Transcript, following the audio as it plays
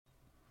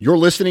You're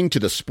listening to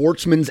the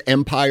Sportsman's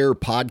Empire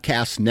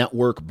Podcast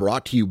Network,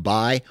 brought to you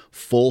by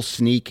Full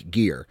Sneak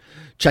Gear.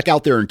 Check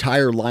out their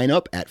entire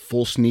lineup at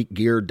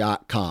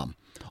fullsneakgear.com.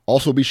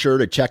 Also be sure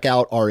to check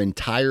out our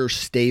entire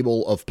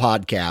stable of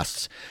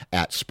podcasts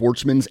at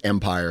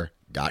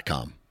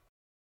sportsmansempire.com.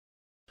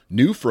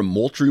 New from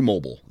Moultrie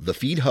Mobile, the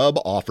Feed Hub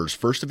offers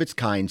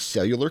first-of-its-kind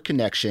cellular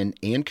connection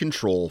and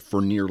control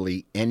for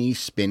nearly any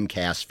spin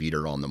cast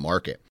feeder on the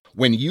market.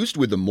 When used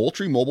with the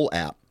Moultrie Mobile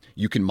app,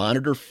 you can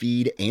monitor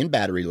feed and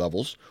battery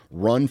levels,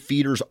 run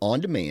feeders on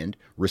demand,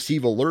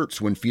 receive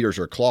alerts when feeders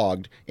are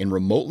clogged, and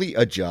remotely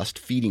adjust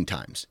feeding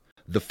times.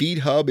 The Feed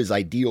Hub is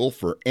ideal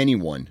for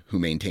anyone who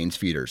maintains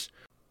feeders.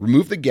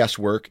 Remove the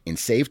guesswork and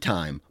save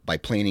time by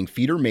planning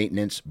feeder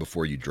maintenance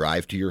before you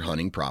drive to your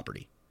hunting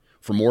property.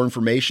 For more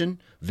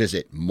information,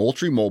 visit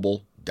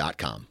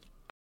MoultrieMobile.com.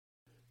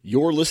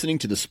 You're listening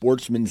to the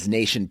Sportsman's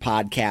Nation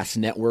Podcast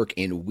Network,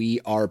 and we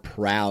are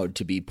proud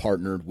to be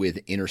partnered with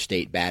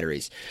Interstate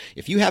Batteries.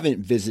 If you haven't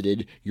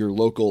visited your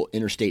local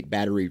Interstate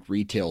Battery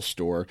retail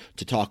store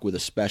to talk with a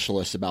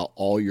specialist about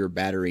all your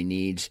battery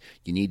needs,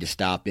 you need to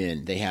stop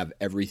in. They have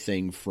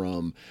everything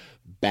from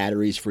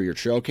batteries for your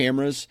trail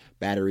cameras,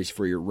 batteries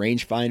for your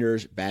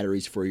rangefinders,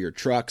 batteries for your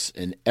trucks,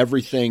 and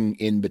everything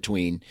in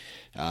between.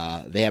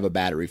 They have a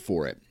battery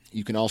for it.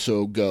 You can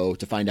also go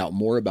to find out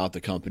more about the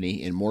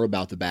company and more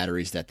about the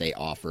batteries that they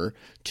offer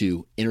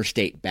to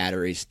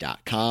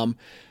interstatebatteries.com.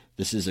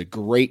 This is a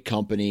great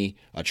company,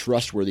 a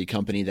trustworthy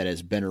company that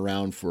has been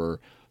around for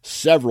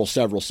several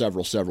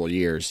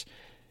years.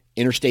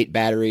 Interstate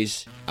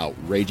Batteries,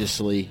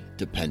 outrageously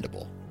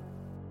dependable.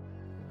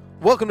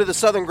 Welcome to the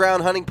Southern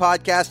Ground Hunting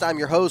Podcast. I'm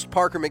your host,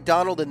 Parker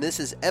McDonald, and this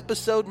is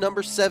episode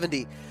number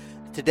 70.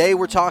 Today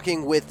we're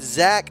talking with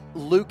Zach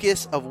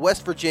Lucas of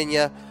West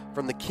Virginia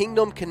from the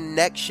Kingdom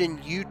Connection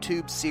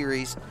YouTube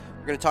series.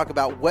 We're going to talk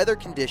about weather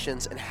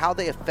conditions and how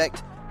they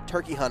affect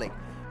turkey hunting.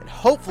 And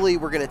hopefully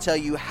we're going to tell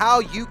you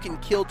how you can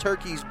kill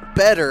turkeys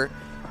better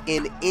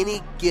in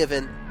any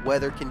given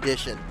weather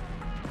condition.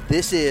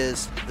 This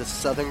is the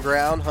Southern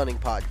Ground Hunting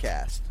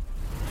Podcast.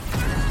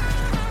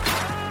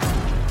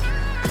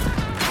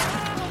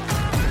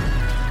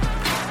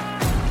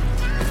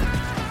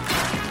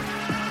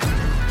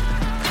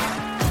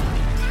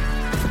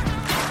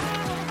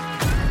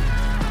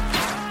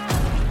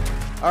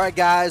 All right,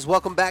 guys,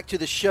 welcome back to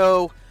the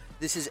show.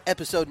 This is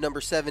episode number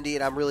 70,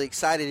 and I'm really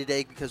excited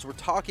today because we're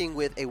talking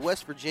with a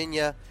West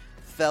Virginia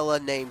fella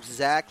named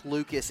Zach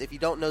Lucas. If you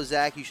don't know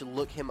Zach, you should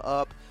look him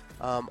up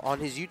on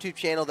his YouTube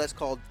channel. That's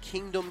called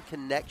Kingdom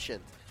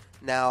Connection.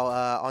 Now,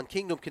 on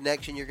Kingdom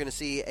Connection, you're going to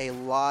see a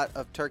lot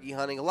of turkey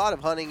hunting, a lot of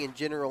hunting in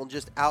general, and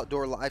just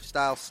outdoor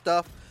lifestyle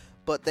stuff,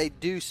 but they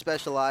do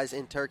specialize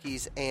in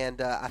turkeys,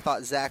 and I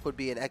thought Zach would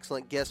be an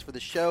excellent guest for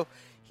the show.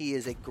 He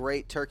is a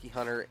great turkey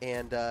hunter,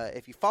 and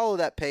if you follow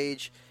that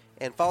page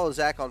and follow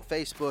Zach on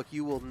Facebook,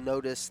 you will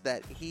notice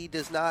that he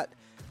does not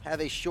have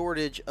a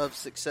shortage of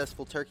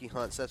successful turkey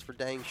hunts. That's for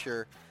dang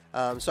sure.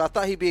 So I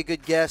thought he'd be a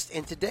good guest.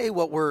 And today,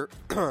 what we're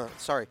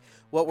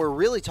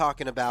really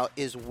talking about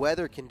is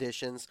weather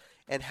conditions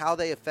and how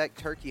they affect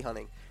turkey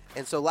hunting.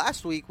 And so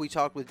last week we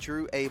talked with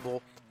Drew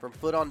Abel from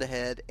Foot on the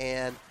Head,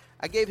 and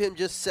I gave him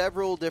just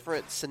several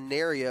different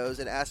scenarios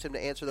and asked him to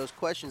answer those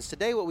questions.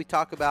 Today what we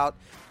talk about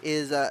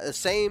is the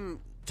same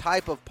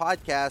type of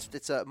podcast.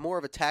 It's more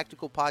of a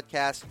tactical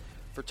podcast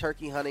for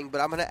turkey hunting,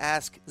 but I'm going to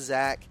ask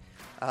Zach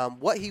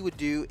what he would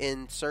do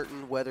in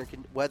certain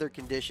weather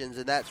conditions,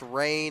 and that's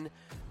rain,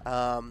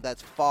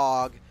 that's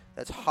fog,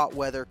 that's hot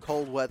weather,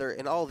 cold weather,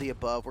 and all of the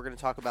above. We're going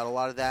to talk about a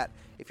lot of that.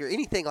 If you're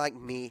anything like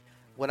me,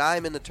 when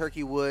I'm in the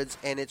turkey woods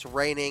and it's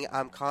raining,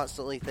 I'm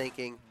constantly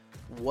thinking,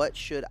 what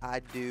should I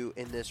do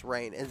in this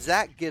rain? And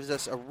Zach gives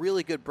us a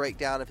really good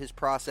breakdown of his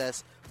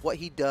process, what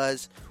he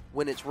does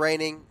when it's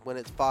raining, when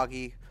it's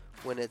foggy,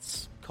 when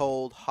it's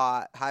cold,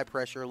 hot, high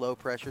pressure, low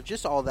pressure,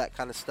 just all that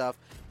kind of stuff.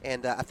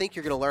 And I think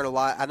you're going to learn a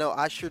lot. I know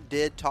I sure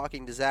did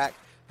talking to Zach,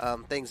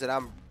 things that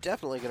I'm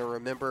definitely going to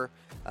remember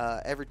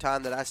every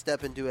time that I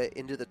step into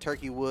the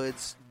turkey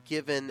woods,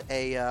 given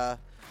a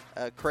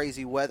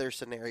crazy weather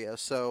scenario.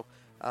 So,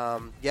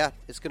 yeah,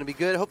 it's going to be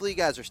good. Hopefully you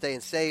guys are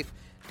staying safe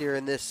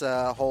during this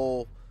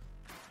whole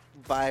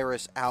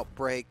virus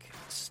outbreak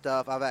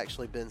stuff. I've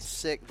actually been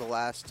sick the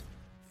last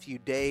few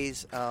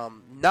days,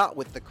 not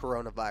with the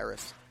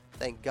coronavirus,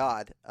 thank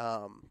God,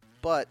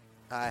 but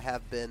I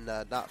have been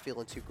not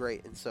feeling too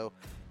great, and so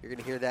you're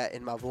going to hear that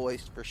in my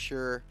voice for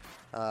sure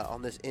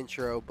on this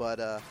intro.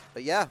 But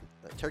yeah,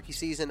 the turkey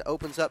season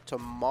opens up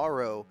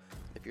tomorrow.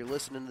 If you're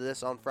listening to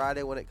this on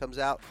Friday when it comes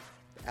out,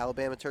 the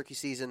Alabama turkey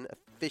season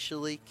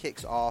officially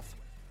kicks off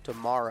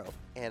tomorrow,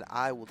 and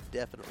I will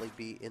definitely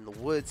be in the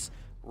woods,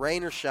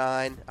 rain or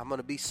shine. I'm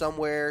going to be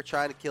somewhere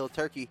trying to kill a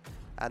turkey.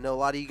 I know a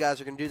lot of you guys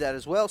are going to do that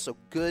as well, so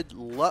good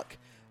luck.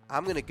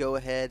 I'm going to go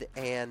ahead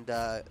and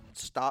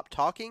stop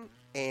talking,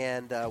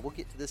 and we'll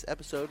get to this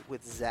episode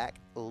with Zach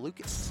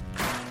Lucas.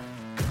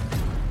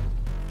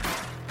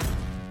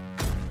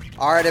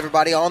 All right,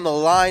 everybody, on the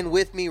line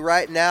with me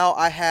right now,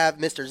 I have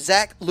Mr.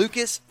 Zach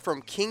Lucas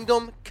from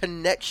Kingdom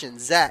Connection.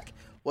 Zach,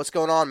 what's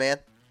going on, man?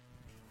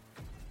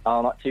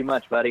 Oh, not too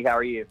much, buddy. How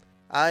are you?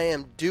 I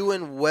am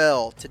doing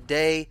well.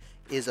 Today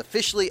is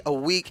officially a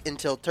week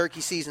until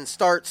turkey season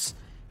starts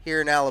here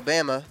in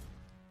Alabama,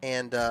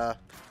 and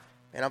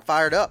I'm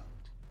fired up.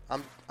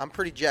 I'm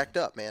pretty jacked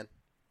up, man.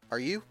 Are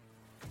you?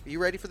 Are you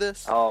ready for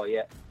this? Oh,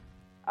 yeah.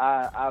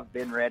 I've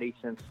been ready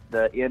since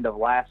the end of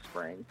last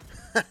spring.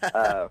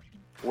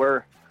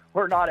 We're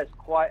not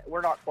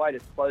quite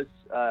as close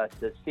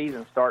to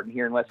season starting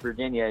here in West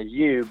Virginia as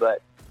you,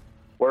 but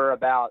we're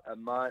about a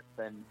month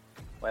and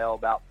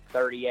about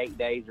 38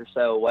 days or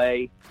so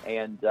away.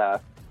 And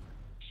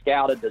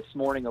scouted this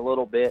morning a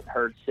little bit.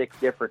 Heard 6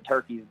 different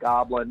turkeys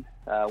gobbling.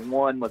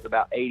 One was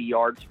about 80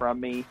 yards from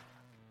me,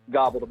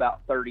 gobbled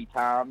about 30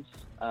 times,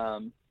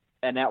 and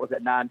that was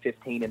at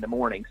 9:15 in the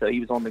morning. So he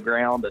was on the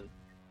ground and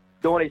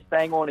doing his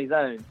thing on his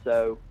own.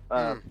 So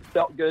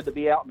felt good to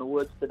be out in the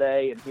woods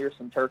today and hear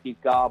some turkeys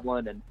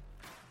gobbling and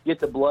get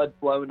the blood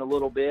flowing a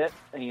little bit.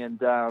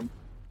 And I'm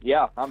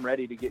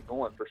ready to get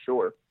going for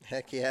sure.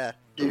 Heck yeah,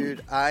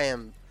 dude!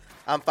 I'm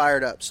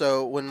fired up.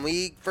 So when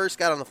we first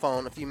got on the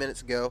phone a few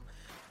minutes ago,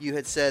 you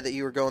had said that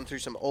you were going through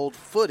some old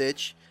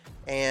footage,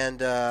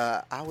 and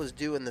I was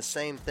doing the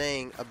same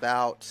thing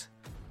about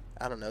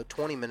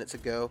 20 minutes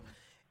ago,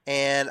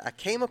 and I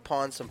came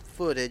upon some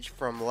footage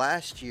from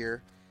last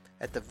year.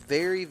 At the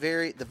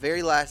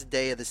very last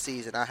day of the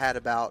season, I had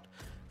about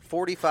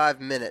 45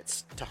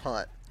 minutes to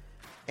hunt,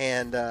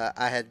 and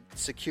I had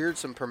secured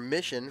some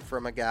permission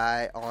from a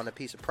guy on a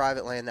piece of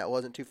private land that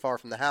wasn't too far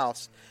from the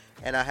house,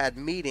 and I had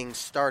meetings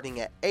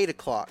starting at 8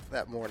 o'clock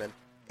that morning,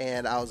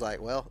 and I was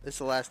like, well, it's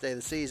the last day of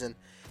the season,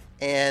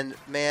 and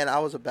man, I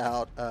was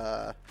about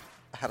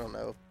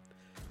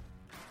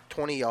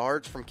 20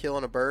 yards from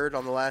killing a bird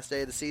on the last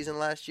day of the season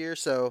last year.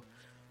 So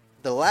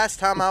the last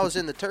time I was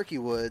in the turkey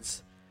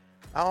woods,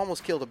 I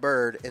almost killed a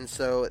bird, and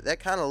so that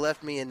kind of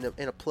left me in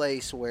a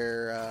place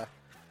where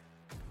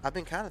I've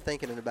been kind of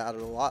thinking about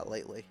it a lot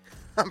lately.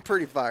 I'm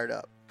pretty fired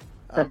up.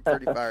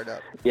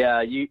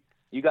 Yeah, you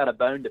got a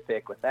bone to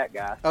pick with that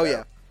guy. So. Oh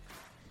yeah,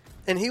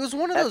 and he was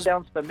one of those. That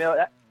sounds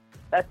familiar.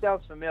 That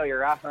sounds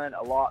familiar. I hunt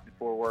a lot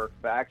before work,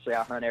 but actually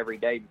I hunt every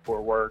day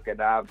before work,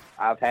 and I've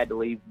had to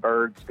leave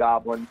birds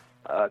gobbling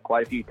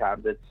quite a few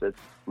times. It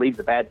leaves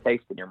a bad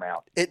taste in your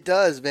mouth. It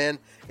does, man.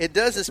 It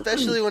does,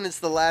 especially when it's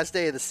the last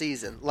day of the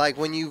season. Like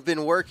when you've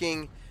been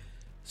working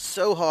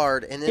so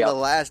hard, and then the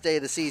last day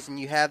of the season,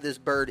 you have this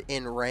bird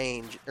in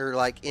range or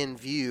like in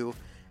view,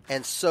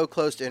 and so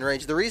close to in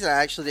range. The reason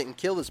I actually didn't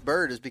kill this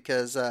bird is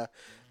because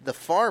the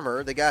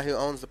farmer, the guy who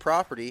owns the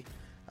property,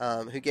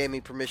 who gave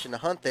me permission to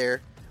hunt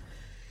there,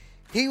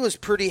 he was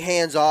pretty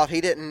hands off.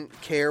 He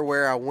didn't care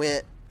where I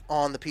went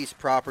on the piece of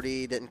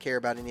property. He didn't care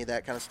about any of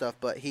that kind of stuff.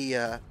 But he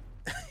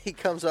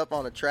comes up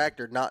on a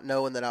tractor, not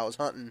knowing that I was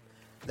hunting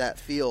that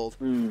field.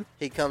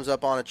 He comes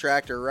up on a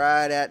tractor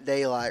right at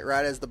daylight,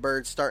 right as the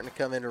bird's starting to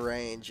come into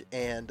range,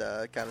 and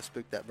kind of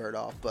spooked that bird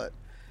off. But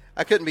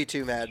I couldn't be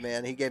too mad,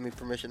 man. He gave me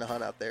permission to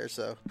hunt out there,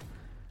 so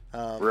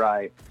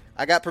right.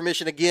 I got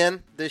permission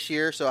again this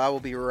year, so I will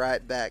be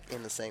right back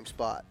in the same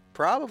spot,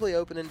 probably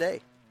opening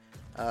day.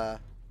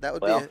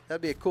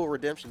 That'd be a cool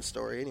redemption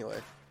story, anyway.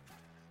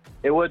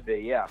 It would be,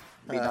 yeah.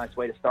 It'd be a nice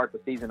way to start the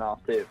season off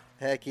too.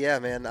 Heck yeah,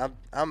 man!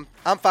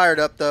 I'm fired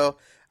up though.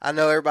 I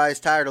know everybody's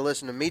tired of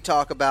listening to me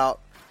talk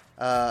about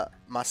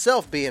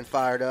myself being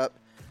fired up.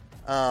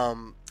 I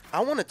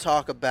want to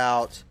talk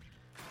about,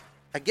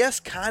 I guess,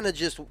 kind of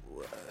just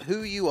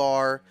who you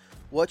are,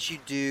 what you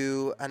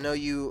do. I know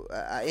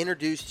I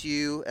introduced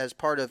you as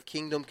part of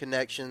Kingdom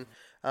Connection.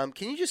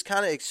 Can you just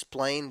kind of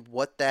explain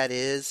what that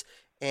is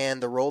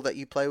and the role that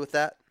you play with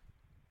that?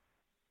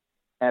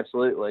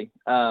 Absolutely.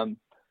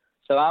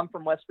 So I'm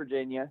from West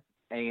Virginia,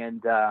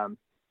 and I'm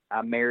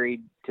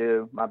married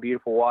to my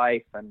beautiful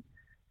wife and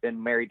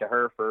been married to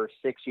her for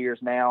 6 years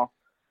now.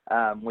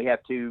 We have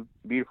 2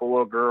 beautiful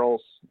little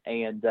girls,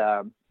 and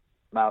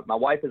my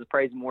wife is a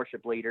praise and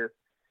worship leader,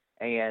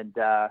 and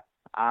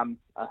I'm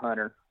a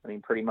hunter. I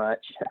mean, pretty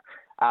much.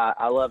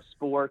 I love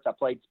sports. I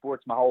played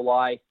sports my whole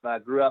life. I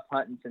grew up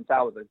hunting since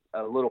I was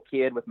a little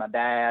kid with my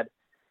dad.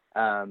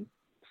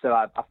 So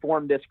I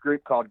formed this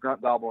group called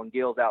Grunt, Gobble, and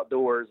Gills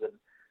Outdoors, and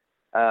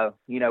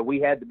we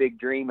had the big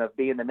dream of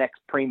being the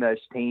next Primos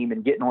team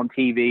and getting on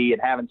TV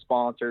and having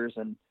sponsors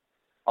and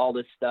all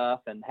this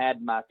stuff, and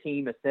had my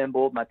team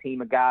assembled, my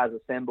team of guys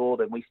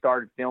assembled, and we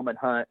started filming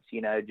hunts,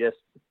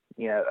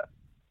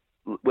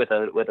 with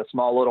a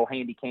small little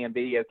handy cam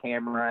video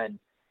camera,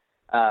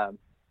 and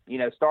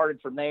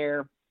started from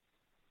there.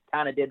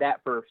 Kind of did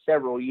that for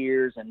several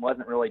years and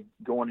wasn't really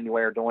going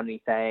anywhere, doing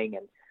anything.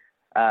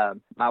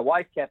 And my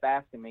wife kept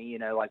asking me,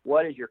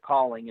 what is your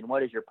calling and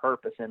what is your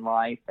purpose in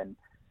life? And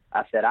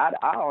I said, I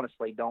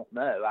honestly don't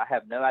know. I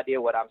have no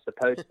idea what I'm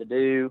supposed to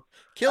do.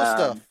 Kill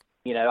stuff.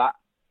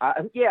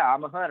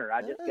 I'm a hunter.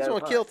 I just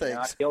want to kill things.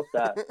 I kill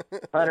stuff.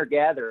 Hunter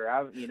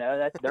gatherer.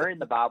 They're in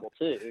the Bible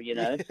too.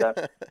 So,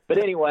 but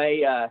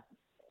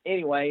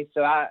anyway,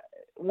 so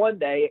one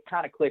day it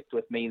kind of clicked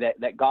with me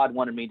that God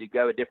wanted me to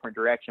go a different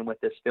direction with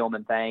this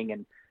filming thing,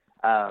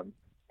 and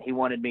he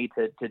wanted me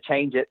to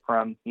change it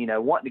from,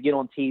 wanting to get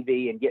on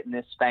TV and getting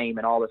this fame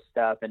and all this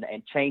stuff and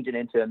change it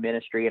into a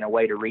ministry and a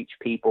way to reach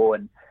people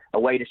and a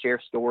way to share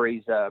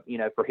stories,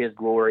 for his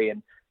glory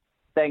and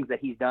things that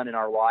he's done in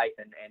our life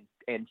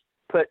and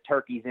put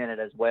turkeys in it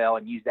as well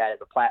and use that as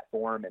a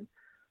platform. And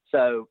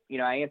so,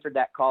 I answered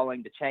that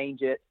calling to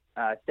change it,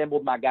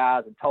 assembled my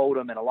guys and told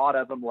them, and a lot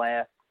of them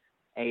left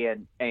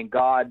and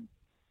God,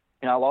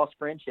 I lost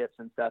friendships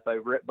and stuff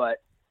over it,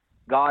 but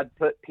God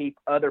put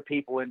other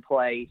people in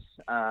place.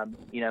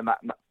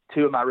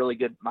 Two of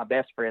my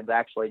best friends,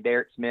 actually,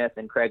 Derek Smith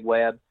and Craig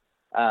Webb.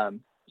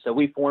 So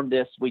we formed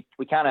this, we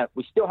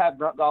still have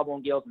Grunt Gobble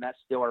and Gills, and that's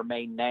still our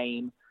main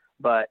name,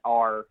 but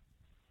our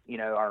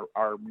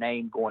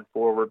name going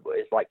forward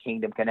is like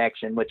Kingdom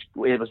Connection, which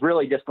it was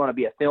really just going to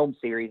be a film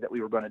series that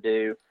we were going to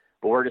do,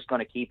 but we're just going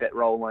to keep it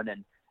rolling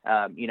and,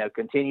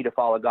 continue to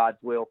follow God's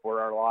will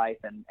for our life.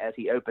 And as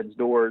he opens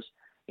doors,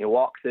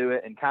 walk through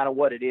it. And kind of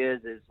what it is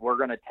we're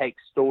going to take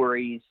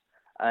stories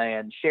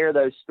and share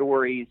those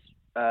stories,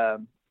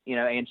 and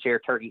share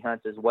turkey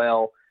hunts as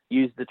well.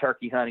 Use the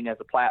turkey hunting as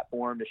a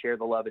platform to share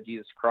the love of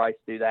Jesus Christ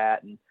through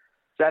that. And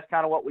so that's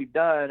kind of what we've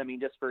done. I mean,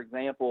 just for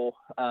example,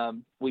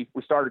 we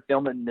started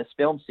filming this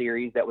film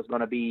series that was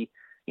going to be,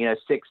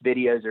 6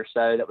 videos or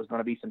so, that was going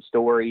to be some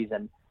stories.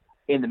 And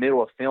in the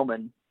middle of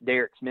filming,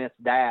 Derek Smith's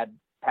dad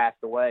passed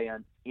away,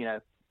 and,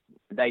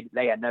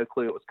 they had no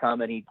clue it was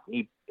coming.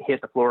 He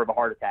hit the floor of a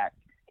heart attack.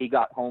 He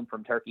got home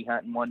from turkey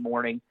hunting one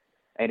morning,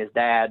 and his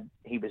dad,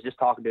 he was just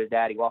talking to his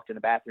dad. He walked in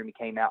the bathroom, he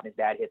came out, and his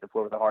dad hit the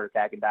floor with a heart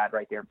attack and died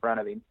right there in front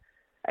of him.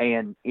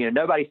 And,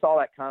 nobody saw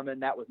that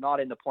coming. That was not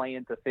in the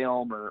plan to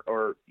film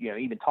or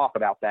even talk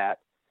about that.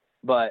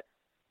 But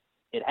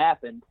it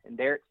happened, and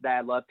Derek's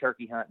dad loved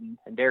turkey hunting,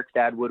 and Derek's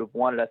dad would have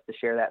wanted us to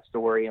share that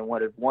story and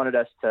would have wanted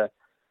us to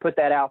put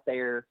that out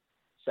there.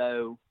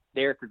 So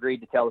Derek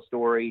agreed to tell the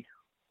story.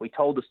 We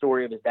told the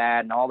story of his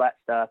dad and all that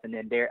stuff. And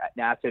then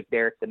I took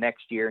Derek the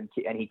next year and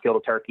he killed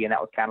a turkey, and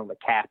that was kind of the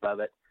cap of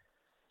it.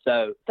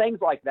 So things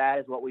like that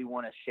is what we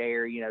want to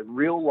share,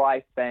 real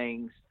life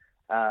things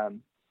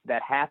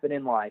that happen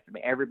in life. I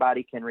mean,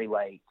 everybody can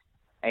relate,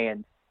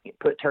 and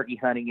put turkey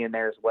hunting in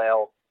there as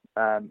well.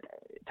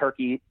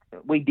 Turkey,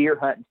 we deer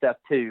hunt and stuff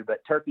too,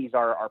 but turkeys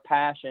are our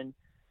passion.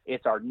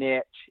 It's our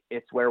niche.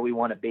 It's where we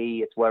want to be.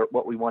 It's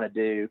what we want to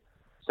do.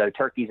 So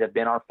turkeys have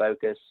been our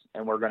focus,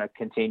 and we're going to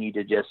continue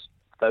to just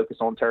focus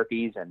on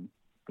turkeys and,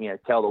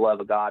 tell the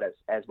love of God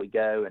as we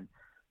go, and,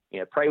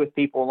 pray with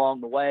people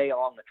along the way,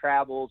 along the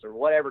travels, or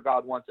whatever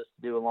God wants us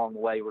to do along the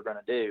way, we're going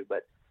to do.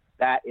 But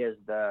that is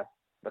the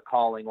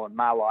calling on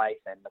my life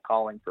and the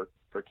calling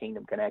for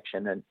Kingdom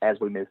Connection, and as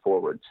we move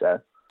forward. So,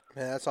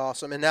 yeah, that's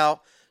awesome. And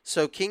now,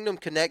 so Kingdom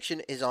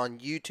Connection is on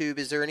YouTube.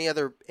 Is there any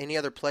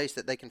other place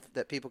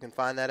that people can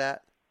find that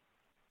at?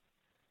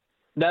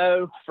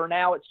 No, for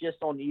now it's just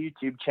on the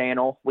YouTube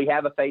channel. We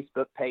have a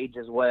Facebook page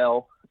as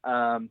well,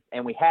 and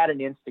we had an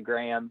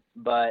Instagram,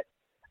 but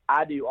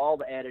I do all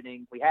the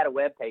editing. We had a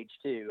web page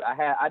too.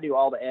 I do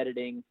all the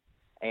editing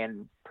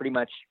and pretty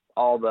much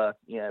all the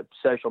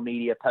social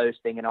media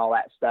posting and all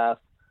that stuff.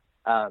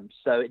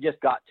 So it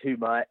just got too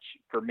much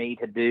for me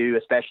to do,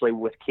 especially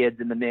with kids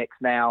in the mix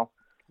now.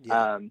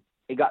 Yeah.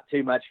 It got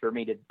too much for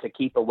me to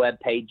keep a web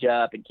page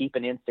up and keep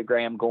an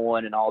Instagram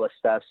going and all this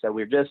stuff. So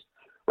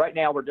right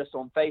now we're just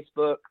on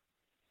Facebook,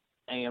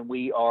 and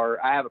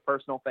I have a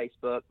personal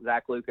Facebook,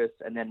 Zach Lucas,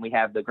 and then we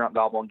have the Grunt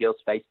Gobble and Gills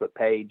Facebook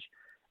page,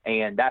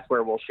 and that's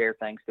where we'll share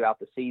things throughout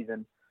the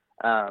season.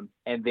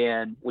 And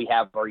then we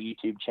have our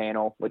YouTube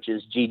channel, which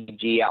is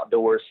GG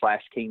Outdoors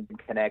 /Kingdom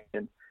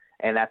Connection,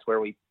 and that's where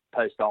we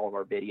post all of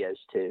our videos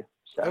too.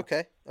 So.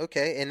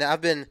 Okay. And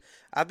I've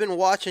been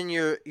watching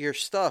your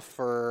stuff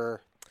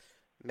for,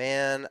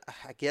 man,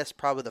 I guess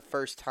probably the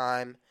first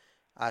time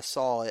I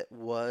saw it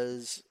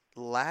was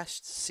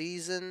last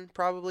season,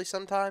 probably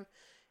sometime.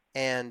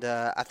 And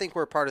I think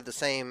we're part of the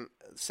same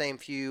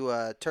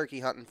few turkey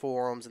hunting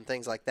forums and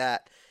things like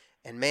that.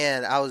 And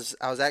man, I was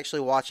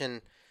actually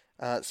watching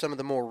some of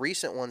the more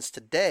recent ones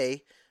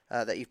today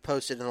that you've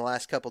posted in the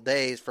last couple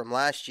days from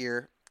last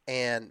year.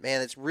 And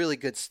man, it's really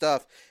good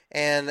stuff.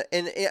 And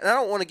I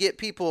don't want to get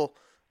people,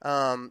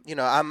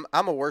 I'm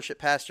a worship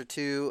pastor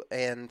too,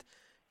 and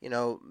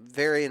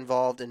very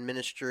involved in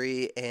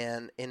ministry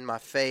and in my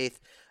faith.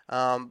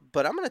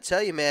 But I'm going to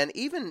tell you, man,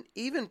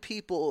 even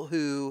people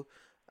who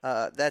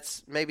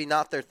that's maybe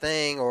not their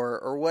thing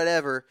or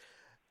whatever,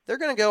 they're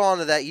going to go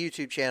onto that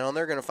YouTube channel and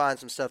they're going to find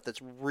some stuff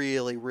that's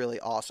really, really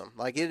awesome.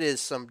 Like, it is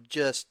some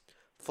just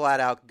flat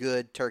out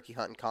good turkey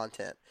hunting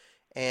content.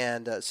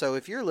 And so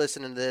if you're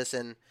listening to this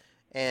and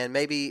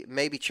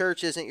maybe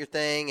church isn't your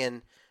thing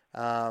and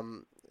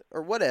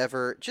or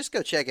whatever, just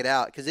go check it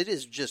out, because it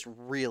is just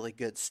really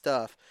good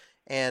stuff.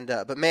 And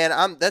but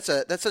man, that's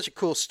such a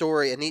cool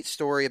story, a neat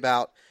story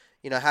about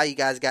how you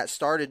guys got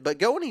started. But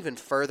going even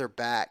further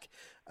back,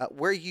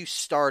 where you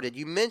started,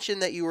 you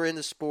mentioned that you were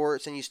into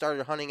sports and you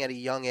started hunting at a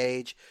young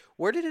age.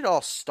 Where did it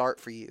all start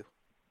for you?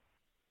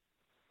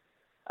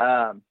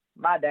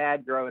 My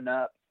dad, growing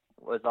up,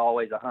 was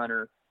always a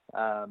hunter.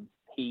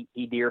 He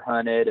deer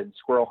hunted and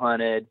squirrel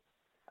hunted.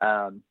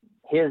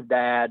 His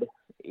dad,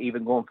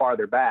 even going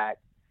farther back,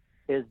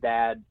 his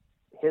dad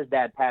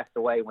passed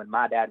away when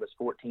my dad was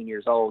 14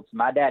 years old. So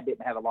my dad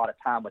didn't have a lot of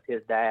time with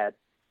his dad.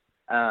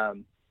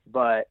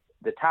 But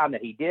the time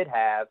that he did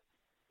have,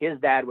 his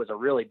dad was a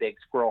really big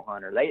squirrel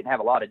hunter. They didn't have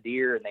a lot of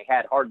deer, and they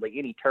had hardly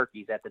any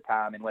turkeys at the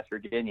time in West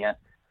Virginia.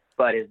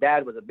 But his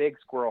dad was a big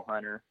squirrel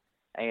hunter,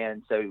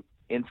 and so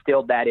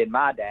instilled that in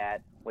my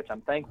dad, which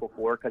I'm thankful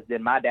for, because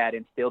then my dad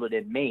instilled it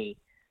in me.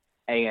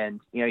 And,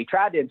 he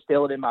tried to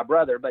instill it in my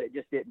brother, but it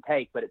just didn't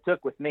take. But it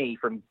took with me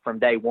from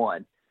day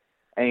one.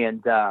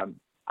 And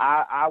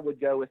I would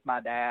go with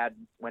my dad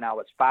when I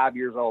was 5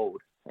 years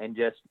old and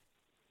just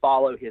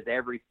follow his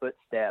every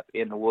footstep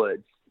in the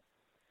woods.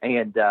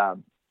 And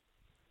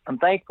I'm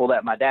thankful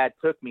that my dad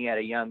took me at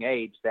a young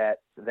age, that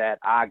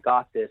I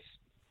got this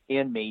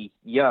in me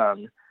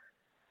young.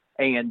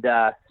 And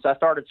so I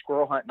started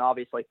squirrel hunting,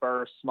 obviously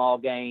first, small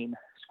game,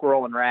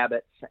 squirrel and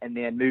rabbits, and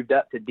then moved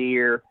up to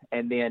deer.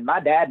 And then my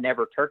dad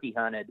never turkey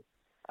hunted.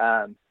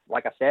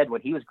 Like I said,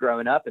 when he was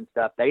growing up and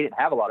stuff, they didn't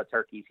have a lot of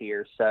turkeys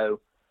here. So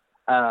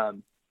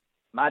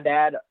my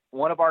dad,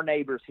 one of our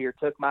neighbors here,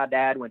 took my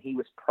dad when he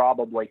was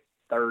probably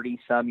 30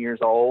 some years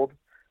old,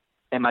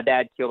 and my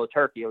dad killed a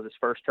turkey. It was his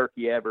first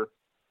turkey ever.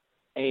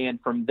 And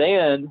from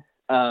then,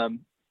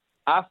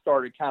 I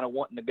started kind of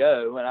wanting to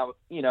go,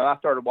 and I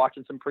started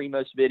watching some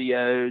Primos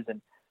videos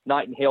and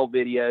Night and Hill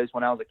videos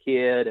when I was a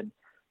kid, and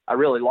I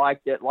really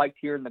liked it, liked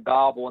hearing the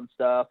gobble and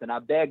stuff. And I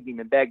begged him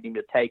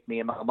to take me.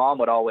 And my mom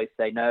would always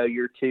say, "No,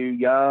 you're too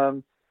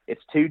young.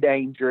 It's too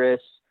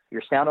dangerous.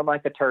 You're sounding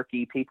like a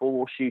turkey. People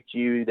will shoot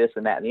you, this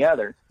and that and the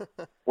other."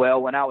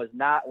 Well, when I was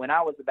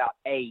about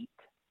 8,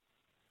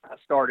 I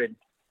started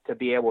to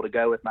be able to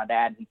go with my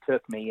dad, and he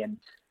took me, and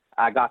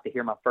I got to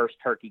hear my first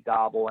turkey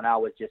gobble, and I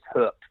was just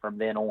hooked from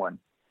then on.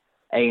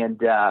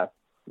 And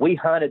we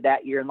hunted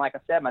that year. And like I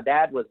said, my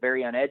dad was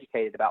very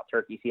uneducated about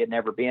turkeys. He had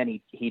never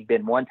been. He'd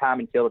been one time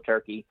and killed a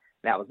turkey,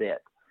 and that was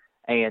it.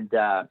 And,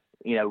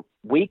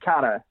 we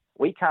kind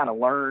of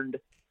learned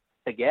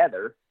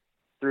together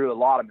through a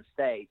lot of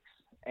mistakes.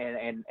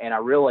 And I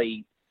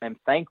really am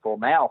thankful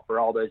now for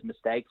all those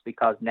mistakes,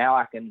 because now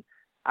I can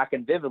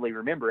vividly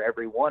remember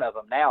every one of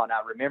them now. And I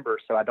remember,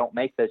 so I don't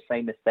make those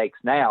same mistakes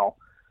now.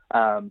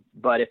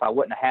 But if I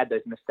wouldn't have had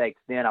those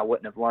mistakes then, I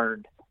wouldn't have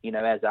learned,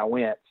 as I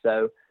went.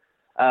 So,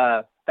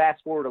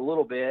 fast forward a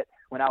little bit,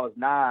 when I was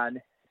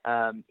 9,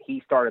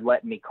 he started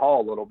letting me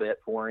call a little bit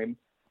for him,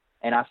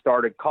 and I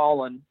started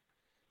calling.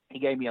 He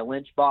gave me a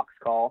Lynch box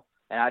call,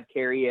 and I'd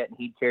carry it, and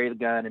he'd carry the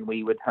gun, and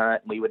we would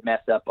hunt, and we would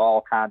mess up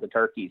all kinds of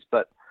turkeys.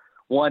 But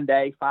one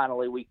day,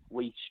 finally,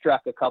 we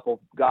struck a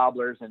couple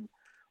gobblers, and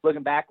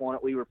looking back on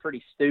it, we were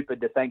pretty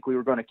stupid to think we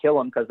were going to kill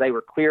them, because they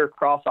were clear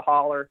across a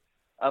holler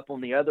up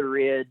on the other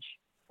ridge,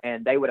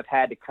 and they would have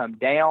had to come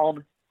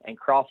down and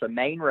cross a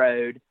main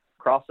road,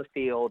 cross a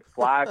field,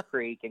 fly a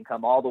creek, and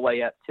come all the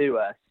way up to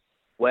us.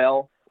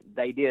 Well,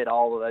 they did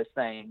all of those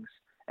things,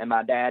 and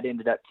my dad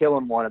ended up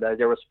killing one of those.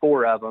 There was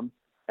 4 of them,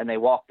 and they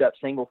walked up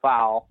single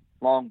file,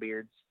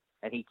 longbeards,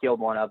 and he killed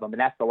one of them. And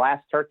that's the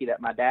last turkey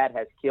that my dad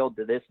has killed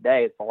to this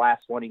day. It's the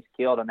last one he's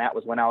killed, and that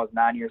was when I was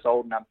 9 years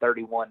old, and I'm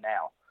 31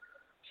 now.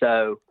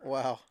 So,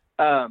 wow.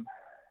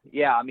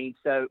 Yeah, I mean,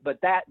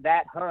 but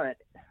that hunt,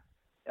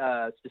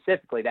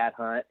 specifically that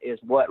hunt, is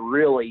what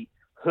really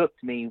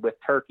hooked me with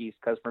turkeys,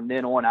 because from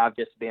then on I've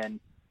just been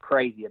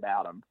crazy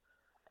about them,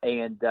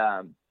 and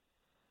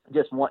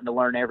just wanting to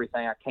learn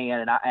everything I can.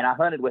 And I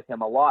hunted with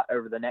him a lot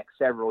over the next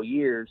several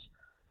years,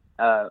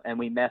 and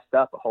we messed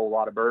up a whole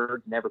lot of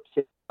birds, never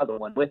killed another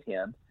one with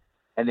him.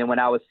 And then when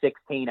I was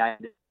 16, I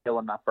ended up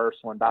killing my first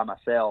one by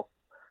myself,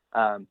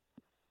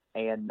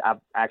 and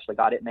I've actually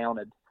got it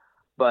mounted.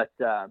 But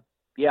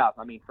yeah,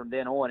 I mean, from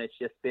then on, it's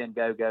just been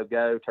go, go,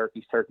 go,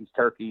 turkeys, turkeys,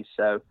 turkeys.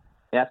 So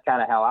that's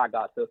kind of how I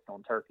got hooked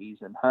on turkeys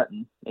and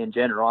hunting in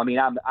general. I mean,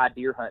 I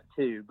deer hunt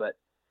too, but,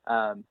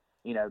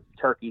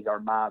 turkeys are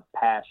my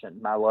passion,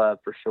 my love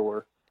for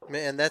sure.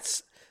 Man,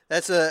 that's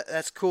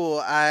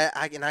cool.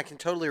 I can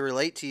totally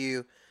relate to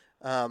you.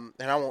 And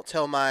I won't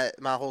tell my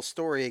whole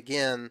story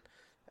again,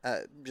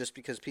 just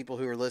because people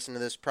who are listening to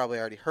this probably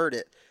already heard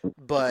it.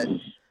 But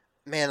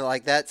man,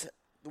 like, that's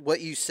what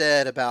you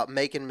said about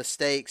making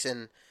mistakes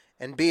and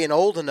being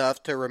old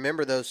enough to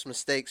remember those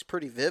mistakes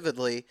pretty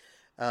vividly.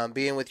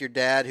 Being with your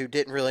dad, who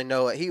didn't really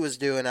know what he was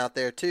doing out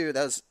there too.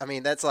 That's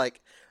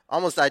like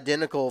almost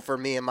identical for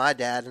me and my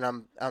dad,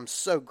 and I'm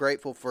so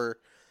grateful for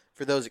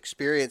those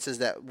experiences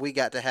that we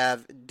got to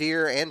have,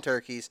 deer and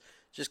turkeys,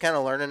 just kind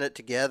of learning it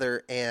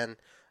together, and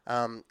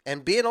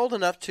being old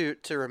enough to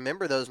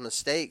remember those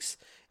mistakes.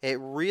 It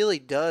really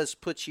does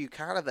put you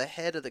kind of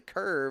ahead of the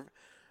curve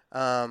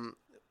of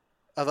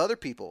other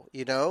people.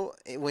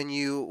 When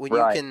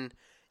Right.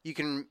 you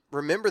can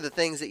remember the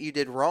things that you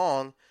did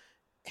wrong.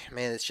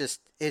 Man, it's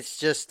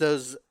just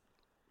those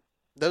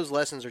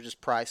lessons are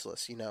just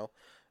priceless,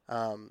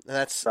 and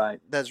that's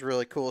Right. that's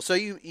really cool. So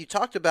you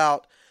talked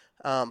about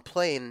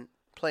playing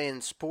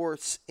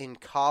sports in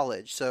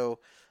college. So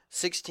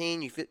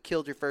 16,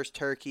 killed your first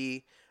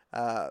turkey.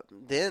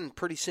 Then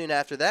pretty soon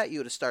after that, you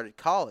would have started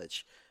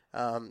college.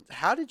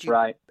 How did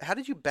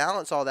you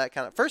balance all that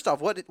kind of? First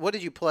off, what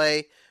did you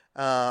play,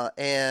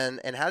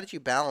 and how did you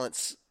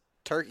balance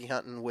turkey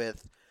hunting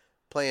with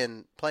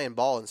playing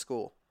ball in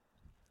school?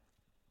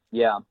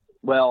 Yeah,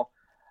 well,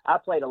 I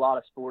played a lot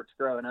of sports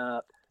growing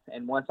up,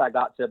 and once I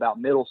got to about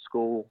middle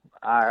school,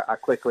 I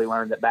quickly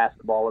learned that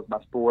basketball was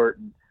my sport,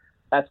 and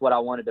that's what I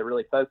wanted to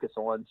really focus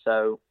on.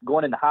 So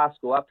going into high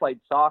school, I played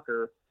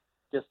soccer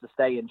just to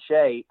stay in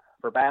shape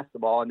for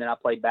basketball, and then I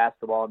played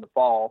basketball in the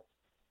fall,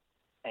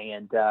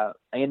 and I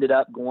ended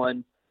up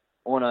going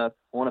on a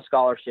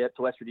scholarship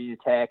to West Virginia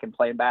Tech and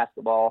playing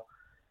basketball.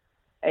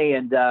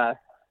 And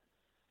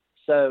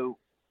so,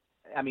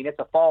 I mean, it's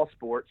a fall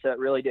sport, so it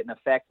really didn't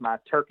affect my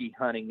turkey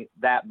hunting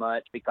that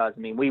much because, I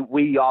mean,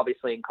 we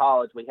obviously in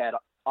college, we had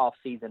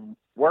off-season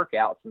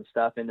workouts and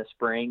stuff in the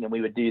spring, and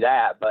we would do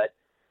that. But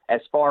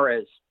as far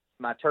as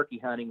my turkey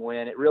hunting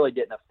went, it really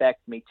didn't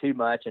affect me too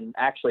much. And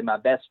actually, my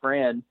best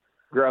friend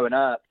growing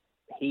up,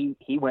 he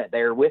went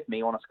there with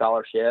me on a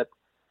scholarship.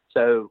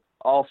 So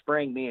all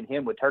spring, me and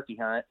him would turkey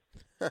hunt,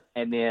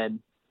 and then,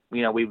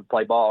 you know, we would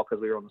play ball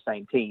because we were on the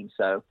same team.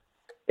 So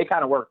it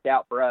kind of worked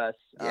out for us.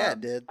 Yeah,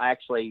 it did.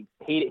 Actually,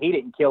 he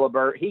didn't kill a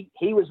bird.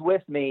 He was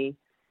with me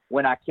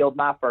when I killed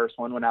my first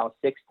one when I was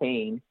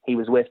 16. He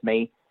was with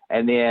me,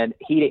 and then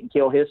he didn't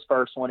kill his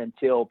first one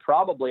until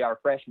probably our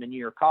freshman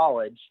year of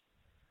college,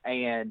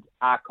 and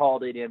I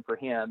called it in for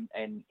him,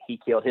 and he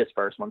killed his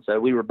first one. So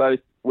we were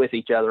both with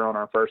each other on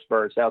our first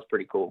bird. So that was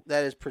pretty cool.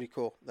 That is pretty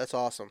cool. That's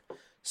awesome.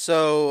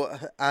 So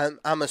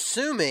I'm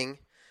assuming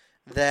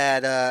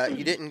that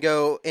you didn't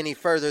go any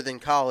further than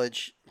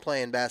college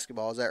playing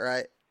basketball. Is that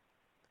right?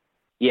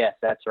 Yes,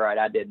 that's right.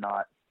 I did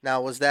not.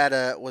 Now, was that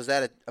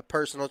a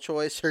personal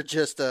choice or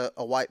just a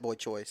white boy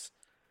choice?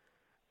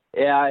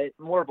 Yeah, it's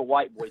more of a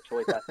white boy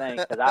choice, I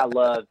think, because I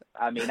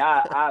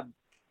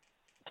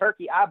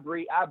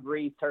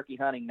breathe turkey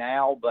hunting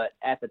now, but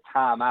at the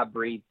time I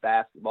breathed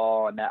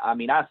basketball, and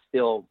I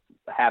still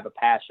have a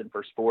passion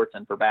for sports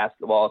and for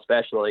basketball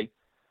especially.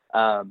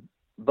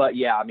 But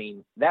yeah, I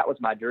mean, that was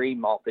my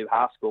dream all through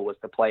high school, was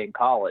to play in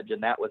college,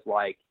 and that was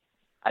like,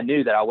 I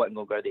knew that I wasn't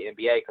going to go to the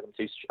NBA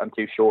because I'm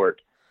too short.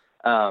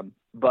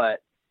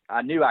 But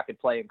I knew I could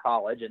play in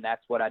college, and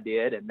that's what I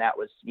did, and that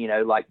was, you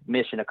know, like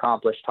mission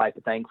accomplished type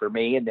of thing for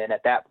me. And then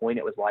at that point,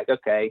 it was like,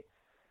 okay,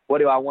 what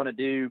do I want to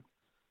do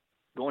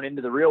going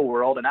into the real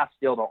world? And I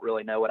still don't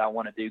really know what I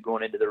want to do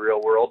going into the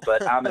real world,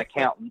 but I'm an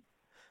accountant,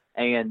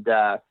 and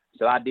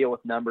so I deal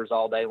with numbers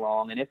all day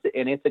long, and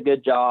it's a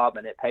good job,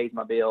 and it pays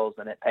my bills,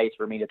 and it pays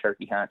for me to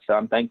turkey hunt. So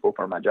I'm thankful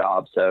for my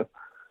job. So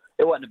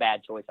it wasn't a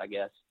bad choice, I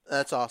guess.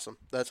 That's awesome.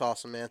 That's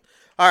awesome, man.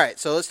 All right,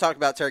 so let's talk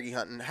about turkey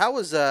hunting. How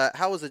was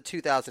the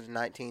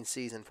 2019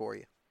 season for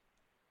you?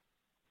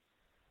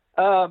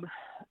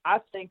 I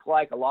think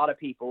like a lot of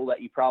people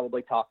that you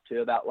probably talked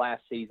to about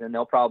last season,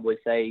 they'll probably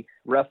say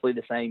roughly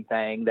the same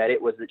thing, that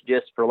it was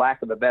just, for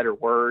lack of a better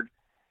word,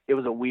 it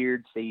was a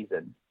weird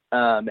season.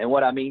 And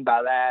what I mean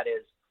by that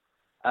is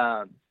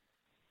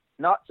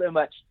not so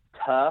much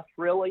tough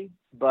really,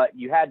 but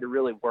you had to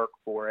really work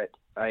for it.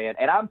 And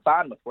I'm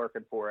fine with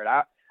working for it.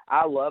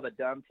 I love a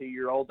dumb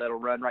 2-year-old that'll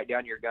run right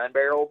down your gun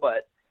barrel,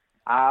 but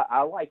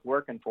I like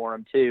working for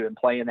them too and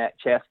playing that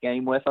chess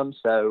game with them.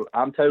 So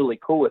I'm totally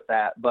cool with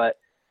that. But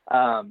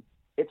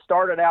it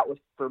started out with,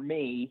 for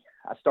me,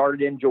 I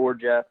started in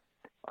Georgia,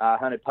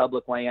 hunted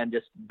public land,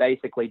 just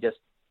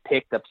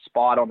picked a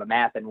spot on the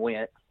map and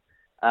went.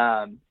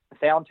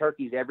 Found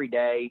turkeys every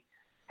day,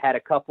 had a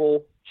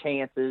couple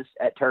chances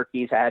at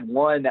turkeys. I had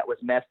one that was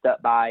messed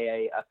up by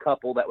a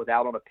couple that was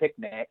out on a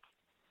picnic.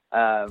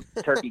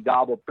 Turkey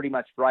gobbled pretty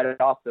much right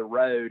off the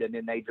road, and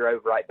then they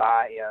drove right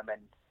by him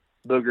and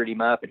boogered him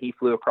up, and he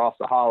flew across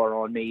the holler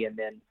on me. And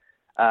then,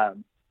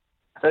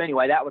 so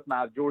anyway, that was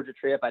my Georgia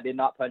trip. I did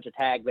not punch a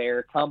tag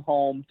there. Come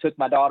home, took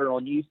my daughter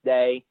on youth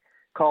day,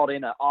 called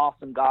in an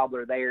awesome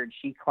gobbler there, and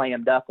she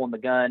clammed up on the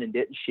gun and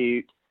didn't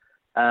shoot.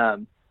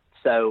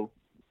 So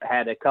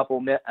had a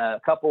couple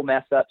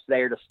mess ups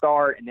there to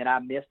start, and then I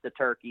missed the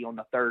turkey on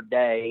the third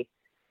day.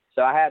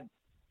 So I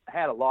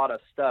had a lot of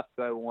stuff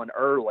go on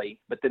early,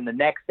 but then the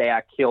next day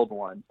I killed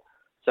one.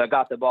 So I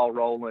got the ball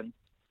rolling,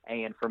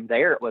 and from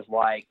there it was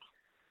like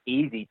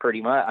easy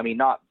pretty much. I mean,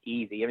 not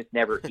easy. I mean, it's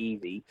never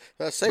easy.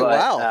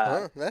 Wow.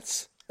 Huh?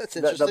 That's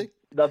interesting.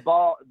 The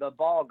ball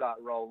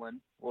got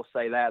rolling. We'll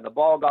say that. The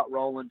ball got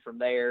rolling from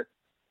there,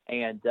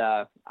 and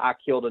I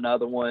killed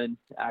another one.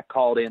 I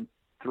called in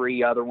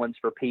 3 other ones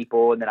for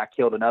people, and then I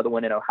killed another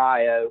one in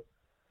Ohio.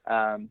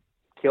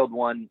 Killed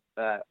one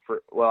I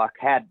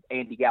had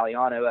Andy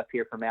Galliano up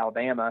here from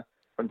Alabama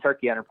from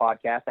Turkey Hunter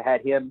Podcast. I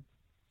had him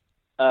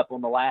up on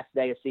the last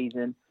day of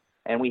season,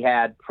 and we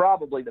had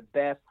probably the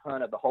best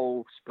hunt of the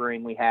whole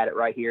spring. We had it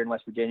right here in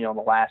West Virginia on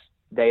the last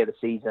day of the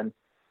season.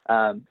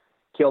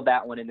 Killed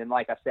that one, and then,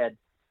 like I said,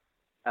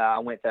 I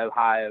went to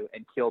Ohio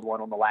and killed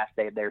one on the last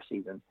day of their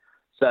season.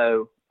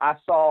 So I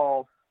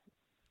saw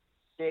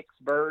 6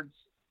 birds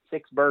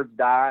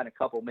die and a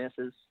couple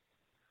misses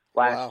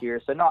last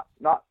year. So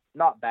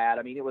not bad.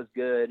 I mean, it was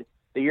good.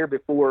 The year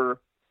before,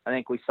 I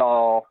think I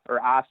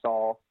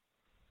saw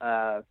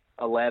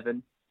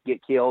 11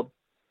 get killed.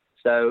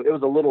 So it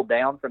was a little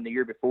down from the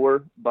year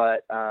before,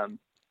 but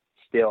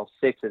still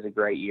 6 is a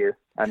great year.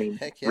 I mean,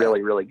 Heck yeah.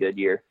 really, really good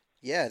year.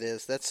 Yeah, it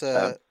is.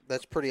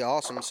 That's pretty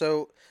awesome.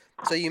 So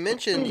you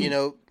mentioned,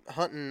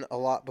 hunting a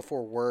lot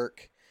before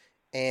work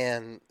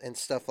and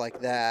stuff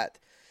like that.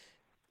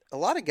 A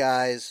lot of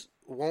guys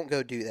won't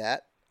go do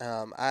that.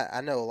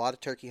 I know a lot of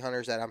turkey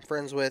hunters that I'm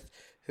friends with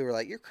who are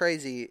like, "You're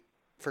crazy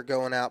for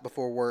going out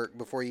before work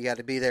before you got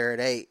to be there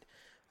at 8."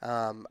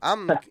 I'm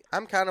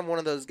kind of one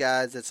of those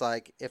guys that's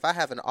like, if I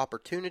have an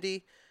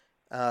opportunity,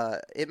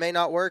 it may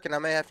not work and I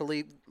may have to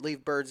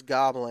leave birds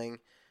gobbling,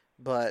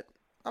 but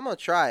I'm gonna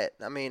try it.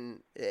 I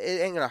mean,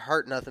 it ain't gonna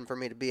hurt nothing for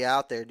me to be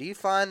out there. Do you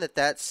find that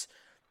that's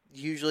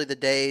usually the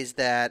days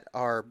that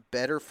are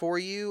better for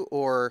you,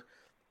 or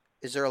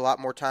is there a lot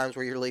more times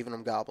where you're leaving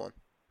them gobbling?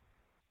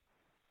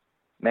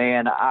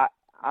 Man,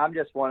 I'm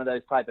just one of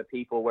those type of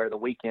people where the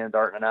weekends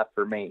aren't enough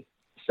for me.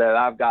 So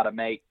I've just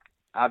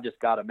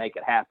got to make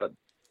it happen.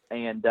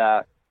 And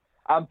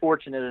I'm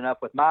fortunate enough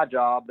with my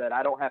job that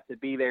I don't have to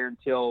be there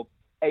until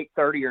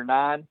 8:30 or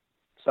 9,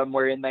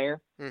 somewhere in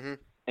there. Mm-hmm.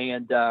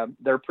 And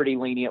they're pretty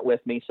lenient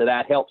with me, so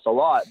that helps a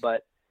lot.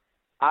 But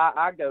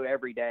I go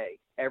every day,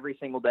 every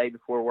single day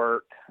before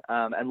work,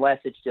 unless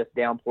it's just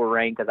downpour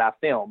rain because I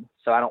film,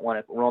 so I don't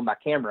want to ruin my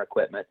camera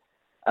equipment.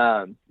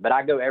 But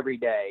I go every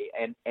day,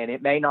 and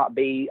it may not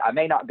be, I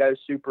may not go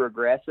super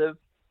aggressive.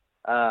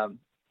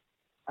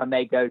 I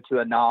may go to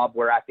a knob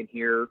where I can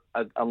hear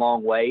a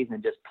long ways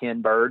and just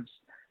pin birds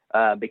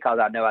because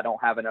I know I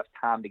don't have enough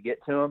time to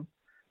get to them.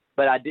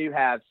 But I do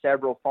have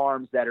several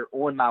farms that are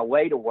on my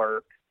way to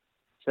work,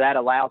 so that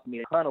allows me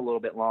to hunt a little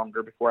bit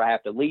longer before I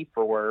have to leave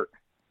for work.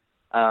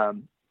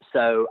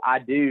 So I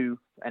do,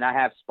 and I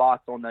have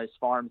spots on those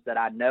farms that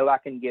I know I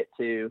can get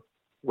to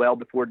well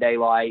before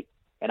daylight,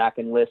 and I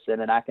can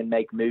listen and I can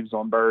make moves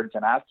on birds.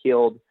 And I've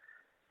killed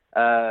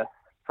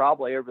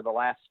probably over the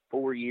last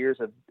 4 years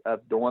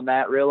of doing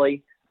that,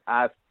 really,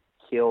 I've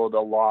killed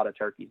a lot of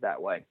turkeys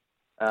that way.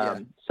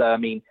 So, I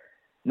mean,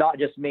 not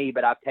just me,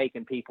 but I've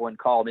taken people and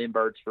called in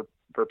birds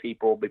for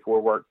people before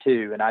work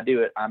too. And I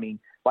do it. I mean,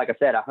 like I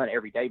said, I hunt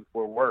every day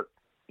before work,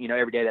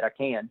 every day that I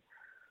can.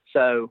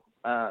 So,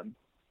 I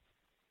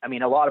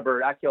mean,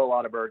 I kill a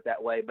lot of birds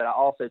that way, but I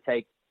also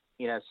take,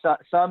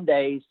 some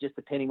days, just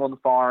depending on the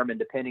farm and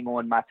depending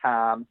on my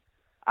time,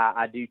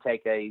 I do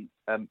take a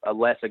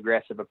less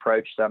aggressive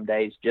approach some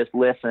days, just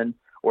listen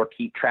or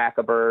keep track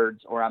of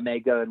birds, or I may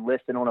go and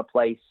listen on a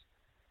place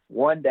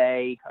one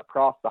day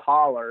across the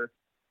holler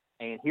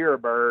and hear a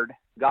bird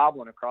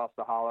gobbling across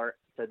the holler.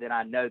 So then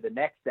I know the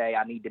next day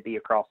I need to be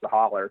across the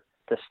holler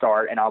to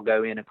start, and I'll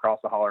go in across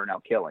the holler and I'll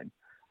kill him.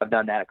 I've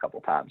done that a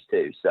couple times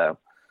too. So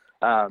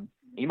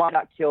you might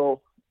not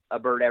kill a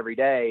bird every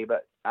day,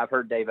 but I've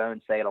heard Dave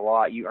Owens say it a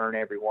lot. You earn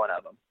every one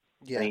of them.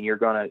 Yeah. I mean, you're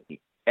going to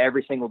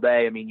every single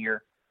day. I mean,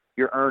 you're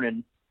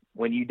earning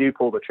when you do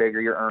pull the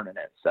trigger, you're earning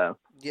it. So,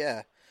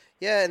 yeah.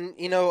 And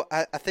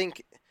I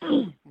think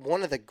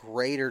one of the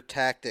greater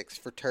tactics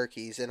for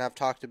turkeys, and I've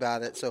talked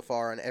about it so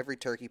far on every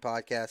turkey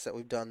podcast that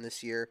we've done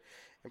this year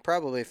and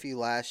probably a few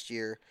last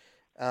year,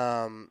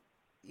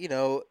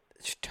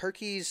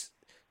 turkeys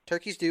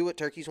do what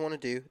turkeys want to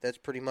do. That's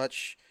pretty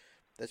much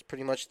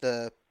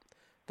the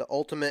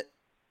ultimate,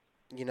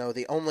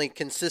 the only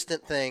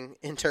consistent thing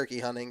in turkey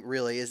hunting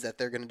really is that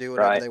they're going to do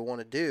whatever they want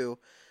to do.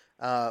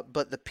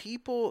 But the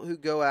people who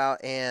go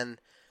out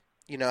and,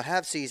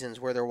 have seasons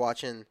where they're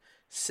watching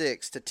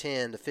 6 to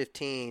 10 to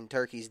 15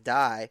 turkeys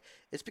die,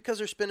 it's because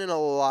they're spending a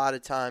lot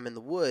of time in the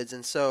woods.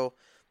 And so,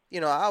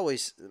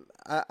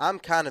 I'm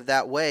kind of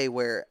that way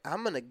where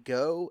I'm going to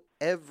go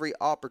every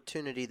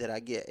opportunity that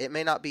I get. It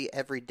may not be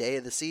every day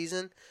of the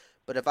season,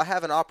 but if I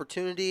have an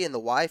opportunity and the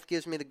wife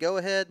gives me the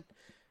go-ahead,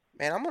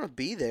 man, I'm going to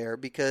be there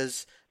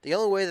because the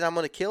only way that I'm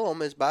going to kill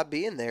them is by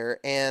being there.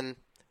 And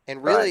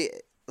really,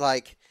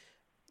 like,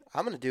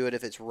 I'm going to do it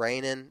if it's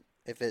raining,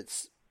 if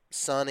it's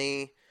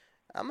sunny.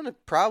 I'm going to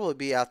probably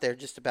be out there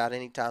just about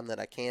any time that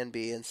I can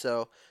be. And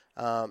so,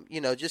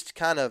 just to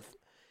kind of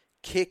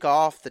kick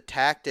off the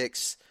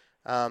tactics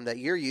that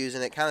you're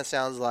using, it kind of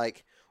sounds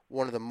like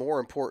one of the more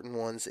important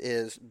ones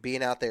is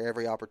being out there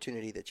every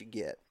opportunity that you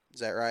get. Is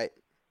that right?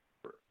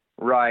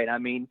 Right. I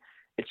mean,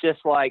 it's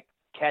just like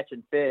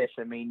catching fish.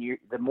 I mean,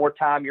 the more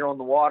time you're on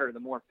the water, the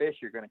more fish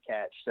you're going to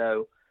catch.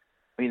 So,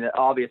 I mean,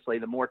 obviously,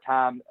 the more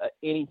time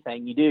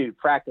anything you do,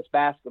 practice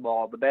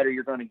basketball, the better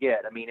you're going to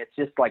get. I mean, it's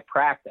just like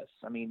practice.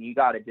 I mean, you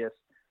got to go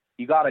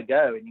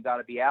and you got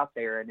to be out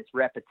there, and it's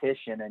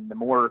repetition. And the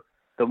more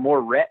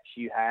reps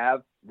you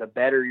have, the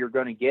better you're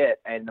going to get,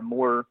 and the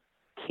more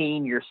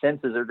keen your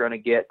senses are going to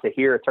get to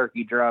hear a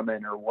turkey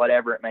drumming or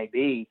whatever it may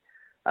be.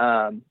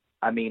 I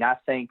mean, I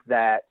think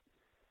that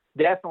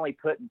definitely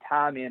putting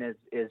time in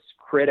is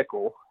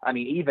critical. I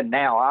mean, even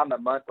now I'm a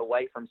month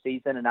away from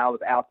season, and I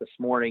was out this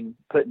morning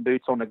putting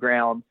boots on the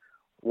ground,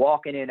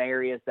 walking in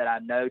areas that I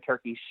know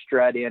turkeys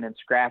strut in and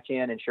scratch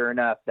in. And sure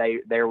enough,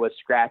 there was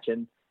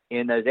scratching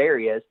in those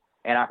areas.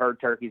 And I heard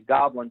turkeys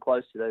gobbling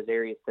close to those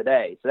areas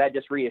today. So that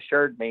just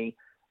reassured me,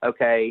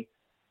 okay,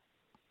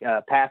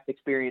 past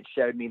experience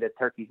showed me that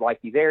turkeys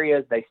like these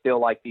areas. They still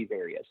like these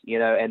areas,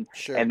 and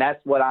Sure. and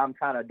that's what I'm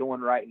kind of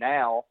doing right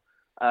now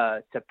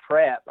to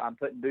prep. I'm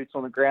putting boots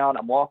on the ground.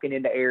 I'm walking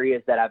into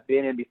areas that I've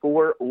been in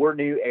before or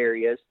new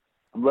areas.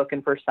 I'm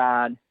looking for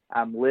sign.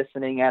 I'm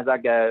listening as I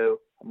go.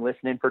 I'm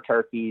listening for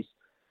turkeys.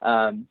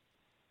 I'm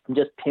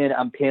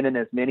pinning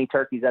as many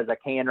turkeys as I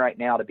can right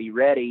now to be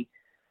ready.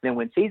 Then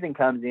when season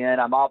comes in,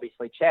 I'm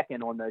obviously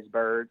checking on those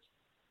birds.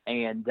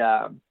 And,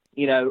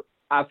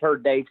 I've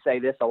heard Dave say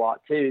this a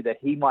lot too, that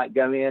he might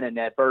go in and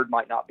that bird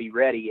might not be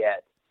ready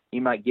yet. You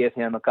might give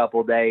him a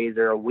couple of days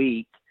or a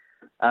week.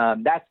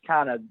 That's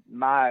kind of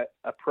my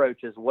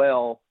approach as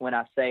well. When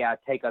I say I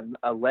take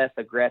a less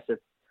aggressive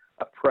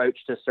approach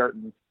to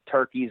certain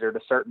turkeys or to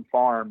certain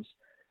farms,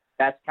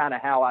 that's kind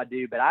of how I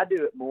do, but I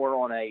do it more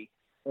on a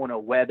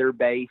weather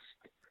based.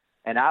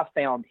 And I've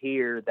found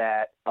here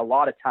that a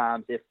lot of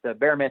times if the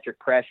barometric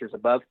pressure is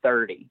above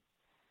 30,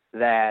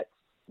 that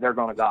they're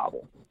going to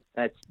gobble.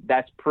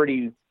 That's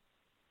pretty,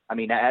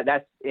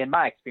 that's in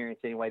my experience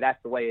anyway,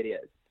 that's the way it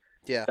is.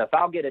 Yeah. So if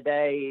I'll get a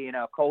day,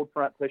 a cold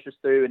front pushes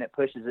through and it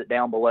pushes it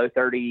down below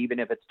 30, even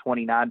if it's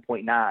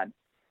 29.9,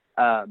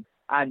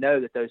 I know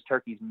that those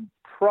turkeys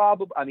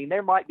probably,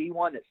 there might be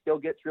one that still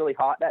gets really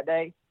hot that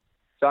day.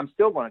 So I'm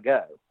still going to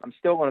go. I'm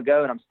still going to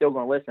go and I'm still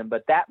going to listen.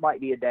 But that might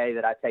be a day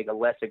that I take a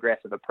less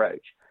aggressive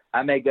approach.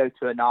 I may go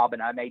to a knob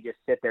and I may just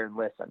sit there and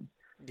listen.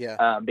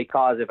 Yeah.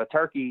 Because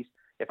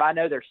if I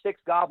know there's 6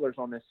 gobblers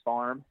on this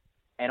farm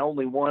and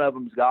only one of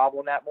them's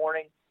gobbling that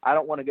morning, I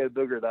don't want to go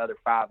booger the other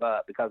 5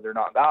 up because they're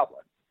not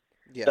gobbling.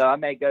 Yeah. So I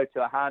may go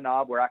to a high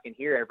knob where I can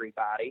hear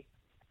everybody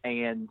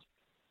and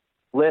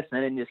listen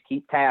and just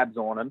keep tabs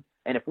on them.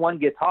 And if one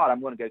gets hot, I'm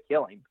going to go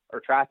kill him or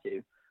try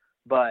to.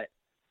 But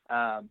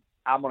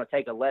I'm going to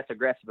take a less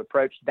aggressive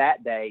approach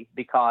that day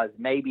because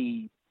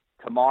maybe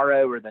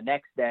tomorrow or the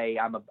next day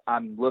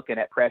I'm looking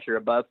at pressure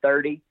above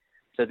 30.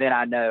 So then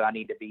I know I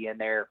need to be in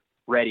there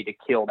ready to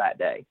kill that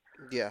day.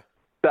 Yeah.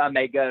 So I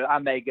may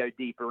go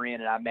deeper in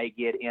and I may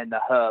get in the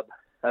hub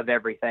of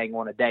everything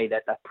on a day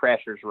that the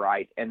pressure's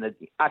right. And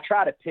I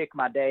try to pick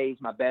my days,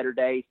 my better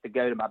days, to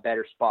go to my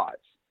better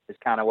spots is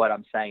kind of what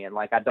I'm saying.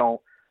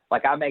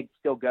 I may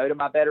still go to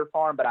my better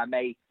farm, but I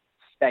may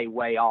stay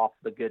way off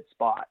the good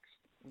spots.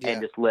 Yeah.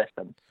 And just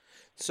listen.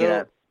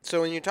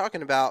 So when you're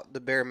talking about the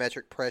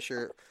barometric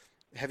pressure,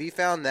 have you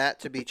found that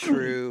to be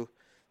true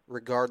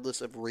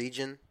regardless of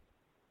region?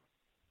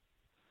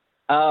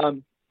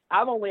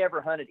 I've only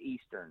ever hunted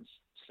Easterns,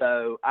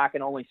 so I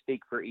can only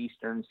speak for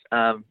Easterns.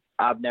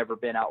 I've never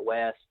been out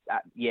west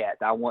yet.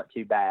 I want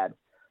to bad.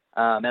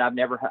 And I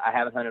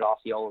haven't hunted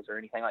Osceolas or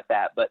anything like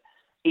that. But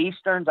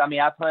Easterns,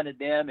 I've hunted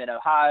them in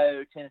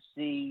Ohio,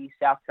 Tennessee,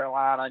 South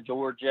Carolina,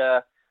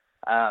 Georgia,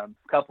 a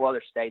couple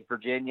other states,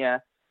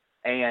 Virginia.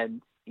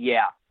 And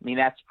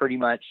that's pretty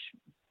much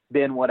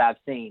been what I've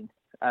seen.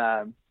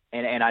 And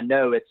I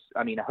know it's,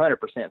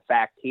 100%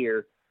 fact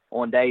here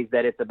on days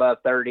that it's above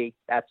 30,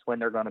 that's when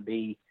they're going to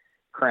be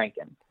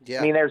cranking.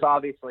 Yeah. There's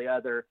obviously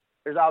other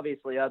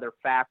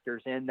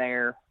factors in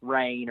there,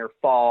 rain or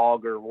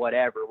fog or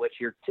whatever, which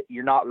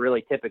you're not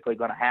really typically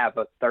going to have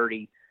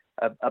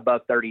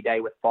above 30 day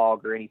with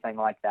fog or anything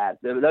like that.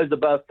 Those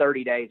above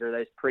 30 days are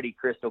those pretty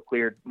crystal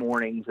clear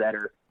mornings that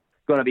are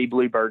going to be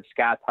bluebird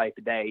sky type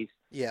of days.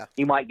 Yeah.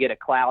 You might get a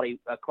cloudy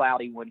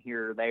one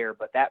here or there,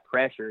 but that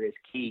pressure is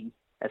key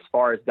as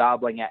far as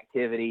gobbling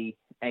activity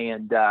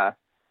and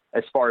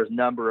as far as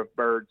number of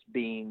birds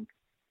being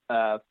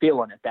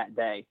feeling it that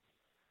day.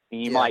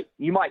 And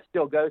you might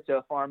still go to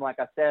a farm, like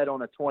I said,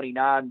 on a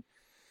 29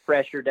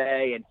 pressure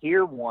day and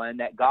hear one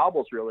that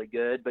gobbles really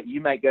good, but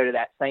you might go to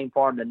that same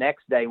farm the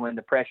next day when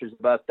the pressure's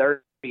above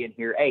 30 and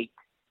hear 8.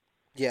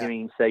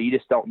 Yeah. So you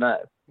just don't know.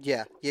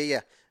 Yeah.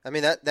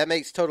 That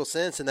makes total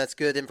sense, and that's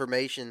good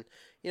information,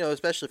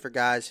 especially for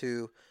guys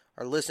who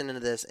are listening to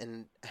this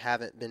and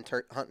haven't been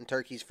hunting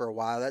turkeys for a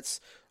while. That's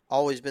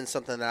always been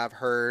something that I've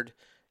heard,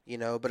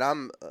 but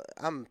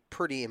I'm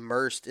pretty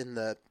immersed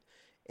into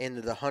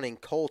the hunting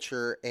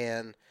culture,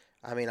 and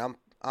I'm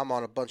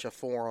on a bunch of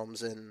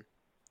forums, and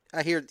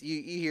I hear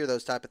you hear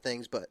those type of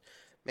things, but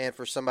man,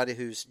 for somebody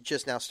who's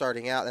just now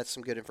starting out, that's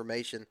some good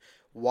information.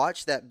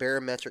 Watch that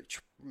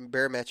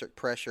barometric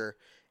pressure,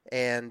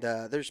 and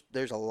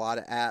there's a lot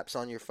of apps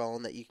on your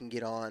phone that you can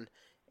get on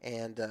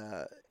and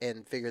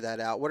figure that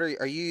out.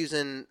 Are you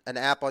using an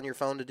app on your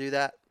phone to do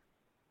that?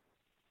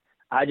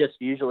 I just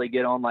usually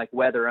get on like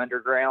Weather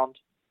Underground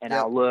and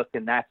I'll look,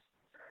 and I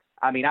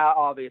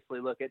obviously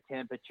look at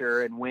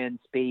temperature and wind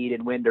speed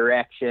and wind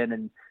direction,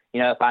 and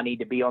if I need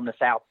to be on the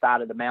south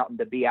side of the mountain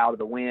to be out of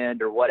the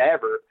wind or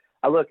whatever,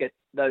 I look at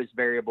those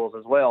variables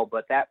as well.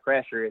 But that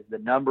pressure is the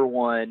number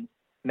one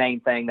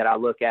main thing that I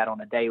look at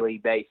on a daily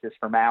basis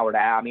from hour to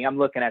hour. I'm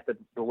looking at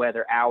the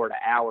weather hour to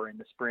hour in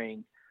the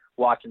spring,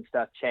 watching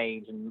stuff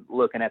change and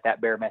looking at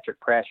that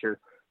barometric pressure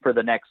for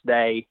the next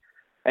day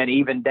and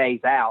even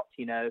days out,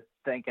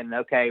 thinking,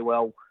 okay,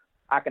 well,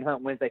 I can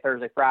hunt Wednesday,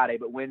 Thursday, Friday,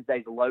 but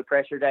Wednesday's a low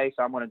pressure day.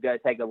 So I'm going to go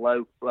take a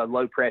low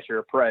pressure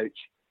approach,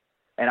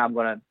 and I'm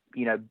going to,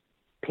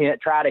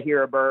 try to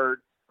hear a bird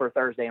for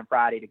Thursday and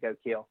Friday to go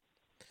kill.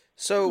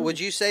 So would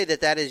you say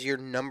that that is your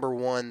number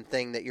one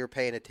thing that you're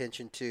paying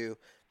attention to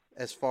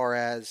as far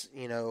as,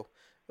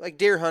 like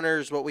deer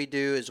hunters, what we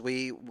do is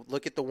we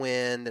look at the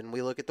wind and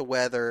we look at the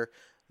weather,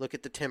 look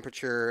at the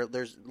temperature,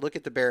 look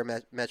at the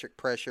barometric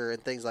pressure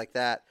and things like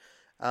that.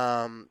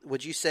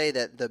 Would you say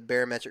that the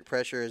barometric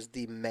pressure is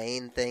the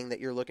main thing that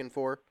you're looking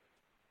for?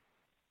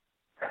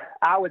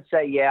 I would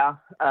say, yeah,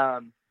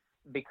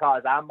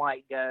 because I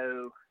might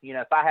go,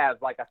 if I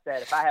have, like I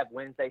said, if I have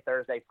Wednesday,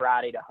 Thursday,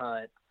 Friday to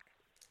hunt,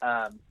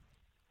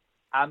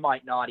 I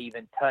might not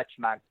even touch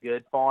my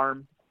good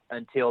farm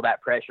until that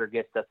pressure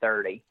gets to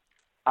 30.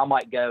 I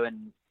might go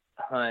and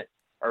hunt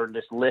or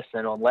just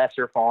listen on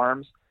lesser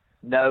farms,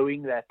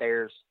 knowing that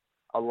there's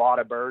a lot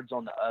of birds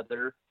on the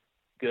other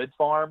good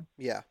farm.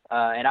 Yeah.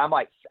 And I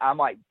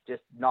might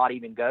just not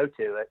even go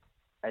to it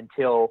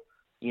until,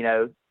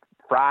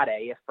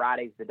 Friday. If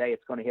Friday's the day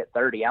it's going to hit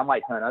 30, I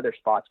might hunt other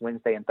spots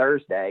Wednesday and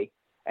Thursday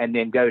and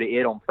then go to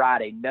it on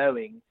Friday,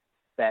 knowing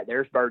that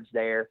there's birds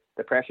there.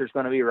 The pressure's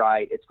going to be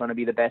right. It's going to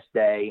be the best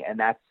day. And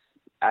that's,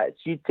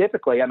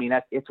 typically,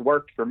 it's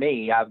worked for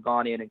me. I've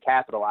gone in and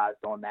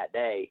capitalized on that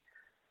day.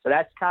 So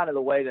that's kind of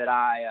the way that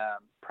I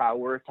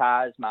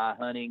prioritize my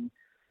hunting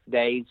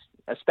days,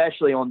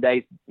 especially on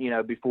days,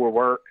 before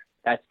work.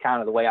 That's kind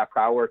of the way I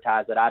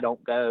prioritize it. I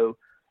don't go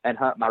and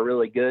hunt my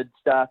really good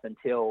stuff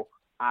until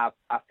I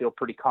feel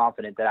pretty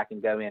confident that I can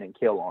go in and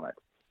kill on it.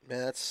 Man,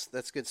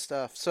 that's good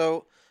stuff.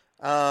 So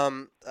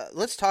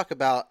let's talk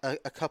about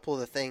a couple of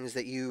the things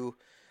that you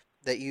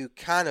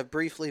kind of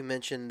briefly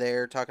mentioned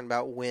there, talking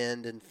about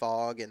wind and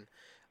fog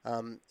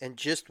and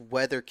just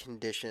weather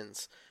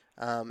conditions.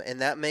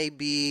 And that may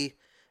be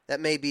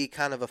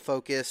kind of a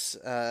focus,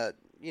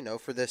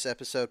 for this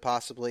episode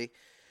possibly.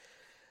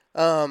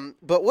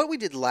 But what we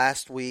did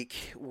last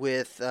week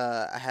with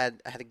I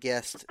had a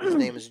guest. His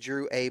name is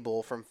Drew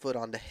Abel from Foot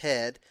on the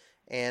Head.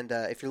 And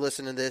if you're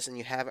listening to this and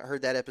you haven't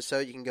heard that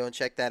episode, you can go and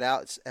check that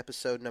out. It's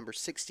episode number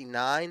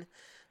 69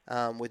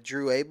 with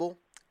Drew Abel.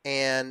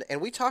 And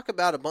we talk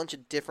about a bunch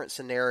of different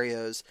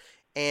scenarios.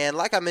 And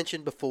like I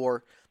mentioned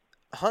before,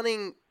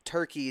 hunting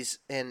turkeys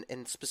and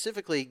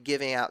specifically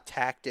giving out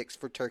tactics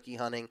for turkey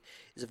hunting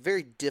is a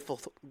very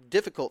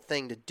difficult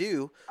thing to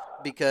do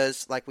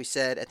because, like we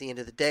said, at the end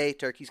of the day,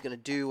 turkey's going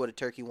to do what a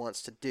turkey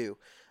wants to do.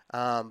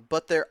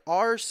 But there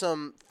are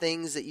some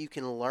things that you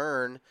can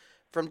learn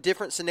from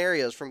different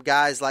scenarios from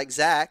guys like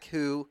Zach,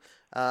 who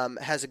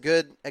has a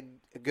good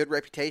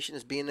reputation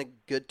as being a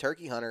good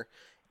turkey hunter.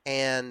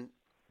 And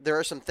there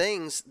are some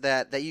things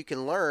that you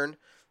can learn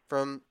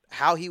from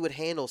how he would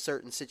handle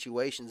certain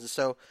situations. And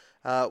so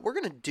we're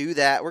going to do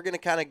that. We're going to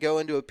kind of go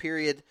into a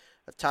period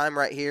of time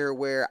right here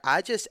where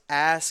I just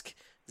ask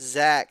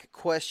Zach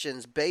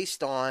questions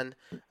based on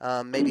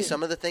maybe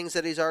some of the things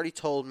that he's already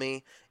told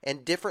me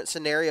and different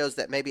scenarios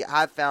that maybe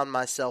I've found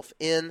myself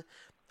in,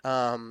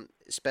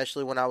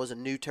 especially when I was a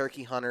new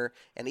turkey hunter,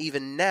 and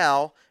even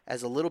now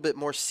as a little bit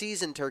more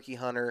seasoned turkey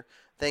hunter,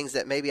 things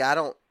that maybe I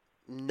don't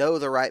know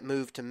the right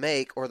move to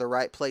make or the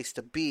right place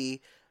to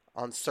be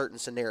on certain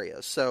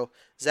scenarios. So,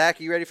 Zach,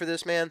 are you ready for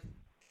this, man?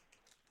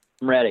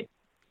 I'm ready.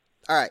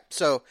 All right.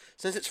 So,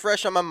 since it's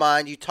fresh on my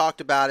mind, you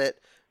talked about it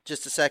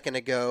just a second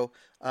ago.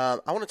 I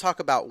want to talk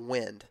about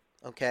wind.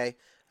 Okay.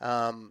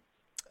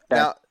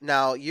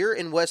 Now you're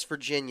in West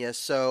Virginia,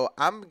 so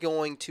I'm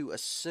going to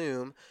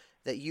assume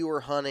that you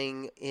were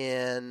hunting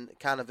in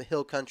kind of a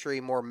hill country,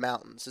 more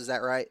mountains. Is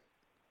that right?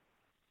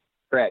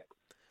 Correct.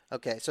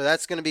 Okay. So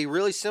that's going to be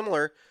really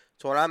similar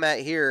to what I'm at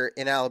here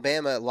in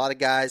Alabama. A lot of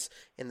guys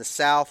in the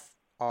South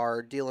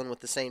are dealing with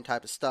the same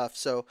type of stuff.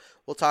 So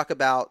we'll talk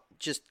about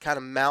just kind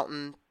of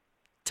mountain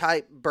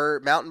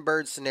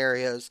bird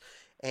scenarios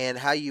and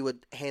how you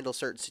would handle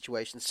certain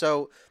situations.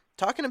 So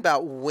talking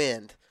about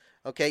wind,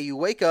 okay, you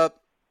wake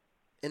up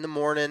in the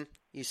morning,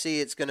 you see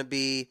it's going to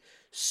be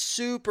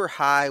super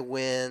high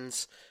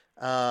winds,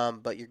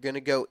 but you're going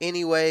to go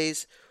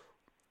anyways.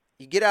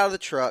 You get out of the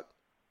truck,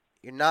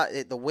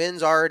 the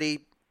wind's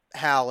already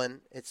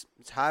howling, it's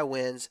high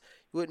winds,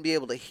 you wouldn't be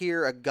able to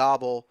hear a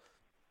gobble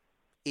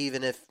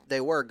even if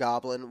they were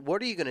gobbling. What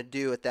are you going to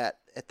do at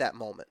that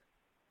moment?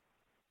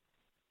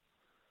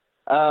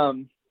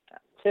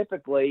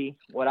 Typically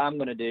what I'm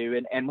going to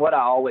do, and what I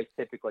always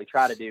typically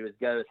try to do, is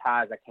go as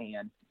high as I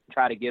can,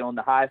 try to get on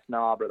the highest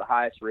knob or the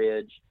highest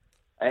ridge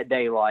at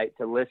daylight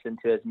to listen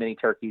to as many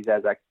turkeys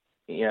as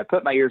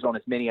put my ears on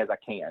as many as I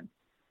can.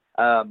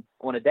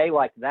 On a day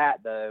like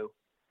that, though,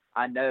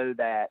 I know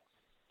that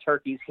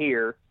turkeys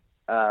here,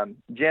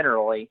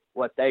 generally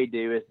what they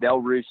do is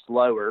they'll roost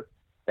lower.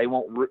 They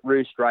won't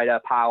roost right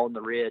up high on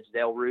the ridge.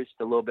 They'll roost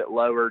a little bit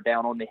lower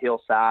down on the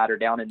hillside or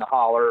down in the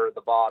holler or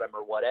the bottom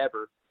or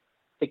whatever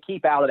to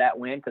keep out of that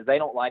wind, because they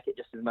don't like it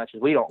just as much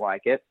as we don't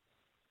like it.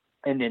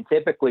 And then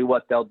typically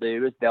what they'll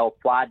do is they'll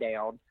fly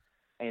down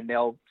and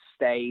they'll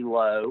stay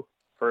low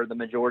for the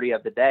majority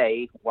of the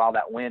day while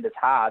that wind is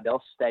high.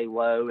 They'll stay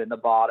low in the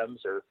bottoms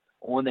or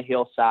on the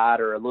hillside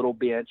or a little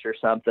bench or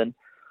something.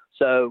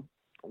 So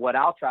what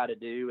I'll try to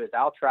do is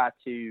I'll try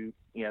to,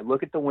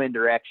 look at the wind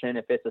direction,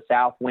 if it's a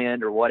south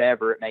wind or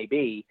whatever it may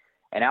be,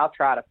 and I'll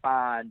try to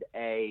find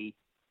a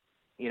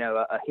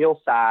a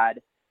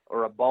hillside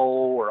or a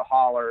bowl or a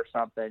holler or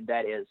something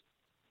that is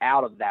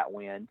out of that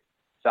wind.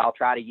 So I'll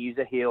try to use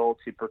a hill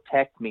to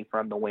protect me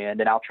from the wind,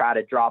 and I'll try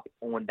to drop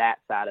on that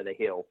side of the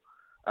hill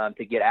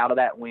to get out of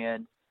that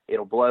wind.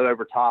 It'll blow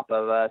over top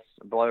of us,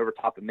 blow over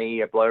top of me,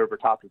 or blow over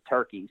top of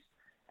turkeys.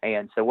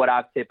 And so what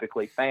I've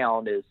typically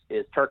found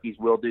is turkeys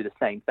will do the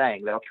same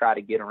thing. They'll try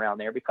to get around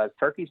there because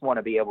turkeys want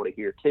to be able to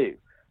hear too.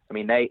 I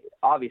mean,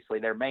 obviously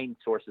their main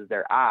source is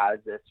their eyes.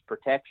 That's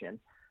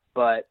protection,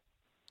 but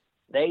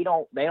they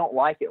don't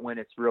like it when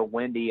it's real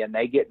windy and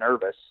they get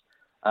nervous.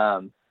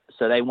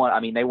 So they want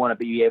to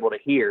be able to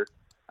hear.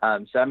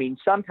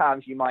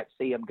 Sometimes you might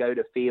see them go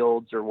to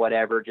fields or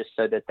whatever just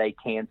so that they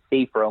can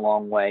see for a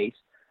long ways.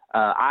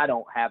 I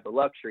don't have the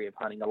luxury of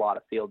hunting a lot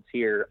of fields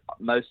here.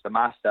 Most of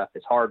my stuff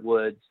is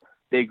hardwoods,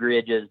 big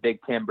ridges, big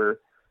timber,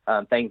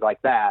 things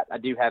like that. I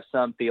do have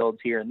some fields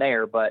here and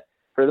there, but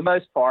for the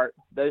most part,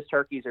 those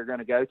turkeys are going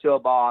to go to the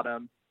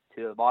bottom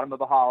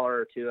of a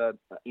holler or to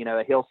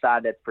a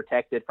hillside that's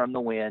protected from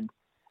the wind.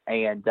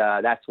 And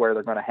that's where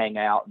they're going to hang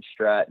out and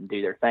strut and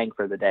do their thing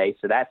for the day.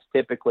 So that's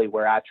typically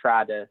where I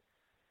try to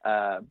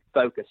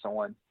focus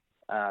on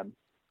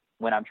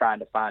when I'm trying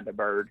to find a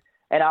bird.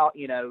 And I'll,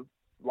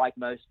 like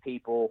most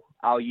people,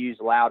 I'll use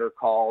louder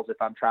calls if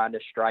I'm trying to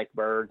strike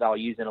birds. I'll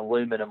use an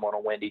aluminum on a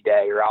windy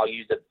day, or I'll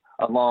use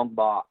a long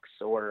box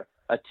or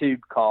a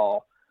tube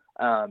call,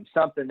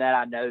 something that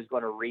I know is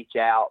going to reach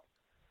out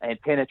and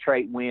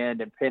penetrate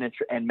wind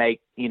and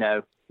make,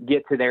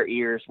 get to their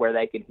ears where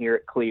they can hear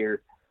it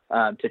clear.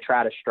 To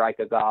try to strike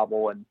a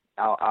gobble, and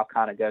I'll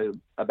kind of go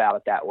about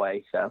it that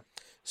way.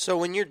 So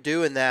when you're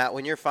doing that,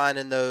 when you're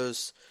finding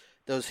those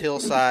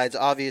hillsides,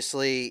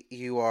 obviously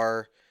you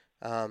are,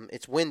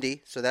 it's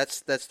windy. So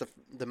that's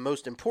the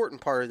most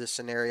important part of this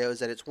scenario is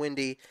that it's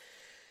windy.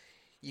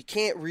 You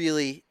can't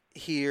really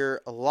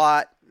hear a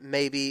lot.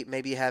 Maybe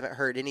you haven't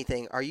heard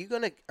anything. Are you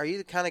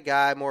the kind of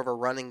guy, more of a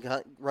running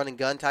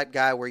gun type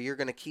guy, where you're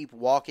going to keep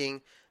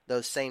walking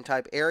those same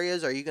type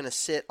areas? Or are you going to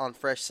sit on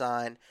fresh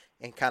sign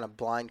and kind of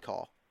blind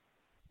call?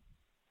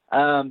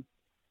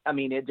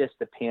 It just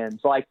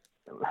depends.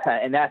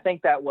 And I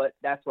think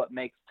that's what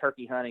makes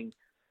turkey hunting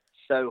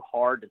so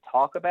hard to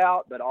talk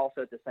about, but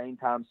also at the same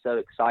time so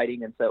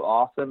exciting and so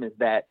awesome, is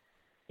that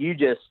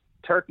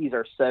turkeys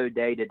are so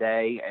day to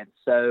day and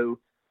so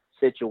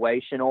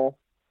situational.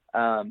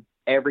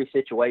 Every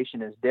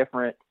situation is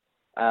different.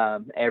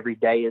 Every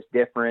day is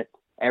different.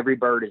 Every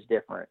bird is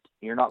different.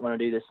 You're not going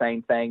to do the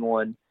same thing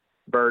on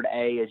bird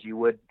A as you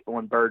would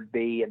on bird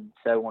B, and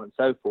so on and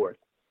so forth.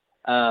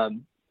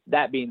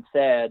 That being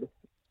said,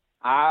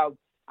 I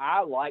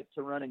like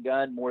to run and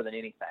gun more than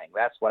anything.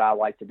 That's what I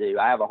like to do.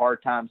 I have a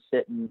hard time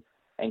sitting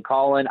and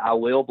calling. I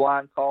will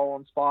blind call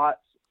on spots.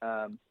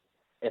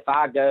 If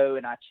I go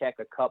and I check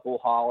a couple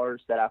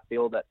hollers that I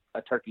feel that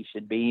a turkey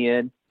should be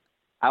in,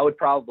 I would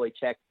probably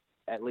check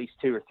at least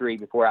 2 or 3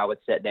 before I would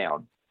sit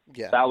down.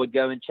 Yeah. So I would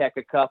go and check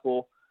a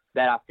couple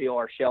that I feel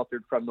are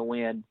sheltered from the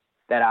wind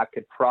that I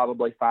could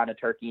probably find a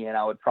turkey in.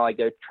 I would probably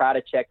go try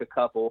to check a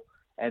couple.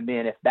 And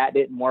then if that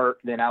didn't work,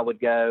 then I would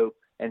go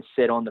and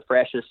sit on the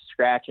freshest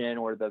scratching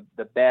or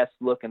the best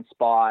looking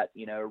spot,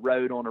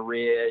 road on a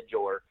ridge,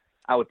 or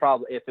I would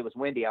probably, if it was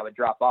windy, I would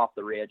drop off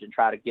the ridge and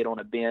try to get on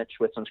a bench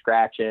with some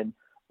scratching,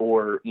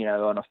 or,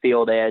 on a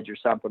field edge or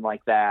something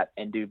like that,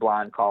 and do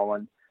blind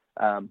calling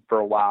for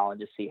a while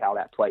and just see how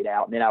that played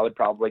out. And then I would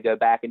probably go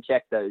back and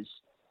check those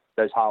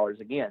hollers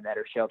again that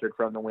are sheltered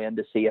from the wind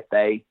to see if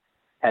they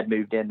had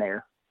moved in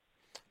there.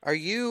 Are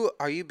you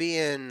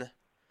being?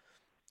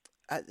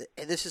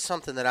 This is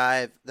something that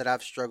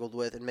I've struggled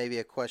with, and maybe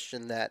a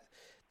question that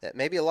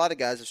maybe a lot of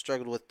guys have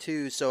struggled with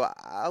too. So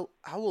I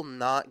will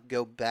not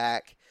go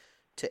back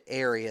to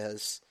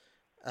areas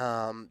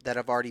that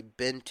I've already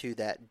been to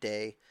that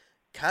day.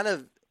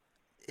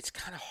 It's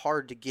kind of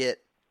hard to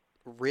get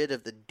rid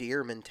of the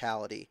deer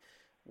mentality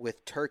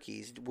with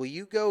turkeys. Will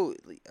you go?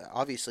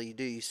 Obviously you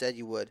do. You said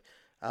you would.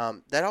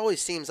 That always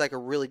seems like a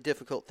really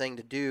difficult thing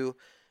to do,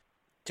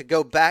 to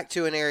go back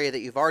to an area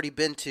that you've already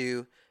been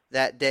to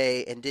that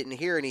day and didn't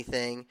hear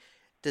anything.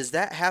 Does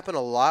that happen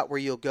a lot, where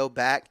you'll go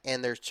back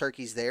and there's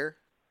turkeys there?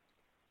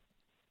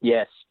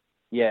 Yes,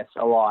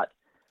 a lot.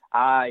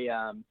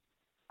 I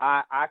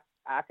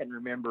can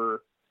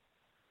remember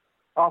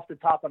off the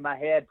top of my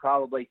head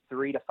probably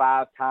 3 to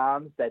 5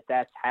 times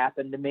that's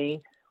happened to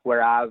me,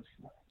 where I've,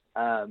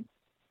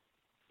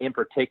 in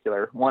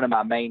particular, one of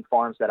my main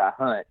farms that I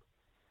hunt,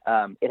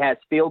 it has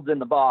fields in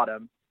the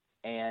bottom,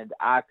 and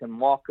I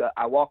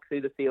walk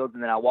through the fields,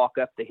 and then I walk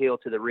up the hill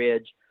to the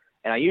ridge,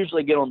 and I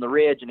usually get on the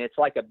ridge, and it's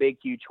like a big,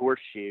 huge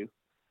horseshoe,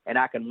 and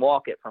I can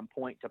walk it from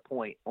point to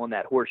point on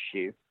that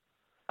horseshoe.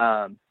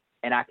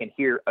 And I can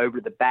hear over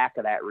the back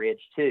of that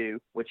ridge too,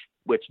 which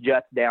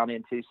juts down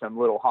into some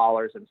little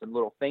hollers and some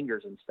little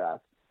fingers and stuff.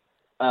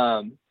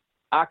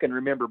 I can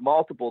remember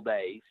multiple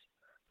days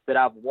that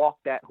I've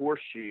walked that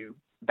horseshoe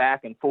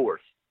back and forth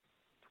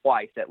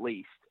twice at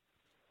least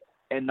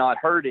and not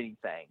heard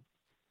anything.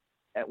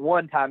 At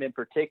one time in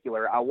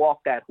particular, I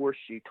walked that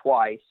horseshoe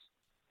twice,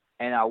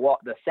 And I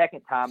walked the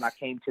second time I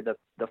came to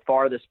the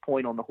farthest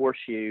point on the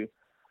horseshoe.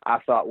 I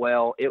thought,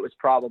 well, it was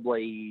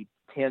probably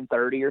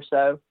 10:30 or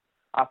so.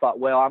 I thought,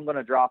 well, I'm going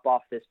to drop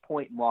off this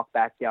point and walk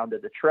back down to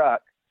the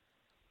truck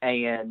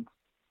and,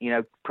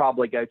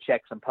 probably go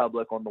check some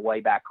public on the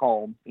way back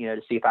home,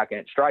 to see if I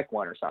can strike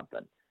one or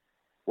something.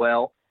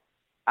 Well,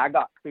 I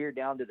got clear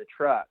down to the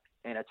truck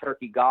and a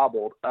turkey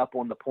gobbled up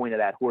on the point of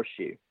that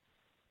horseshoe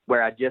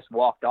where I just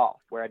walked off,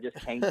 where I just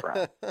came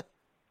from.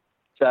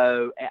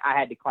 So I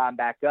had to climb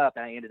back up,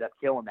 and I ended up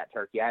killing that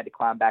turkey. I had to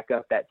climb back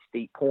up that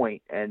steep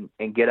point and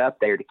get up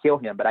there to kill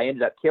him, but I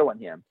ended up killing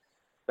him.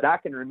 But I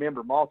can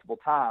remember multiple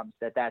times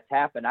that that's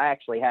happened. I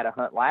actually had a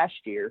hunt last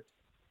year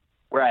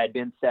where I had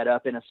been set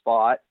up in a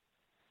spot.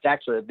 It's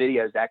actually, the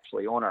video is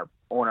actually on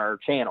our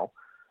channel.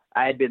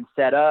 I had been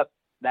set up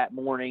that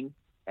morning,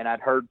 and I'd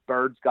heard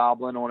birds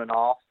gobbling on and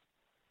off,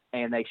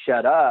 and they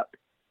shut up.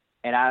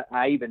 And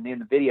I even, in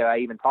the video, I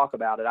even talk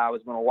about it. I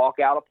was going to walk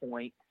out a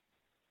point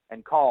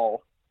and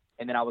call,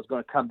 and then I was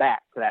going to come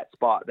back to that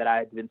spot that I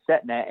had been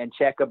sitting at and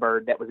check a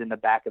bird that was in the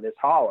back of this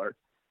holler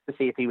to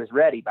see if he was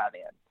ready by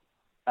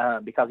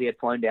then, because he had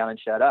flown down and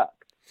shut up.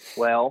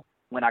 Well,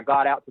 when I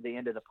got out to the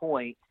end of the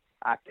point,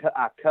 I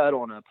cut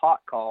on a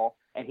pot call,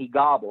 and he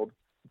gobbled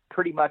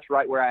pretty much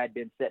right where I had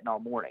been sitting all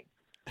morning.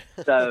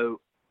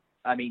 So,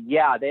 I mean,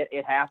 yeah,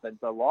 it happens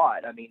a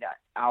lot. I mean,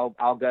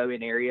 I'll go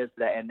in areas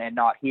and then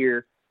not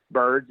hear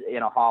birds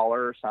in a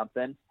holler or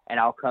something, and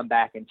I'll come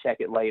back and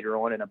check it later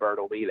on, and a bird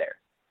will be there.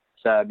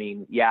 So, I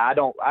mean, yeah, I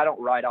don't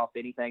write off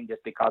anything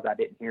just because I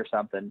didn't hear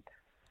something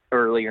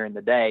earlier in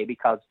the day,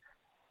 because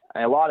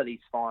a lot of these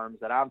farms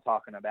that I'm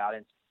talking about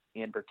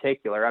in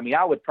particular, I mean,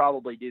 I would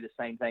probably do the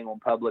same thing on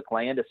public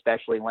land,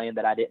 especially land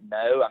that I didn't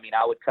know. I mean,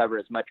 I would cover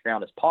as much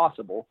ground as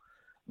possible,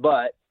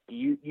 but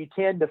you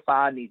tend to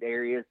find these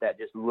areas that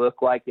just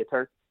look like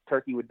a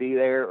turkey would be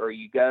there, or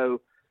you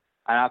go,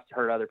 and I've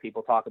heard other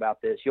people talk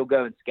about this, you'll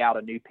go and scout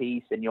a new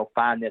piece, and you'll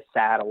find this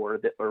saddle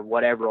or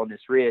whatever on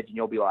this ridge, and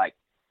you'll be like,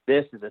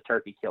 this is a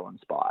turkey killing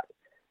spot.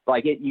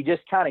 Like you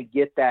just kind of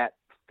get that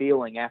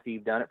feeling after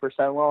you've done it for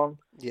so long.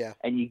 Yeah.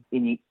 And you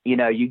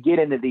get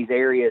into these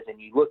areas,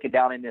 and you look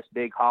down in this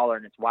big holler,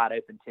 and it's wide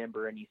open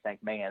timber, and you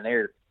think, man,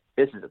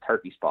 this is a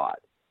turkey spot.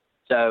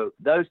 So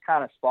those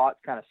kind of spots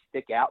kind of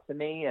stick out to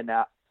me, and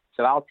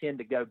so I'll tend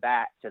to go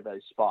back to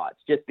those spots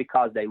just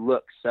because they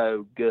look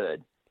so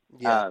good.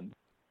 Yeah.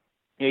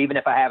 Even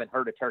if I haven't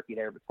heard a turkey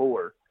there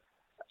before,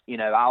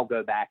 I'll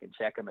go back and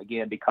check them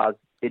again because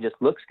it just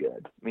looks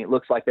good. I mean, it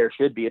looks like there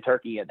should be a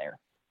turkey in there.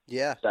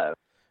 Yeah. So,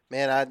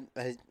 man,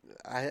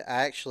 I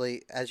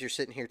actually, as you're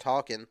sitting here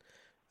talking,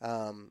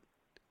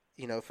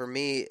 for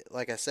me,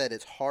 like I said,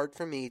 it's hard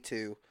for me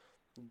to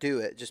do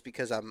it just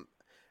because I'm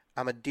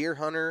a deer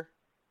hunter,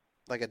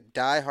 like a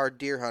diehard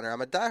deer hunter.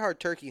 I'm a diehard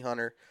turkey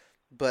hunter,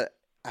 but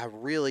I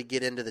really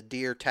get into the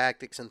deer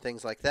tactics and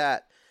things like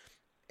that.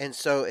 And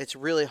so it's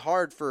really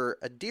hard for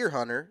a deer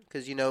hunter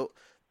because,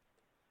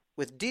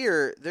 with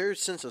deer, their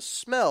sense of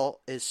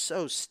smell is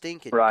so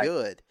stinking right.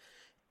 good.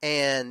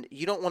 And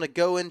you don't want to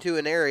go into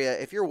an area.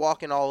 If you're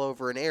walking all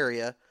over an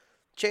area,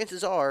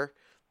 chances are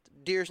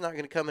deer's not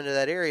going to come into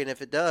that area. And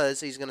if it does,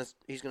 he's going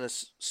to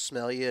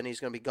smell you and he's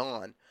going to be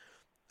gone.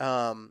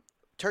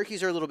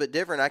 Turkeys are a little bit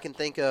different. I can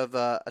think of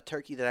a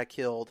turkey that I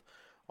killed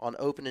on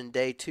opening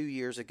day 2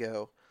 years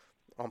ago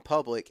on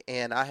public.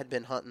 And I had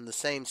been hunting the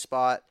same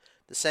spot,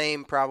 the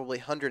same probably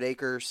 100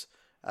 acres,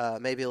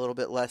 maybe a little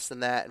bit less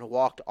than that, and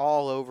walked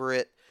all over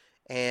it,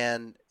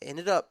 and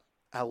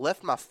I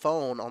left my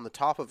phone on the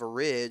top of a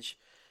ridge,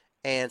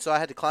 and so I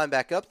had to climb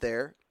back up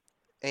there,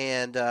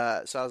 and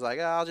so I was like,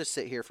 I'll just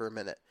sit here for a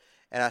minute,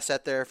 and I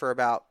sat there for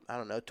about,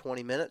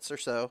 20 minutes or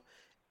so,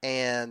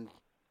 and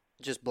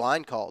just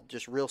blind called,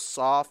 just real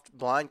soft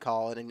blind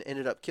call, and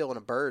ended up killing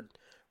a bird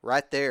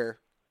right there.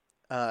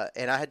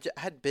 And I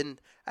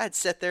had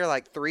sat there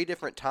like 3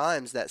 different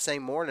times that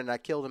same morning. I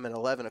killed him at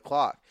 11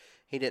 o'clock.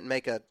 He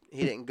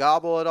didn't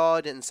gobble at all.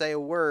 He didn't say a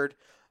word,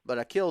 but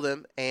I killed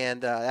him.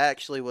 And that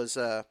actually was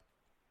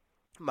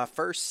my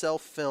first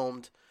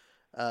self-filmed,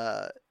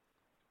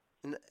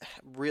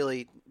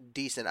 really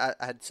decent. I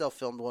had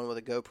self-filmed one with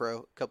a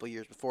GoPro a couple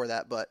years before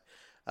that, but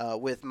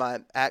with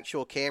my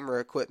actual camera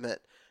equipment,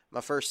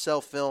 my first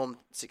self-filmed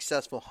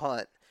successful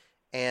hunt.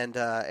 And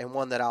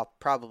one that I'll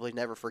probably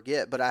never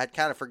forget. But I had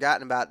kind of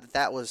forgotten about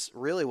that was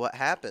really what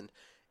happened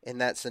in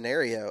that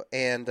scenario.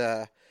 And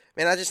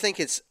man, I think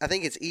it's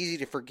easy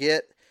to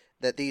forget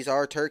that these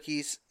are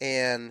turkeys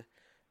and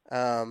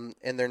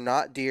they're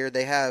not deer.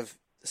 They have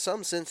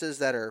some senses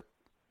that are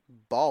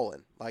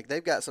balling. Like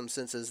they've got some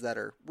senses that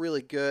are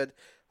really good,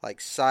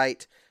 like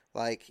sight,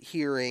 like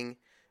hearing.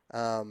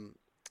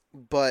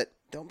 But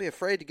don't be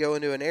afraid to go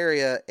into an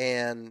area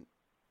and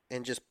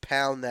just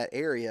pound that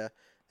area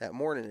that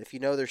morning. If you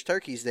know there's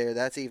turkeys there,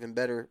 that's even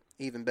better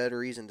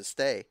reason to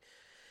stay.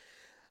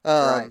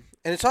 Right.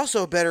 And it's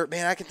also better,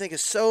 man, I can think of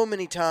so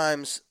many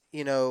times,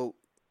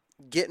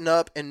 getting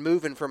up and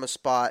moving from a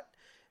spot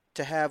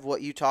to have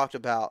what you talked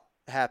about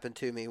happen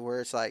to me,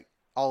 where it's like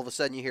all of a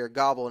sudden you hear a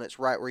gobble and it's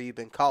right where you've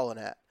been calling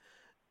at.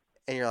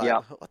 And you're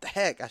like, What the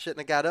heck? I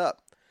shouldn't have got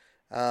up.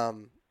 I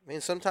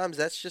mean, sometimes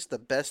that's just the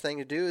best thing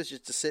to do is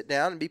just to sit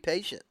down and be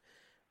patient,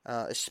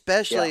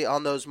 especially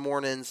on those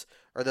mornings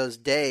or those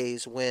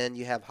days when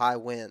you have high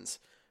winds.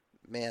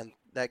 Man,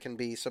 that can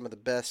be some of the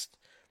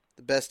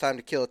best time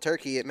to kill a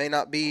turkey. It may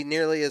not be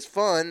nearly as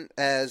fun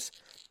as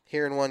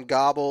hearing one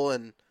gobble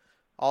and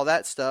all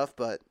that stuff,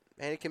 but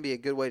man, it can be a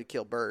good way to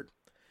kill bird.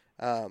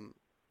 All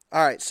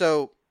right,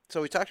 so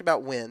we talked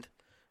about wind.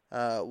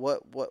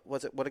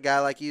 What a guy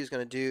like you is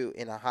going to do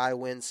in a high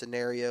wind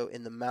scenario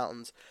in the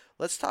mountains.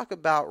 Let's talk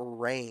about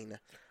rain.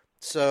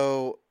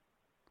 So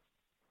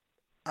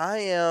I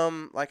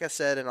am, like I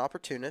said, an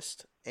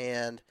opportunist,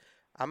 and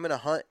I'm going to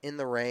hunt in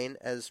the rain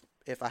as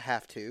if I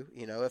have to.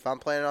 You know, if I'm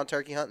planning on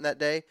turkey hunting that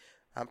day,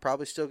 I'm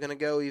probably still going to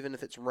go even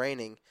if it's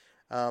raining.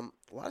 A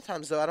lot of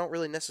times, though, I don't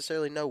really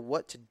necessarily know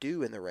what to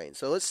do in the rain.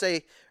 So let's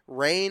say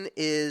rain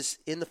is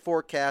in the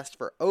forecast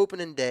for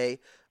opening day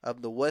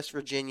of the West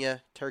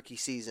Virginia turkey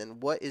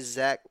season. What is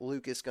Zach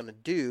Lucas going to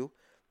do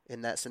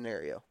in that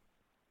scenario?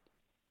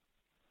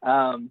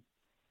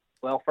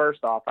 Well,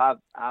 first off,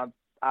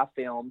 I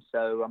film,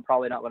 so I'm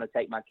probably not going to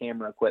take my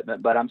camera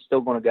equipment, but I'm still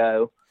going to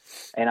go,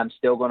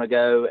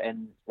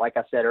 and like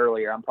I said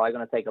earlier, I'm probably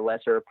going to take a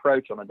lesser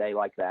approach on a day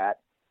like that.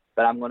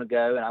 But I'm going to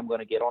go and I'm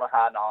going to get on a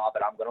high knob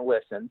and I'm going to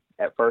listen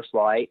at first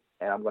light,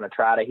 and I'm going to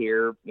try to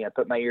hear,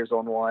 put my ears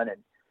on one and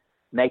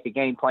make a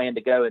game plan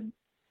to go and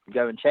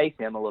chase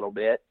him a little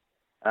bit.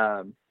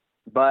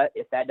 But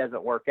if that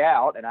doesn't work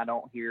out and I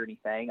don't hear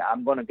anything,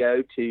 I'm going to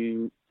go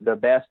to the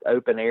best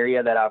open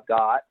area that I've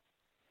got,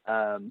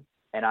 and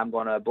I'm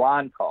going to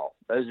blind call.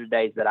 Those are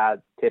days that I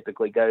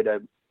typically go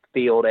to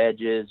field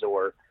edges,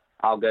 or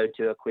I'll go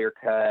to a clear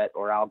cut,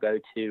 or I'll go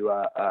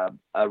to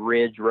a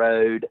ridge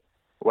road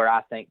where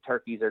I think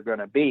turkeys are going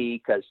to be,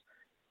 because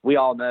we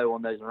all know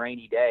on those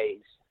rainy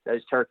days,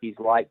 those turkeys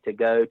like to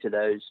go to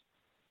those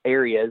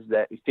areas,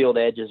 that field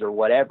edges or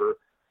whatever,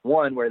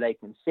 one where they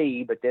can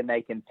see, but then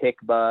they can pick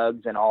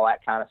bugs and all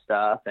that kind of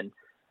stuff. And,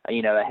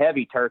 a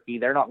heavy turkey,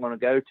 they're not going to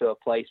go to a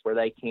place where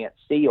they can't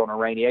see on a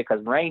rainy day,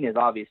 because rain is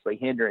obviously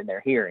hindering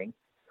their hearing.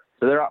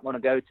 So they're not going to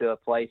go to a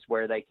place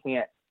where they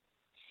can't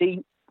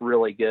see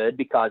really good,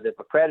 because if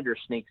a predator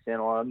sneaks in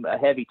on them, a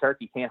heavy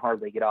turkey can't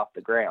hardly get off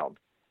the ground.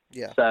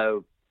 Yeah.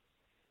 So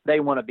they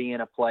want to be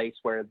in a place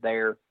where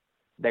their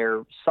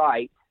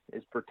sight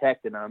is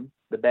protecting them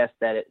the best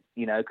that it,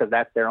 because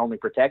that's their only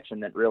protection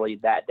that really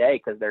that day,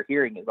 because their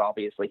hearing is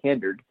obviously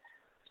hindered.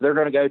 So they're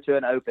going to go to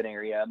an open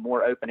area, a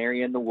more open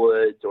area in the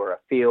woods or a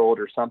field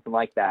or something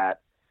like that.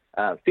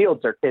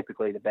 Fields are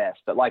typically the best,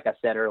 but like I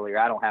said earlier,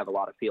 I don't have a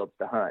lot of fields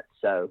to hunt.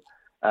 So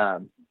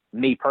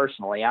me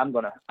personally, I'm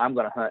gonna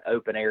hunt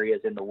open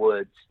areas in the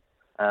woods,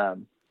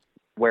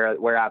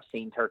 where I've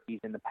seen turkeys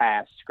in the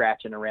past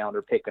scratching around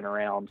or picking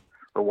around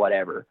or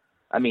whatever.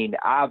 I mean,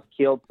 I've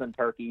killed some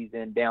turkeys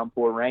in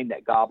downpour rain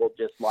that gobbled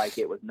just like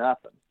it was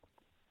nothing.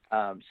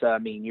 So, I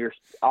mean, you're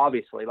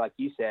obviously, like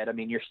you said, I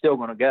mean, you're still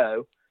going to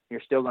go.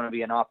 You're still going to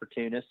be an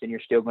opportunist, and you're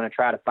still going to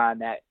try to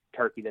find that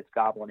turkey that's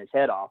gobbling his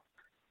head off.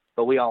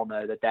 But we all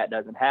know that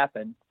doesn't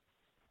happen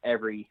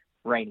every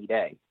rainy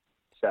day.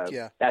 So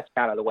that's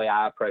kind of the way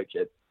I approach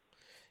it.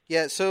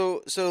 Yeah.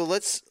 So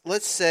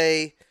let's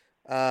say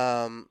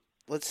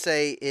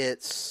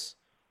it's,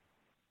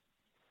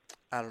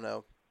 I don't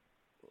know,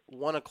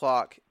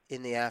 1:00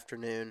 in the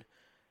afternoon.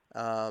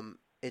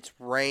 It's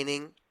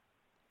raining,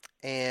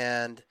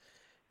 and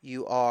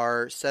you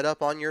are set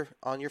up on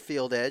your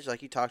field edge,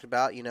 like you talked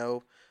about.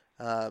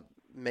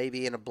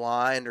 Maybe in a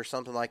blind or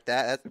something like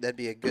that. That'd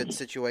be a good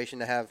situation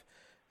to have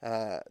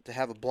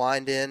a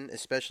blind in,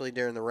 especially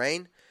during the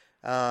rain.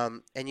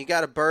 And you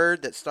got a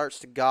bird that starts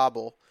to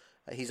gobble.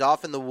 He's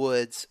off in the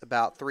woods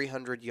about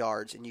 300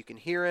 yards, and you can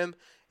hear him.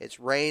 It's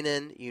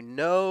raining.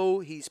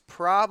 He's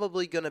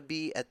probably going to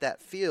be at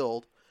that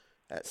field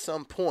at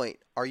some point.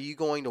 Are you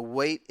going to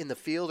wait in the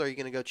field, or are you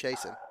going to go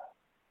chase him?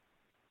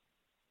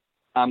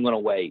 I'm going to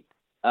wait.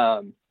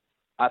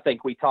 I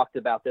think we talked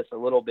about this a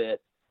little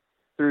bit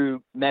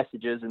through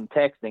messages and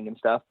texting and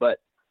stuff, but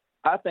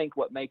I think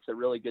what makes a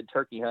really good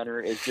turkey hunter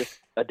is just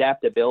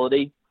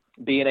adaptability,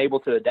 being able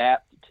to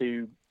adapt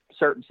to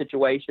certain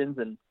situations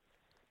and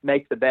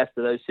make the best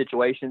of those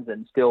situations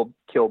and still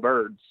kill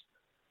birds.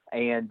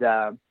 And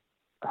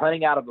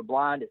hunting out of a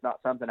blind is not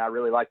something I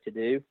really like to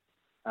do.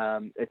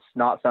 It's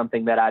not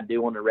something that I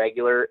do on the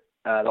regular.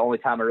 The only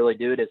time I really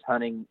do it is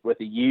hunting with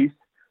a youth,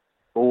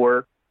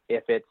 or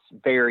if it's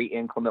very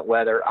inclement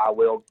weather, I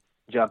will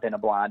jump in a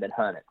blind and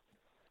hunt it.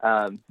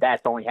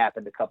 That's only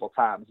happened a couple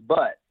times.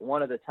 But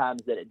one of the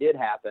times that it did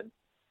happen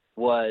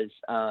was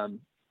a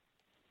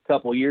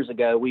couple years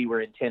ago. We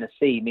were in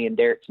Tennessee, me and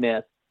Derek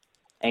Smith,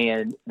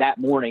 and that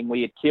morning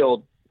we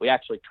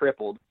actually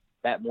tripled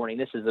that morning.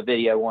 This is a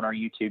video on our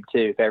YouTube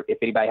too. If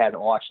anybody hasn't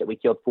watched it, we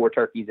killed 4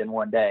 turkeys in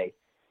one day.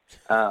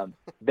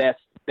 Best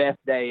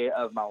day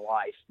of my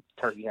life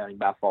turkey hunting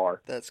by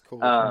far. That's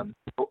cool.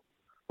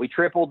 We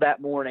tripled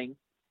that morning,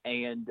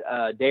 and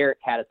Derek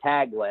had a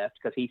tag left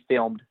because he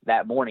filmed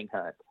that morning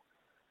hunt.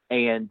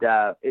 And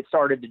it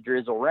started to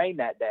drizzle rain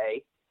that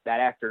day. That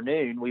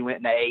afternoon, we went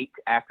and ate.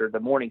 After the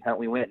morning hunt,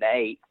 we went and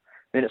ate.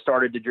 Then it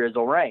started to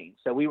drizzle rain.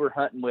 So we were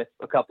hunting with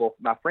a couple of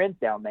my friends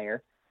down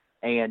there.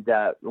 And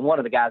one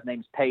of the guys'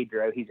 name's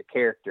Pedro. He's a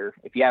character.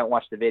 If you haven't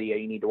watched the video,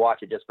 you need to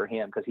watch it just for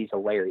him because he's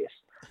hilarious.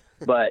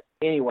 But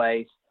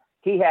anyways,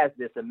 he has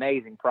this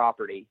amazing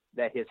property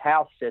that his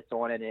house sits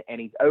on,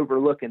 and he's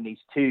overlooking these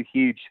two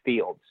huge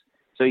fields.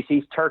 So he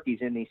sees turkeys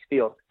in these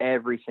fields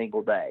every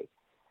single day.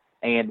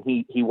 And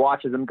he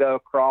watches them go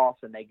across,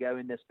 and they go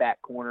in this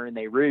back corner, and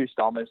they roost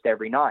almost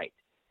every night.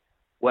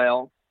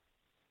 Well,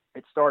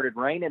 it started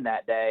raining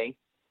that day,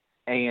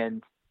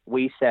 and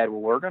we said,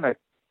 well, we're going to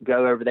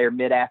go over there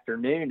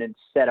mid-afternoon and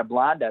set a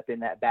blind up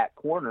in that back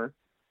corner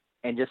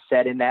and just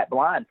set in that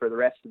blind for the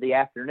rest of the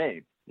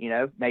afternoon.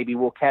 Maybe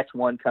we'll catch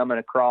one coming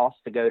across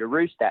to go to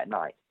roost that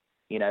night.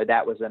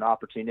 That was an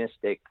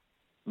opportunistic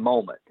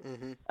moment.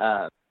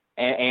 Mm-hmm.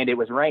 And it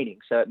was raining,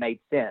 so it made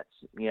sense.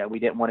 We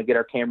didn't want to get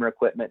our camera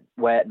equipment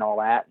wet and all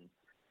that.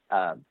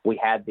 And we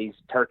had these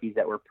turkeys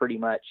that were pretty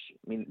much,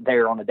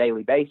 there on a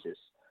daily basis.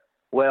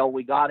 Well,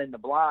 we got in the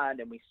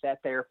blind and we sat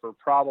there for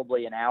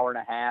probably an hour and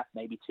a half,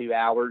 maybe 2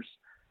 hours,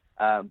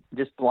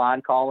 just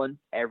blind calling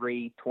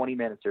every 20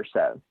 minutes or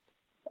so.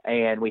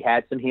 And we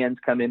had some hens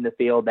come in the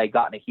field. They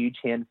got in a huge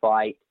hen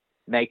fight,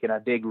 making a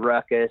big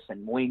ruckus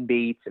and wing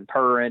beats and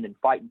purring and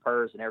fighting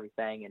purrs and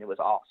everything. And it was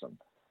awesome.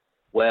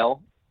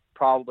 Well,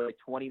 probably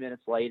 20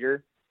 minutes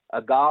later,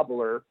 a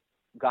gobbler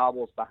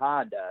gobbles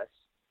behind us,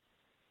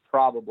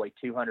 probably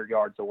 200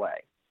 yards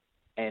away.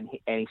 And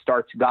he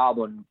starts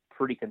gobbling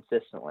pretty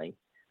consistently.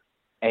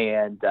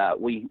 And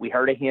we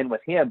heard a hen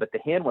with him, but the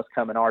hen was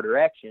coming our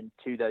direction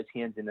to those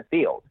hens in the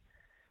field.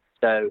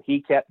 So he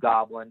kept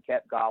gobbling,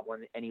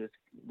 and he was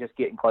just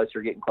getting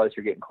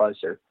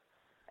closer.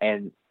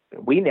 And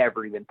we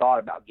never even thought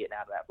about getting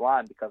out of that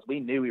blind because we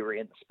knew we were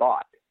in the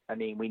spot.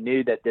 We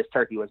knew that this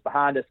turkey was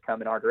behind us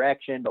coming our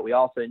direction, but we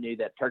also knew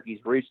that turkeys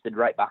roosted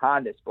right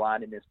behind this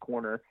blind in this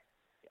corner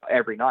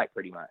every night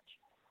pretty much.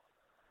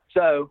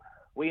 So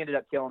we ended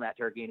up killing that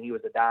turkey, and he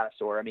was a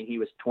dinosaur. He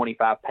was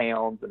 25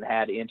 pounds and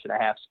had 1.5 inch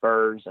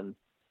spurs, and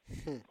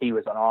he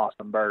was an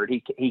awesome bird.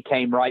 He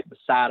came right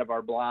beside of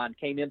our blind,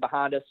 came in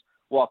behind us,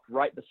 walked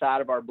right beside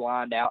of our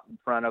blind out in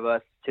front of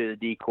us to the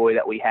decoy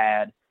that we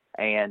had,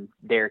 and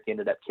Derek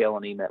ended up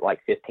killing him at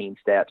like 15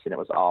 steps, and it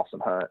was an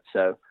awesome hunt.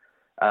 So,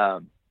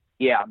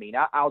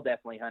 I'll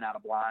definitely hunt out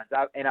of blinds.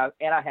 I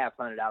have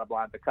hunted out of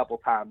blinds a couple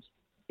times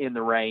in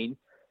the rain,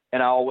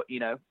 and I'll,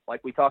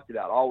 like we talked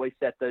about, always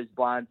set those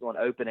blinds on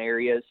open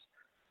areas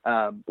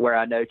where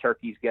I know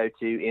turkeys go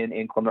to in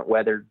inclement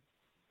weather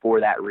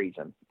for that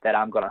reason, that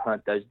I'm going to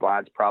hunt those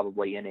blinds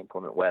probably in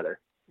inclement weather.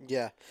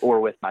 Yeah. Or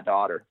with my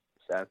daughter.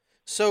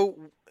 So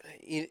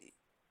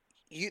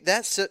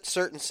that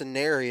certain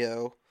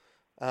scenario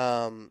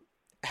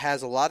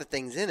has a lot of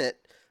things in it.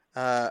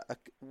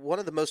 One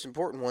of the most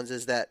important ones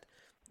is that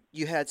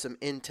you had some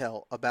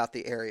intel about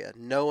the area,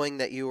 knowing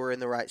that you were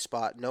in the right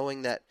spot,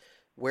 knowing that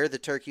where the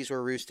turkeys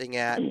were roosting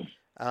at,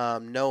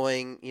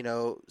 knowing,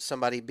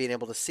 somebody being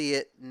able to see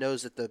it,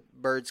 knows that the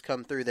birds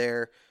come through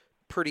there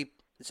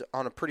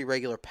on a pretty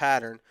regular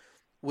pattern.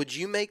 Would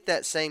you make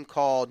that same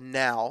call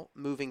now,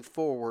 moving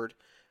forward,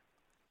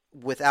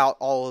 without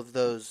all of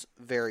those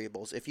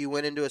variables? If you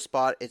went into a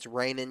spot, it's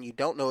raining, you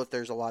don't know if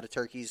there's a lot of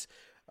turkeys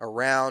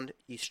around,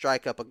 you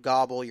strike up a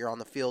gobble, you're on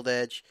the field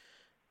edge,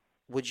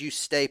 would you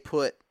stay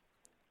put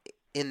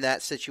in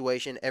that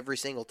situation every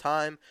single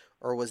time,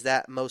 or was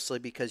that mostly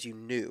because you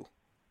knew?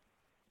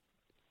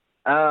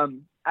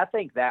 I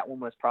think that one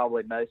was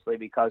probably mostly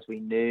because we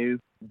knew,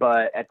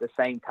 but at the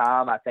same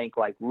time, I think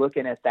like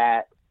looking at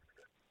that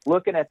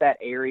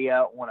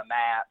area on a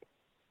map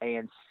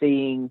and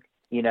seeing,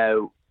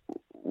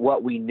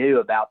 what we knew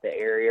about the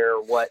area,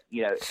 or what,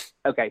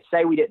 okay,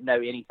 say we didn't know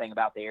anything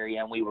about the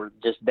area and we were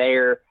just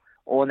there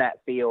on that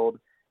field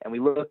and we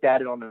looked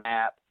at it on the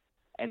map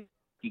and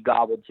you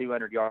gobbled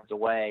 200 yards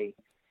away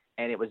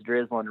and it was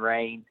drizzling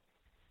rain.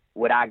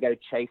 Would I go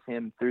chase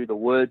him through the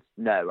woods?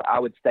 No, I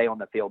would stay on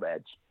the field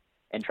edge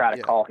and try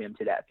to call him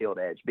to that field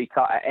edge.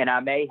 And I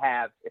may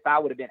have, if I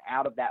would have been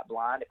out of that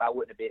blind, if I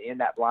wouldn't have been in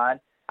that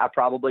blind, I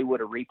probably would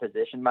have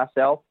repositioned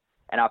myself,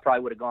 and I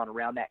probably would have gone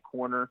around that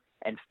corner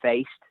and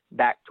faced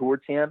back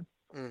towards him,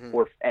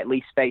 or at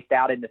least faced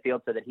out in the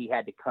field so that he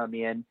had to come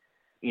in,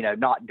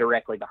 not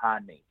directly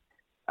behind me.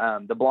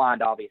 The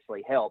blind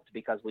obviously helped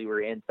because we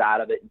were inside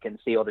of it and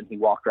concealed, and he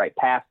walked right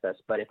past us.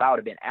 But if I would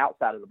have been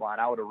outside of the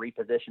blind, I would have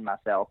repositioned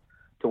myself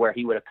to where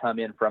he would have come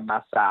in from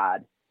my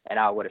side, and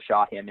I would have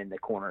shot him in the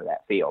corner of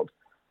that field.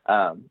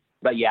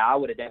 But yeah, I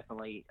would have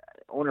definitely,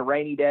 on a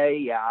rainy day,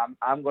 yeah,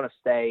 I'm going to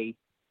stay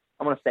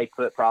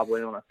put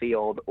probably on a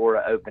field or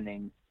an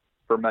opening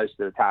for most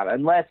of the time,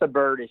 unless a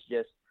bird is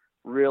just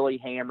really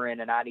hammering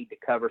and I need to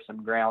cover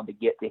some ground to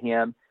get to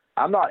him.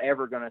 I'm not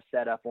ever going to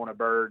set up on a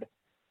bird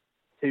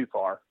too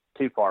far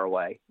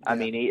away. Yeah. I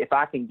mean, if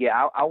I can get,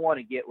 I want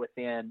to get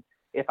within,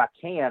 if I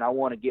can, I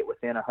want to get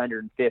within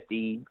 100 to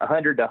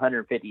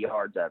 150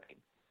 yards of him.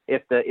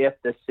 If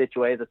the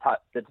situation,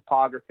 the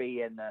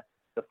topography and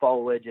the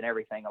foliage and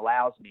everything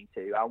allows me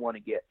to, I want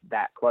to get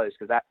that close.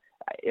 Because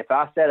if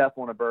I set up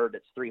on a bird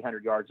that's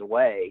 300 yards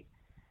away,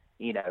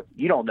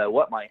 you don't know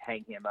what might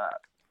hang him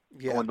up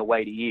on the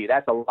way to you.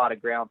 That's a lot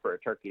of ground for a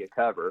turkey to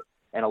cover,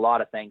 and a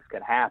lot of things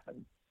could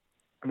happen.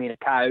 I mean, a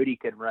coyote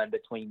could run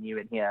between you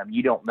and him.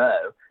 You don't know.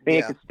 I mean,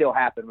 it could still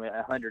happen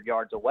 100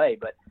 yards away,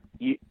 but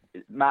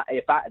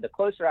the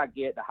closer I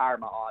get, the higher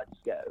my odds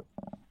go.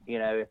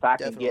 If I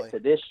can get to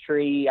this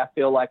tree, I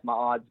feel like my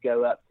odds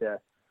go up to,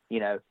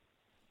 60%.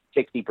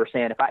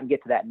 If I can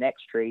get to that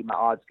next tree, my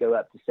odds go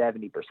up to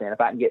 70%.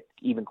 If I can get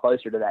even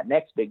closer to that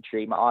next big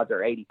tree, my odds are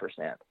 80%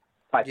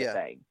 type of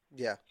thing.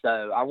 Yeah.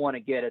 So I want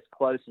to get as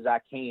close as I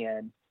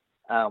can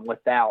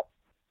without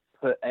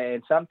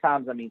and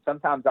sometimes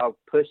I'll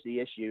push the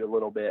issue a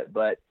little bit,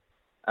 but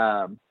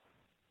I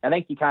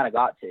think you kind of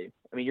got to.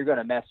 I mean, you're going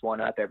to mess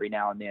one up every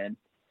now and then.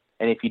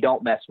 And if you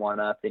don't mess one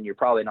up, then you're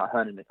probably not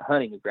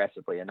hunting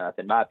aggressively enough,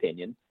 in my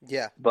opinion.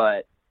 Yeah.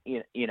 But,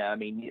 I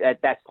mean,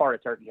 that's part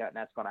of turkey hunting.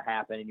 That's going to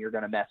happen, and you're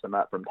going to mess them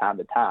up from time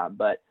to time.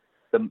 But,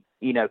 the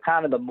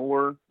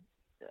more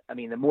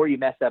you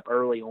mess up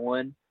early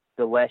on,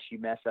 the less you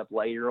mess up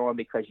later on,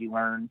 because you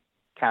learn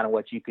kind of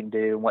what you can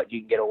do and what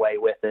you can get away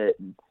with it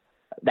and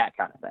that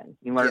kind of thing.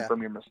 You learn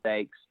from your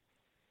mistakes.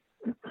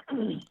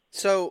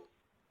 So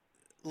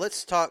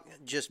let's talk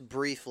just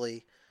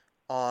briefly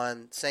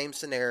on same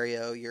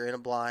scenario. You're in a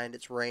blind,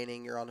 it's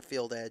raining, you're on a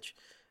field edge.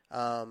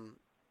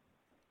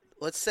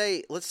 Let's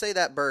say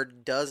that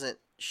bird doesn't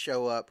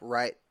show up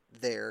right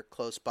there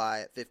close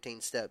by at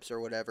 15 steps or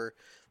whatever.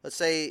 Let's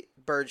say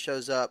bird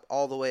shows up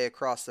all the way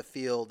across the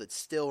field. It's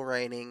still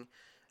raining.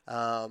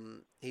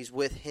 He's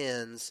with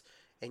hens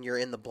and you're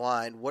in the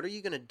blind. What are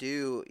you going to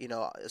do,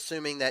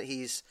 assuming that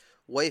he's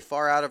way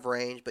far out of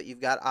range, but you've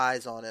got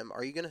eyes on him?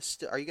 Are you going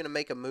to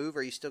make a move,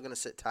 or are you still going to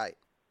sit tight?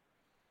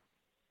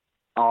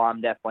 Oh,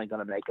 I'm definitely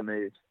going to make a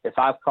move. If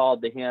I've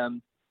called to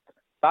him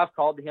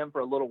for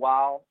a little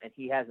while and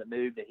he hasn't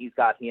moved and he's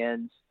got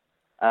hens,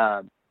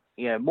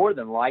 more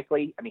than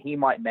likely, I mean, he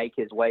might make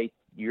his way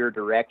your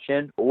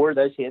direction, or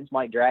those hens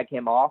might drag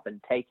him off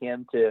and take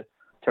him to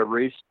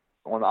roost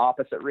on the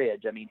opposite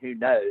ridge. I mean, who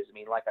knows? I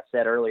mean, like I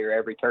said earlier,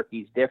 every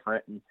turkey's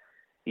different, and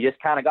you just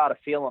kind of got to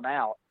feel them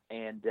out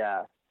and,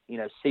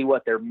 see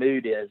what their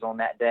mood is on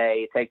that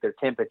day, take their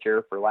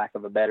temperature, for lack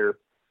of a better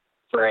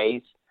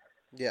phrase.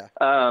 Yeah.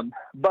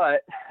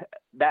 But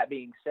that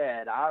being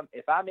said,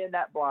 if I'm in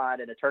that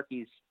blind and a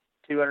turkey's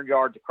 200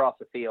 yards across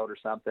the field or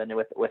something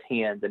with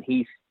hens, and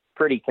he's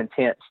pretty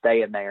content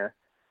staying there,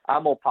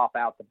 I'm going to pop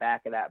out the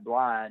back of that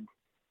blind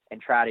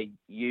and try to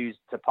use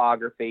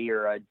topography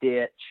or a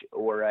ditch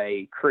or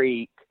a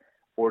creek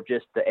or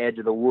just the edge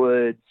of the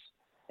woods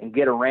and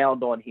get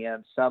around on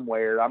him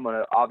somewhere. I'm going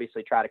to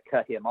obviously try to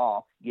cut him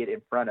off, get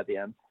in front of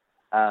him,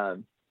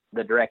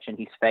 the direction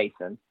he's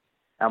facing.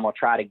 I'm going to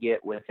try to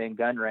get within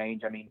gun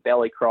range. I mean,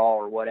 belly crawl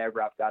or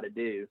whatever I've got to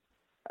do.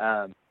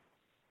 I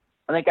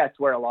think that's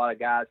where a lot of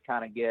guys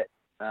kind of get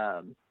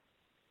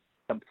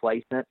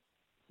complacent,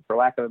 for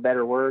lack of a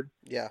better word.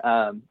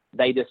 Yeah.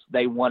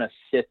 They want to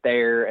sit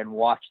there and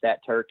watch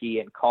that turkey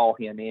and call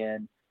him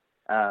in.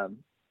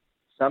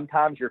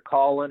 Sometimes you're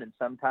calling and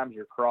sometimes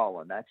you're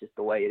crawling. That's just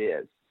the way it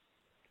is.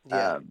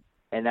 Yeah.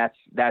 And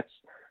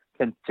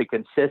to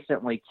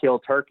consistently kill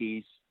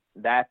turkeys,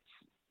 that's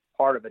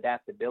part of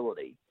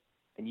adaptability.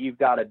 And you've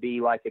got to be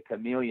like a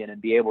chameleon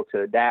and be able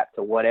to adapt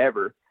to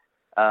whatever.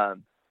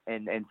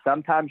 And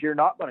sometimes you're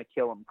not going to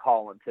kill them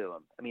calling to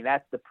them. I mean,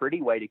 that's the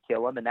pretty way to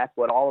kill them, and that's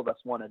what all of us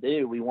want to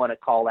do. We want to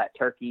call that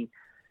turkey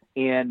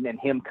in and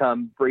him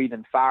come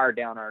breathing fire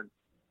down our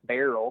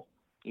barrel,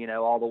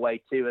 all the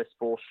way to us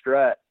full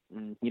strut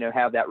and,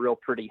 have that real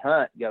pretty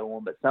hunt go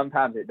on. But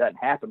sometimes it doesn't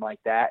happen like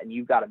that, and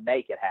you've got to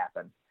make it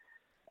happen.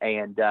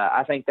 And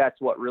I think that's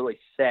what really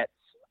sets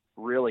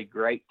really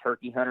great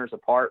turkey hunters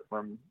apart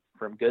from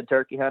good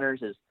turkey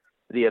hunters, is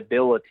the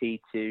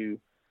ability to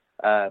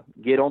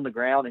get on the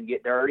ground and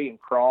get dirty and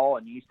crawl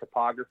and use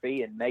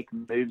topography and make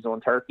moves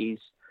on turkeys,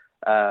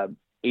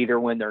 either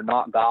when they're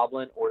not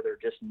gobbling or they're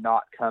just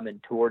not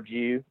coming towards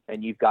you,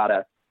 and you've got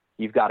to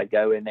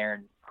go in there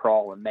and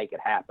crawl and make it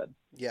happen.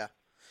 Yeah.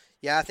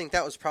 Yeah, I think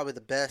that was probably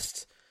the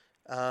best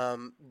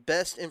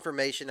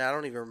information. I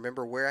don't even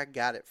remember where I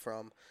got it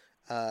from,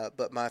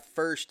 but my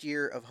first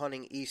year of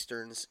hunting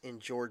Easterns in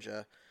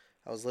Georgia,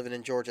 I was living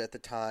in Georgia at the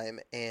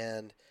time,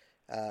 and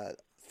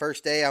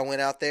first day I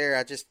went out there,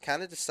 I just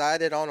kind of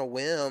decided on a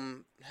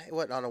whim. It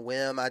wasn't on a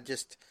whim. I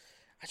just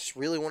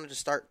really wanted to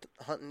start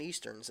hunting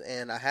Easterns,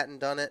 and I hadn't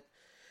done it.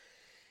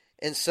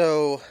 And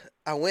so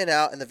I went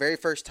out, and the very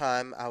first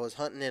time I was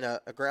hunting in a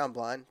ground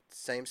blind,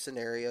 same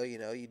scenario,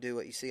 you do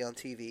what you see on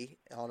TV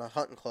on a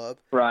hunting club.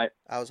 Right.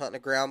 I was hunting a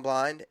ground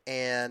blind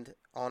and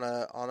on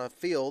a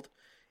field,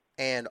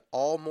 and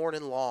all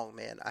morning long,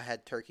 man, I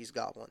had turkeys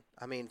gobbling.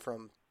 I mean,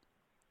 from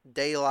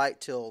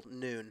daylight till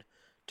noon,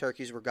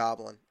 turkeys were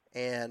gobbling.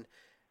 And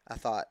I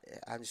thought,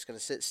 I'm just going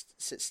to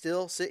sit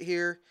still, sit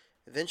here.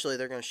 Eventually,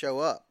 they're going to show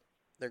up.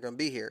 They're going to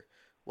be here.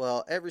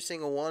 Well, every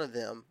single one of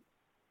them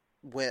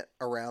went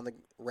around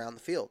the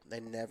field. They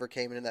never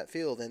came into that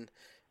field, and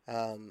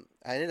I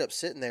ended up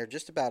sitting there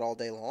just about all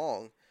day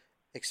long,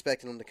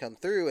 expecting them to come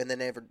through, and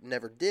they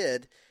never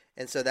did.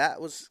 And so that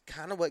was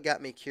kind of what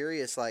got me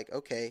curious, like,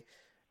 okay,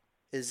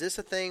 is this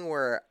a thing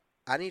where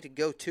I need to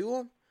go to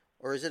them,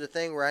 or is it a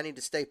thing where I need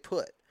to stay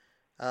put?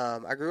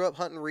 I grew up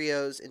hunting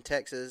Rios in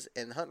Texas,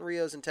 and hunting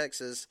Rios in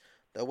Texas,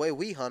 the way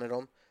we hunted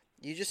them,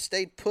 you just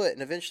stayed put,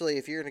 and eventually,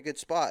 if you're in a good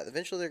spot,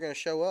 eventually they're going to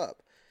show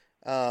up.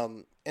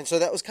 And so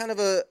that was kind of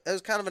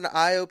an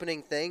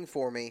eye-opening thing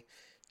for me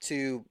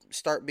to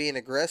start being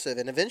aggressive,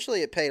 and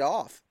eventually it paid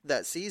off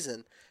that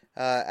season.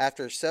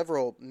 After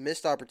several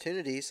missed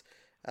opportunities,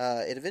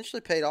 it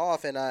eventually paid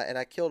off, and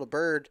I killed a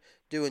bird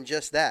doing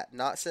just that,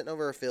 not sitting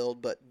over a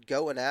field, but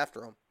going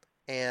after them.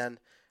 And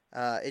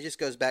it just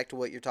goes back to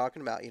what you're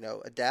talking about.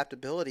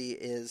 Adaptability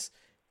is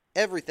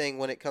everything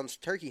when it comes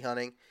to turkey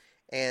hunting,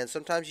 and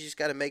sometimes you just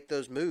got to make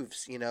those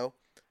moves.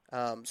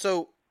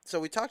 So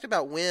we talked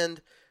about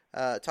wind,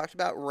 talked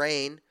about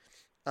rain.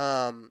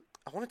 I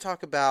want to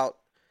talk about.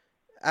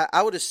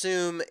 I would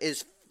assume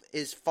is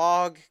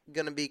fog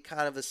going to be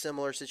kind of a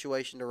similar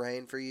situation to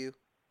rain for you?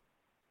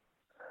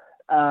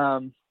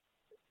 Kind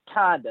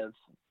of.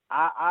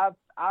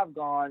 I've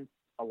gone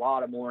a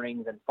lot of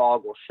mornings and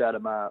fog will shut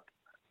them up,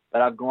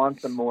 but I've gone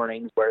some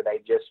mornings where they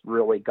just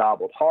really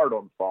gobbled hard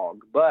on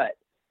fog. But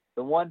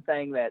the one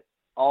thing that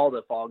all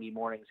the foggy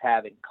mornings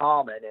have in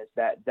common is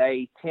that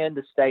they tend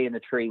to stay in the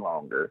tree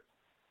longer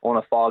on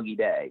a foggy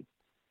day.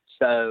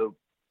 So,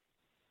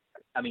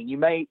 I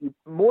mean,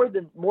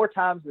 more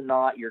times than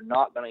not, you're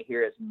not going to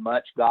hear as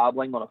much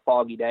gobbling on a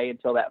foggy day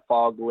until that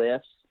fog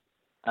lifts.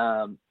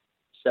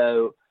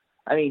 So,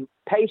 I mean,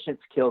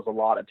 patience kills a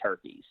lot of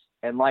turkeys.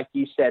 And like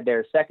you said there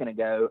a second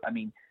ago, I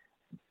mean,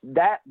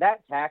 that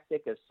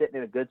tactic of sitting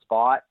in a good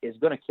spot is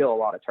going to kill a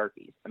lot of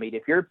turkeys. I mean,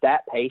 if you're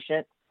that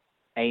patient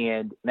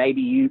and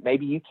maybe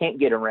you can't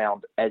get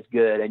around as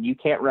good and you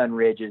can't run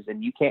ridges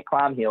and you can't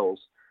climb hills,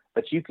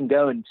 but you can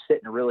go and sit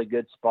in a really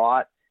good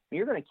spot,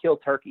 you're going to kill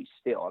turkeys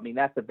still. I mean,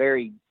 that's a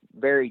very,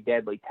 very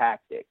deadly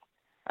tactic.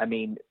 I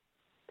mean,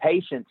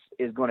 patience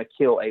is going to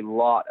kill a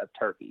lot of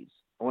turkeys.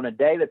 On a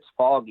day that's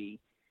foggy,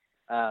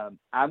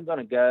 I'm going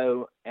to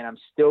go and I'm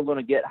still going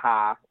to get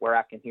high where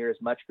I can hear as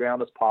much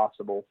ground as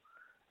possible.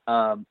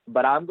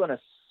 But I'm going to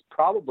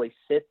probably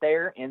sit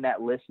there in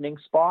that listening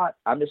spot.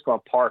 I'm just going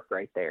to park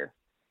right there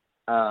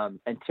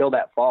until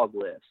that fog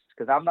lifts,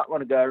 because I'm not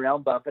going to go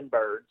around bumping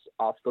birds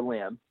off the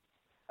limb.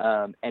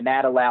 And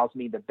that allows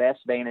me the best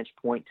vantage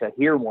point to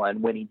hear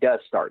one when he does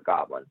start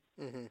gobbling.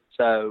 Mm-hmm.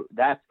 So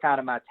that's kind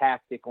of my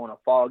tactic on a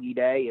foggy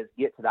day, is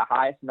get to the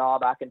highest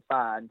knob I can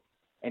find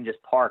and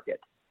just park it,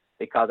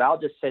 because I'll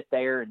just sit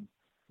there and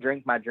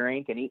drink my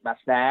drink and eat my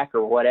snack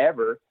or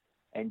whatever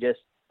and just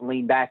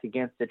lean back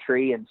against the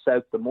tree and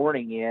soak the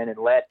morning in and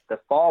let the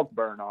fog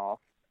burn off.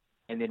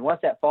 And then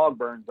once that fog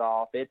burns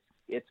off, it's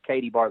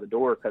Katie bar the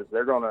door, because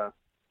they're going to,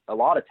 a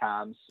lot of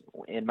times,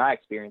 in my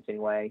experience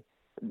anyway,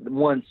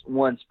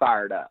 one's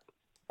fired up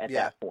at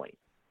that point.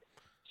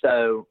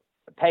 So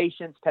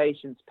patience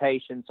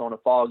on a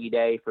foggy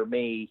day for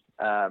me.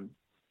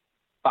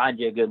 Find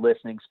you a good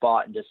listening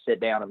spot and just sit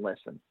down and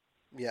listen.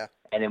 Yeah.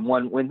 And then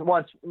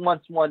once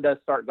one does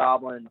start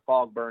gobbling and the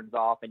fog burns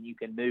off and you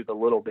can move a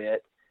little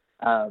bit,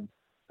 because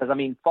I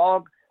mean,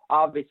 fog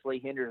obviously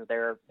hinders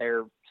their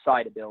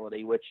sight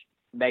ability, which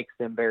makes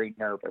them very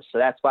nervous. So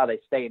that's why they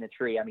stay in a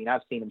tree. I mean,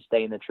 I've seen them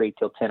stay in the tree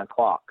till 10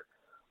 o'clock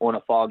on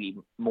a foggy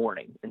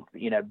morning, and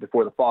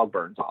before the fog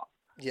burns off.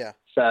 Yeah.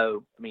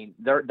 So I mean,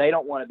 they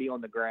don't want to be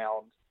on the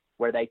ground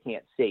where they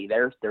can't see.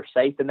 They're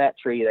safe in that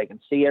tree. They can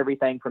see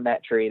everything from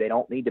that tree. They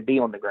don't need to be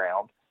on the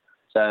ground.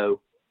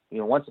 So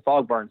once the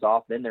fog burns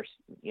off, then they're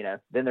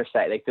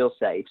safe. They feel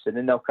safe. So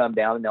then they'll come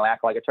down and they'll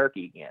act like a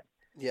turkey again.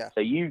 Yeah.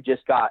 So you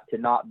just got to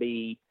not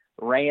be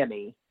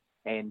rammy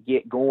and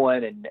get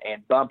going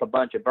and bump a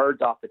bunch of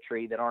birds off the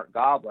tree that aren't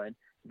gobbling.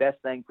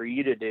 Best thing for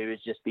you to do is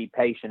just be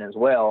patient as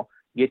well.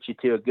 Get you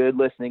to a good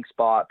listening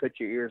spot, put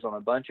your ears on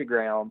a bunch of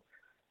ground,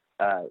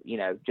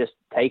 just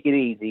take it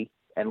easy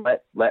and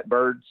let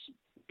birds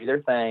do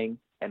their thing.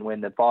 And when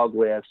the fog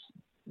lifts,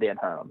 then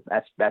hum.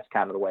 That's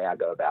kind of the way I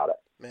go about it.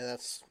 Man,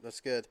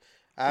 that's good.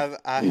 I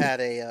had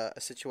a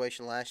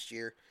situation last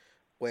year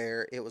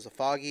where it was a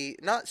foggy,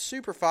 not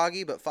super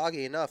foggy, but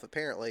foggy enough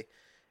apparently.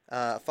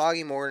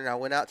 Foggy morning. I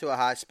went out to a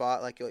high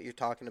spot like what you're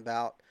talking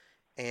about,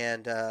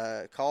 and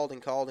called,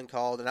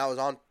 and I was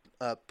on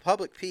a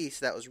public piece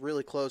that was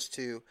really close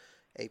to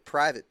a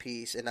private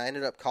piece, and I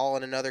ended up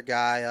calling another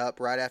guy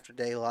up right after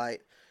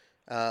daylight.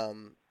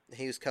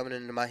 He was coming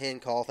into my hen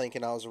call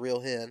thinking I was a real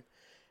hen,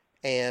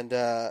 and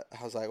I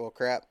was like, well,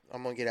 crap,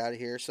 I'm gonna get out of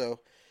here. So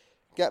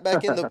I got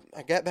back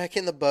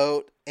in the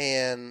boat,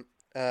 and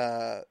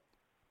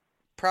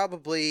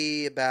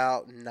probably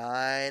about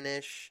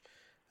 9-ish,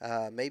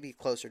 maybe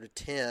closer to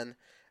 10,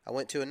 I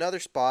went to another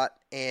spot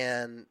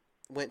and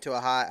went to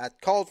a high. I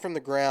called from the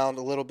ground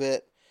a little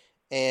bit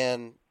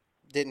and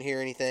didn't hear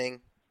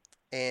anything,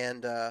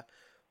 and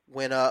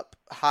went up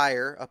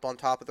higher, up on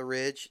top of the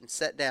ridge, and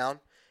sat down.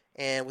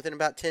 And within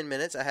about 10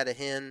 minutes, I had a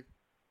hen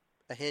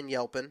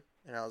yelping,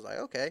 and I was like,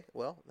 okay,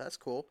 well, that's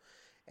cool.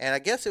 And I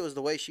guess it was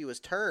the way she was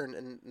turned.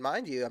 And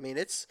mind you, I mean,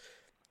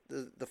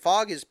 the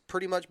fog is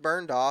pretty much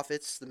burned off.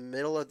 It's the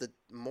middle of the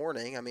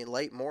morning. I mean,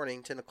 late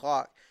morning, 10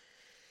 o'clock.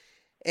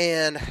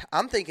 And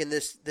I'm thinking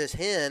this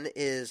hen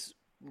is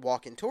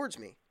walking towards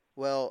me.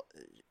 Well,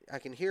 I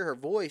can hear her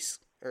voice,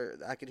 or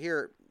I could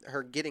hear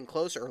her getting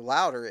closer, or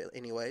louder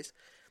anyways.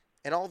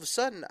 And all of a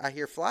sudden, I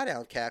hear fly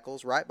down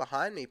cackles right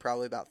behind me,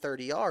 probably about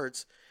 30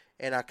 yards.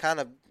 And I kind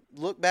of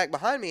look back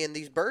behind me, and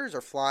these birds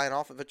are flying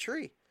off of a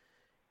tree.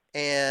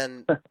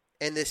 And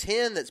and this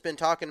hen that's been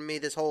talking to me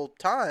this whole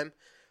time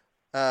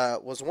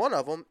was one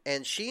of them.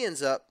 And she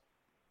ends up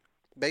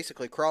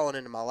basically crawling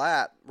into my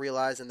lap,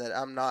 realizing that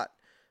I'm not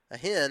a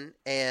hen,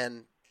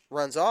 and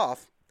runs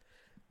off.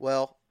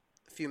 Well,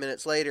 a few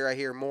minutes later, I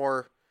hear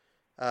more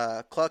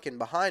clucking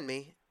behind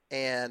me,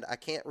 and I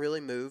can't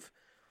really move.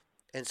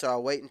 And so I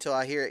wait until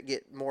I hear it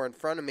get more in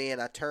front of me,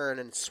 and I turn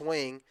and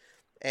swing,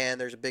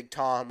 and there's a big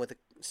tom with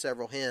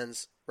several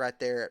hens right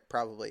there at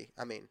probably,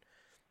 I mean,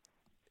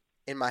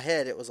 in my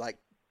head it was like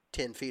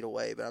 10 feet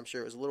away, but I'm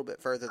sure it was a little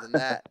bit further than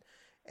that.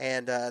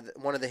 And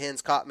one of the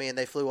hens caught me, and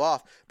they flew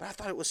off. But I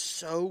thought it was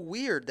so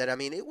weird that, I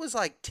mean, it was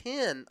like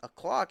 10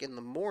 o'clock in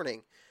the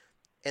morning,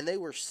 and they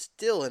were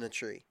still in a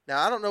tree. Now,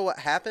 I don't know what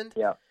happened.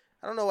 Yeah.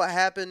 I don't know what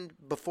happened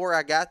before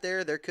I got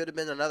there. There could have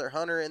been another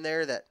hunter in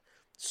there that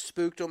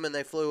spooked them and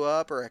they flew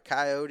up, or a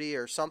coyote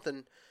or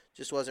something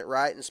just wasn't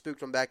right and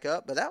spooked them back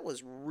up. But that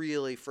was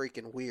really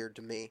freaking weird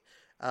to me.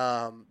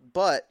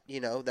 But, you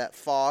know, that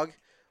fog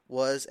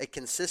was a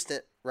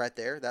consistent right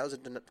there. That was a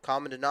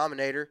common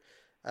denominator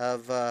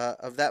of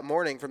that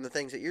morning from the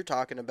things that you're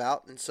talking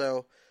about. And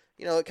so,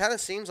 you know, it kind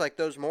of seems like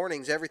those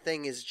mornings,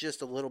 everything is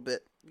just a little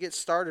bit, gets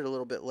started a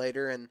little bit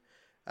later, and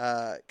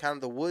kind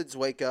of the woods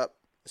wake up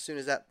as soon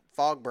as that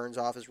fog burns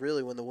off is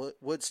really when the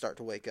woods start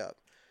to wake up.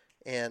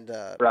 And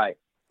Right.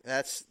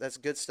 That's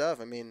good stuff.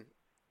 I mean,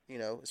 you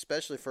know,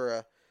 especially for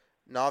a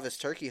novice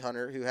turkey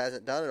hunter who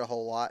hasn't done it a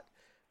whole lot,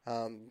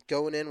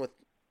 going in with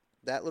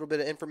that little bit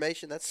of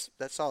information, that's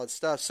solid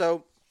stuff.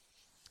 So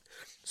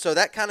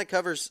that kind of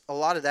covers a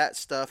lot of that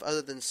stuff,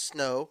 other than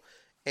snow,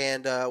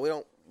 and we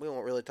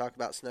won't really talk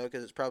about snow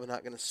because it's probably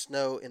not going to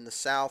snow in the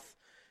South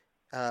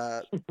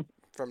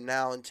from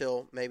now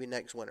until maybe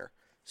next winter.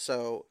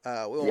 So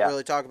we won't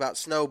really talk about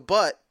snow,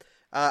 but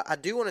I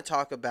do want to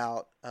talk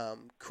about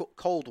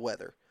cold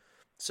weather.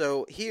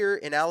 So here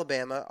in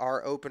Alabama,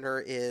 our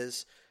opener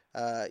is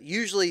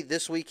usually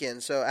this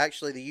weekend. So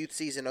actually, the youth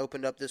season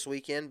opened up this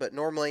weekend, but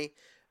normally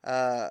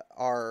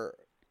the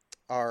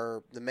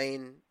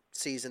main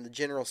season, the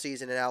general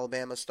season in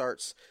Alabama,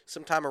 starts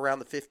sometime around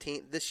the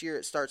 15th. This year,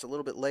 it starts a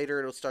little bit later.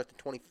 It'll start the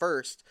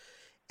 21st.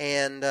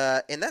 And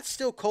that's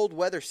still cold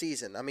weather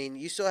season. I mean,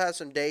 you still have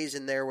some days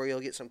in there where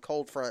you'll get some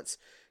cold fronts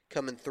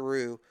coming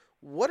through.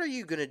 What are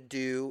you going to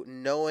do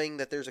knowing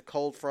that there's a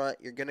cold front?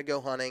 You're going to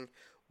go hunting.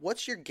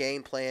 What's your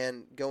game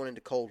plan going into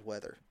cold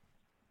weather?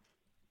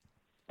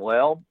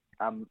 Well,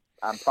 I'm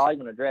probably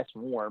going to dress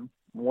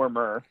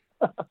warmer.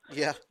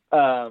 Yeah.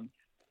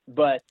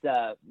 But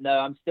no,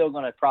 I'm still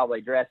going to probably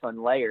dress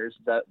on layers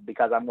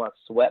because I'm going to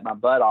sweat my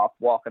butt off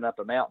walking up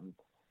a mountain.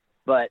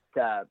 But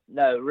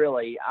no,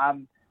 really,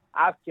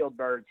 I've killed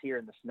birds here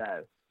in the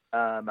snow.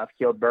 I've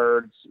killed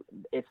birds.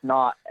 It's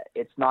not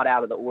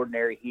out of the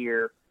ordinary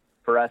here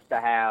for us to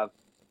have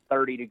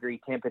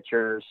 30-degree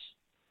temperatures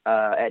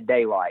at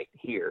daylight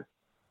here.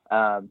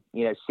 You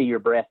know, see your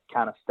breath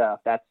kind of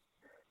stuff.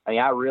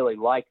 I really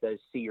like those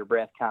see your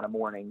breath kind of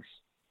mornings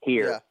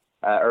here.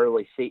 Yeah.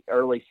 Early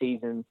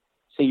season,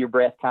 see your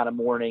breath kind of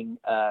morning,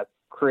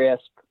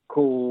 crisp,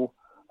 cool.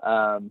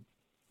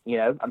 You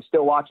know, I'm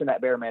still watching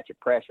that barometric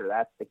pressure.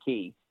 That's the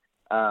key.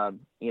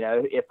 You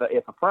know, if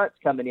a front's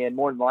coming in,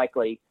 more than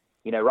likely,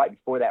 you know, right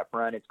before that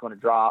front, it's going to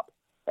drop.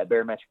 That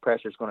barometric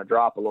pressure is going to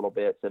drop a little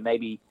bit. So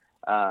maybe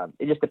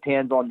it just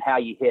depends on how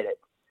you hit it.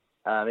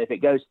 If it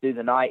goes through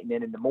the night and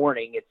then in the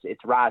morning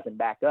it's rising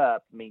back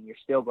up, I mean, you're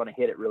still going to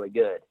hit it really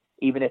good,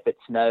 even if it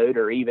snowed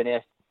or even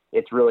if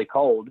it's really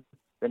cold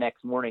the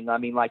next morning. I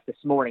mean, like this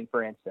morning,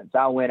 for instance,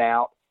 I went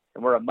out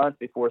and we're a month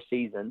before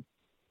season.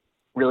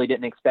 Really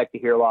didn't expect to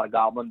hear a lot of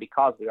gobbling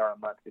because we are a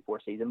month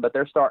before season, but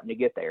they're starting to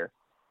get there.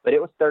 But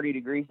it was 30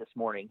 degrees this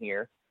morning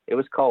here. It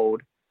was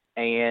cold,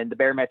 and the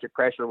barometric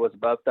pressure was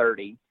above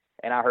 30,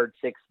 and I heard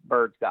 6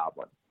 birds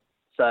gobbling.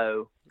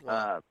 So,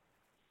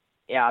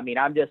 yeah, I mean,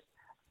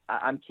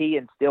 I'm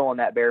keying still on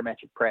that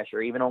barometric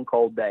pressure, even on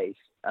cold days.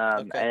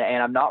 And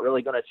I'm not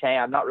really going to change.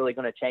 I'm not really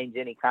going to change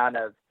any kind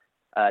of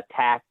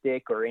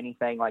tactic or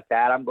anything like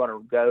that. I'm going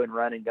to go and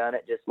run and gun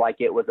it just like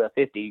it was a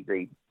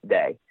 50-degree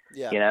day.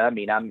 Yeah. You know, I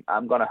mean,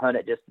 I'm going to hunt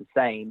it just the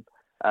same,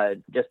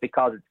 just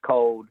because it's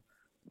cold.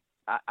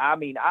 I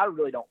mean, I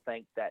really don't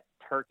think that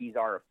turkeys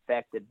are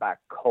affected by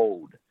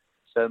cold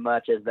so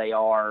much as they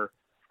are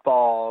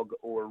fog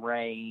or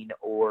rain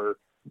or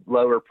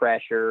lower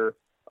pressure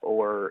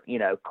or, you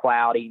know,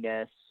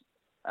 cloudiness,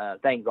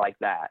 things like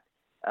that.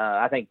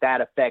 I think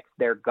that affects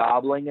their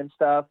gobbling and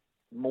stuff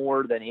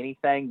more than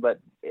anything. But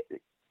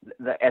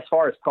as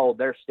far as cold,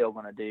 they're still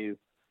going to do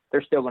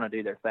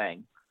their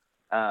thing.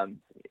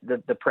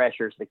 The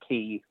pressure is the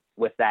key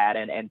with that.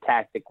 And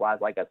tactic wise,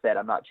 like I said,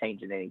 I'm not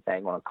changing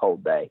anything on a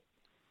cold day.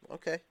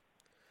 Okay.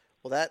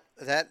 Well,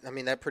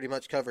 that pretty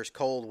much covers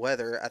cold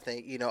weather. I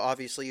think,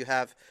 obviously you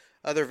have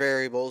other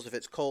variables if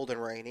it's cold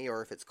and rainy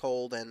or if it's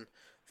cold and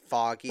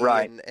foggy,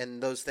 Right.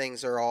 and those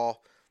things are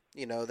all,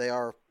 they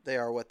are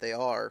what they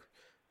are.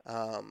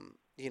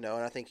 And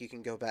I think you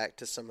can go back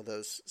to some of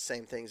those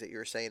same things that you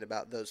were saying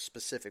about those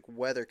specific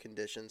weather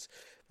conditions.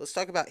 Let's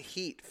talk about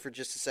heat for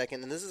just a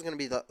second, and this is going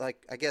to be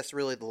I guess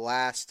really the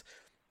last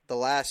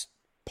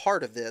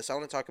part of this. I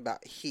want to talk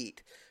about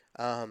heat.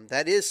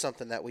 That is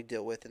something that we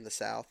deal with in the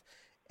South.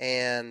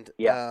 And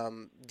Yeah.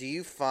 do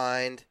you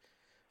find?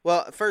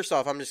 Well, first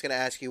off, I'm just going to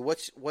ask you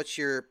what's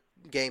your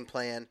game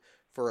plan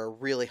for a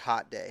really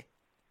hot day?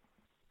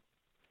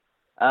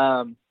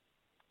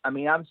 I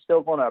mean, I'm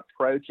still going to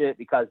approach it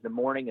because the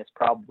morning is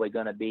probably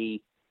going to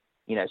be,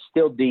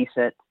 still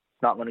decent.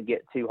 It's not going to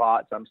get too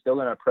hot, so I'm still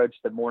going to approach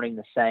the morning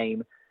the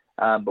same.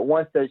 But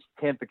once those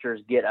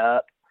temperatures get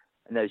up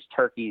and those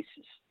turkeys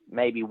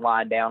maybe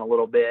wind down a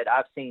little bit,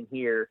 I've seen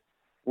here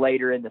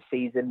later in the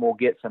season we'll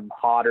get some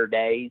hotter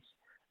days,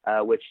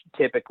 which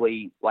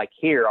typically, like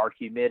here, our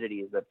humidity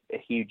is a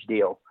huge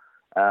deal.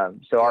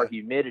 So our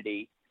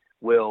humidity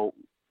will,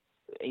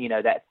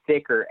 that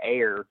thicker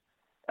air.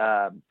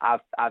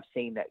 I've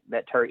seen that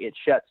it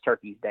shuts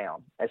turkeys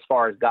down as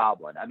far as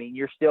gobbling. I mean,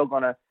 you're still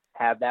going to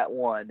have that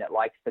one that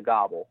likes to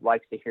gobble,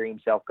 likes to hear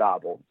himself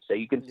gobble. So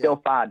you can still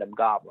find them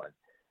gobbling.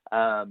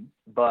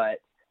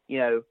 But,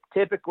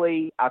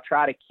 typically I'll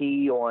try to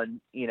key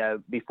on,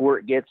 before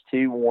it gets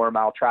too warm,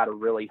 I'll try to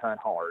really hunt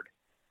hard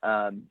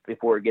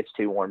before it gets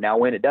too warm. Now,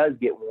 when it does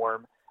get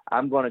warm,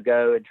 I'm going to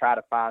go and try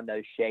to find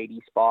those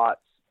shady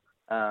spots.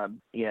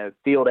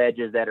 Field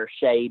edges that are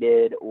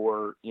shaded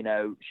or,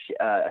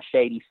 a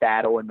shady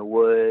saddle in the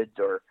woods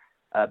or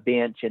a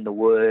bench in the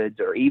woods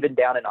or even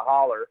down in a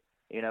holler,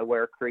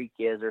 where a creek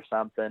is or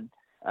something.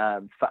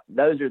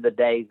 Those are the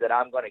days that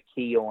I'm going to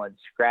key on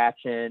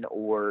scratching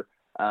or,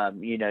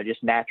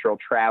 just natural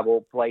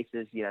travel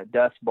places,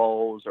 dust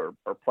bowls or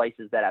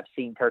places that I've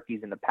seen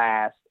turkeys in the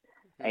past.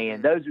 Mm-hmm.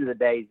 And those are the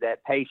days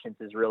that patience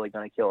is really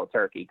going to kill a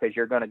turkey because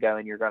you're going to go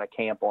and you're going to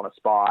camp on a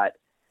spot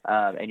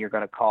and you're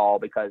going to call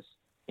because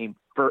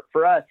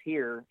for us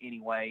here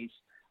anyways,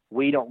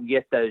 we don't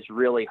get those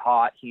really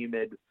hot,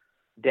 humid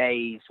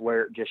days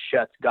where it just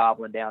shuts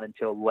gobbling down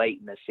until late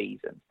in the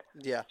season.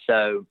 Yeah.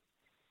 So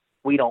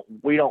we don't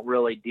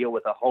really deal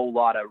with a whole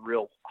lot of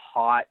real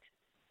hot,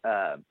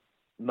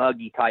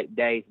 muggy type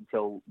days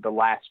until the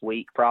last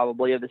week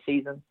probably of the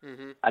season.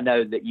 Mm-hmm. I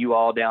know that you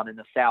all down in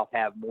the South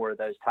have more of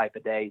those type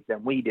of days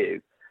than we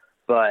do,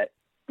 but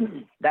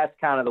that's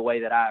kind of the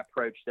way that I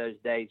approach those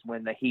days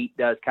when the heat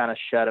does kind of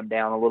shut them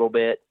down a little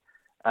bit.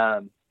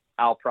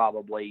 I'll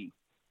probably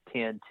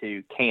tend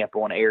to camp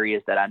on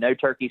areas that I know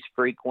turkeys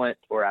frequent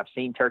or I've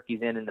seen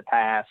turkeys in the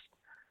past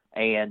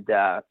and,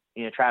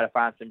 try to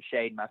find some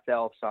shade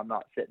myself so I'm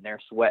not sitting there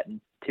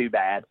sweating too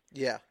bad.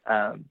 Yeah.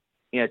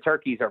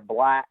 Turkeys are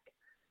black,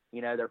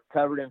 they're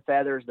covered in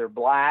feathers, they're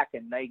black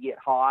and they get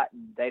hot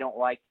and they don't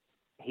like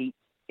heat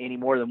any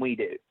more than we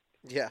do.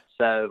 Yeah.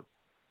 So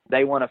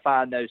they want to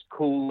find those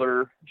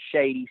cooler,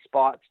 shady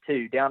spots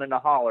too. Down in the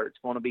holler, it's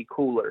going to be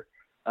cooler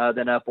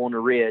than up on the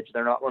ridge.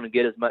 They're not going to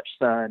get as much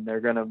sun. They're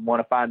going to want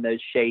to find those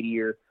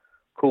shadier,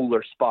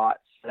 cooler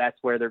spots. So that's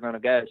where they're going to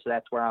go. So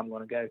that's where I'm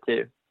going to go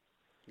too.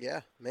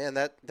 Yeah, man,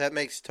 that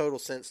makes total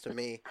sense to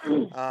me.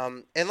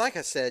 And like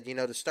I said,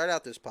 to start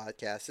out this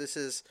podcast,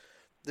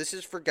 this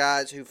is for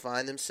guys who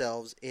find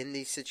themselves in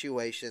these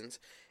situations,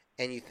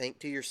 and you think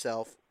to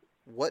yourself,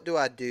 what do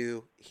I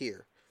do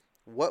here?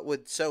 What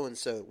would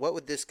so-and-so, what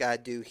would this guy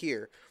do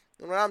here?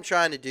 And what I'm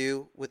trying to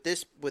do with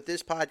this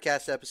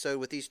podcast episode,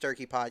 with these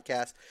turkey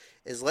podcasts,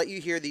 is let you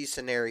hear these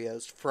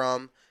scenarios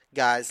from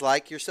guys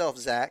like yourself,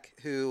 Zach,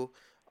 who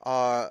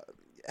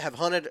have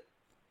hunted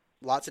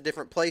lots of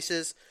different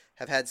places,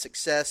 have had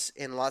success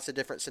in lots of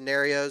different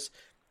scenarios,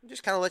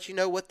 just kind of let you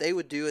know what they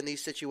would do in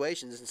these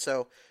situations. And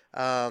so,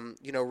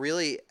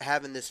 really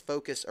having this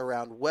focus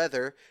around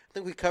weather, I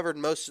think we covered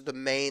most of the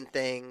main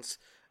things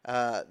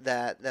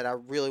that I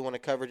really want to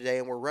cover today,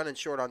 and we're running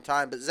short on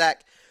time. But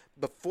Zach,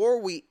 before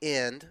we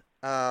end,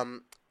 I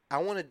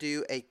want to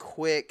do a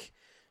quick,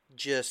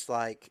 just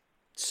like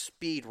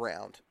speed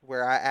round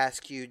where I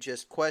ask you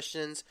just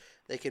questions.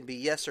 They can be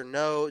yes or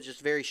no, just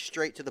very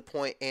straight to the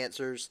point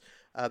answers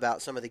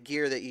about some of the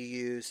gear that you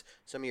use,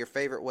 some of your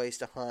favorite ways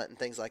to hunt, and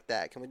things like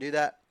that. Can we do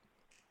that?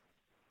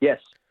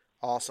 Yes.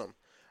 Awesome.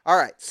 All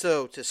right,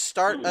 so to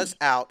start us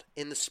out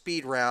in the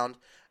speed round,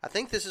 I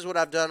think this is what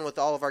I've done with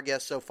all of our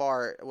guests so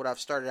far. What I've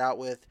started out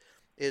with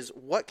is,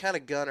 what kind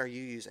of gun are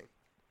you using?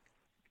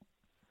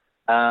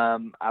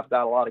 I've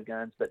got a lot of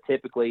guns, but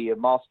typically a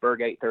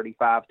Mossberg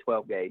 835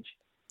 12 gauge.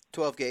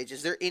 12 gauge.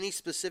 Is there any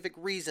specific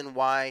reason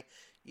why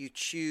you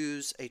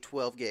choose a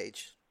 12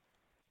 gauge?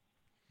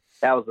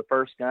 That was the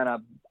first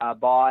gun I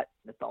bought.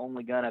 It's the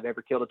only gun I've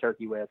ever killed a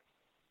turkey with.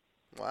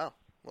 Wow.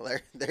 Well,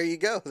 there you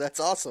go. That's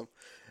awesome.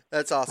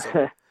 That's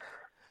awesome.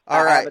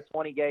 All right. I have a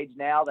 20 gauge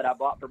now that I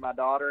bought for my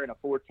daughter and a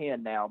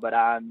 410 now, but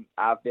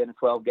I've been a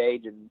 12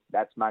 gauge and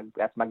that's my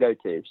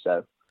go-to.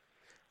 So.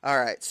 All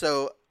right.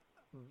 So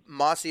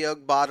Mossy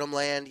Oak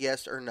Bottomland,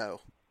 yes or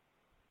no?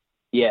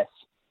 Yes,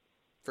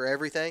 For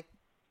everything?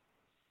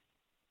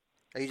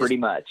 Are you pretty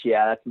just much.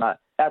 Yeah,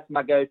 that's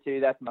my go-to.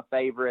 That's my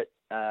favorite.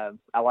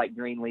 I like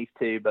Greenleaf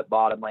too, but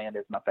Bottomland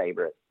is my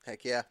favorite.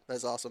 heck yeah,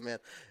 that's awesome, man.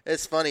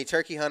 It's funny.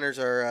 Turkey hunters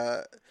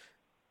are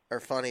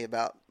funny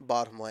about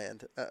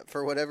Bottomland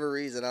for whatever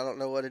reason. I don't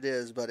know what it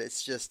is, but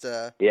it's just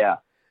Yeah.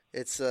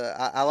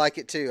 I like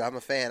it too. I'm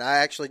a fan. I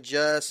actually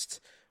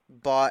just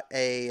bought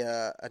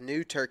a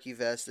new turkey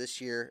vest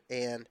this year,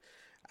 and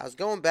I was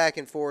going back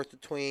and forth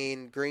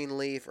between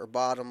Greenleaf or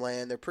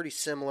Bottomland. They're pretty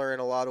similar in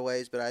a lot of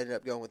ways, but I ended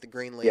up going with the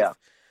Greenleaf, Yeah.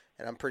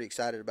 and I'm pretty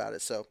excited about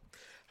it. So,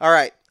 all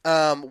right,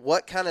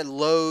 what kind of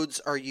loads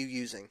are you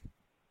using?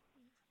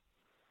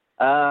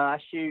 I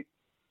shoot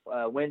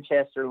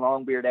Winchester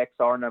Longbeard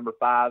XR number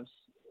 5s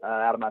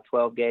out of my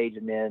 12 gauge,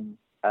 and then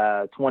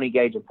 20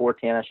 gauge and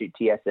 410. I shoot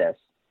TSS.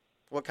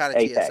 What kind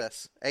of Apex.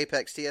 TSS?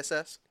 Apex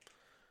TSS?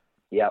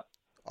 Yep.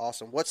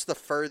 Awesome. What's the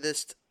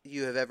furthest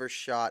you have ever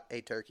shot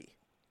a turkey?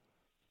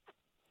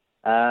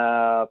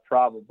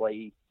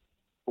 Probably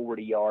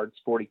 40 yards,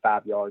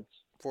 45 yards.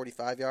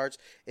 45 yards.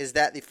 Is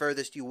that the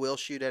furthest you will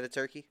shoot at a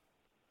turkey?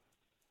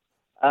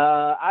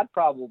 I'd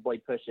probably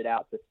push it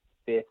out to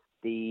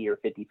 50 or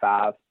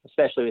 55,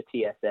 especially with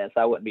TSS.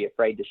 I wouldn't be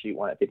afraid to shoot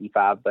one at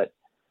 55, but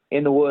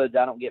in the woods,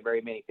 I don't get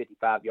very many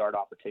 55-yard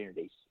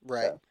opportunities.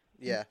 Right. So.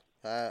 Yeah,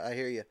 I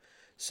hear you.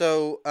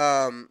 So,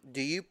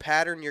 do you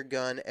pattern your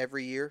gun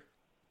every year?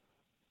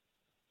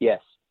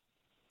 Yes.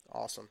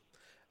 Awesome.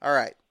 All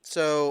right.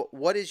 So,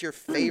 what is your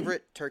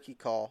favorite turkey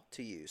call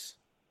to use?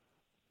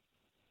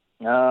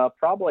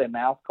 Probably a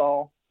mouth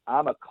call.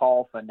 I'm a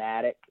call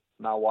fanatic.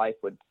 My wife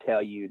would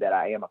tell you that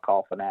I am a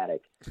call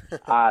fanatic.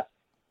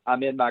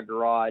 I'm in my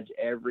garage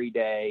every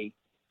day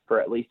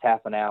for at least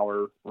half an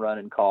hour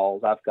running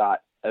calls. I've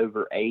got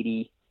over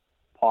 80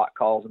 pot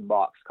calls and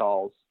box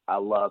calls. I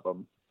love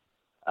them.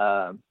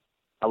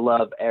 I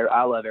love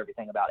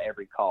everything about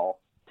every call.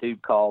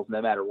 Tube calls,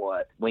 no matter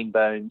what. Wing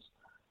bones.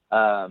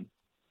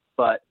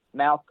 But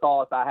mouth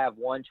call, if I have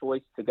one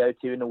choice to go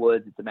to in the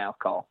woods, it's a mouth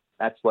call.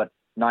 That's what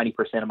 90%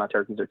 of my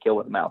turkeys are killed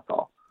with a mouth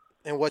call.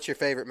 And what's your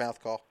favorite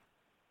mouth call?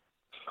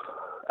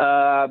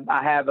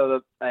 I have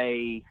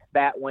a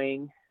bat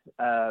wing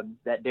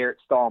that Derek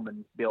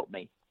Stallman built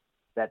me.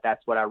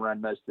 That's what I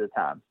run most of the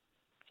time.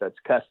 So it's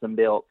custom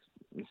built.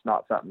 It's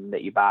not something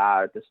that you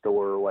buy at the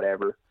store or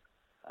whatever.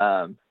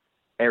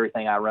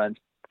 Everything I run's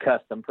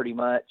custom pretty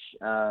much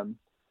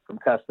from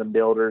custom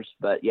builders.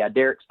 But yeah,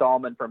 Derek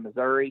Stallman from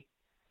Missouri,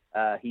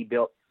 he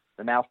built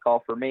the mouth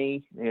call for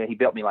me. He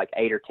built me like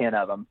 8 or 10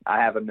 of them. I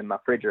have them in my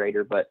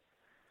refrigerator, but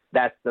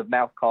that's the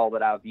mouth call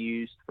that I've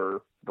used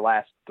for the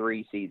last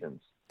 3 seasons.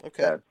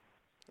 Okay. So,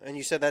 and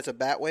you said that's a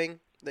bat wing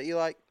that you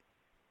like?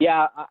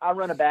 yeah, I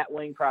run a bat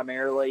wing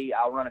primarily.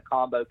 I'll run a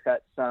combo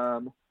cut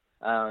some.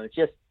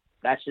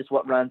 That's just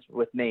what runs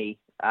with me.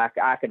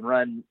 I can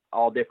run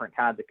all different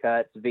kinds of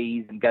cuts,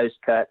 V's and ghost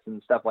cuts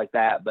and stuff like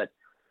that, but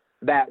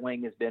bat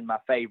wing has been my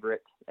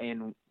favorite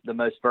and the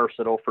most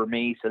versatile for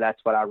me, so that's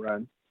what I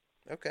run.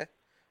 Okay.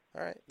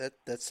 All right.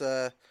 That's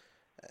I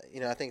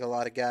think a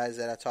lot of guys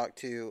that I talk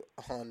to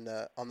on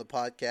the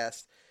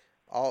podcast,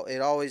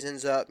 it always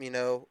ends up,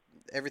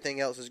 everything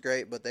else is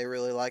great, but they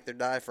really like their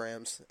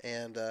diaphragms,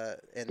 and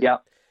Yeah.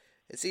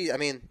 it's easy. I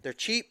mean, they're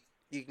cheap.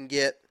 You can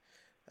get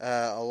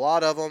a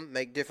lot of them,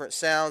 make different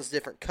sounds,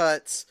 different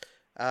cuts,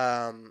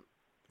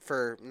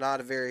 for not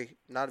a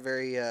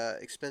very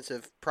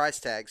expensive price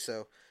tag.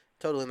 So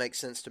totally makes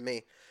sense to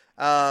me.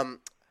 All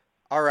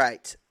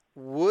right,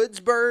 woods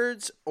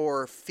birds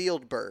or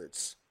field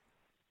birds?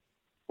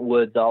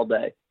 Woods all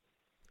day.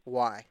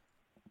 Why?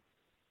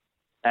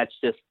 That's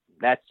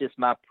just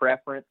my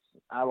preference.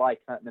 I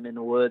like hunting them in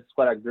the woods. It's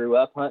what I grew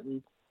up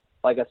hunting.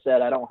 Like I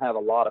said, I don't have a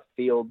lot of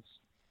fields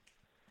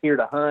here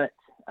to hunt.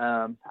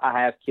 I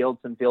have killed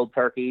some field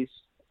turkeys.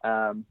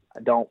 I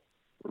don't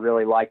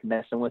really like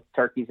messing with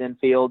turkeys in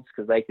fields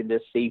because they can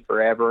just see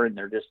forever and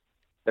they're just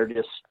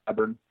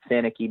stubborn,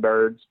 finicky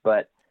birds.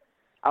 But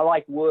I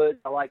like woods.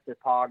 I like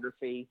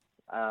topography.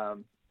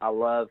 I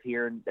love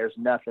hearing. There's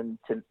nothing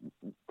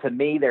to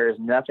me. There is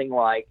nothing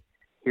like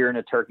hearing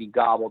a turkey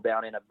gobble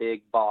down in a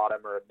big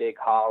bottom or a big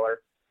holler,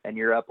 and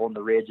you're up on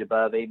the ridge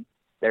above him.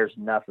 There's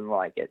nothing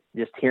like it.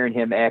 Just hearing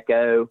him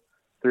echo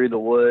through the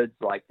woods,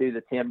 like through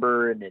the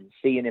timber, and then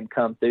seeing him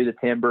come through the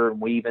timber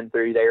and weaving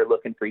through there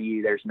looking for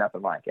you. There's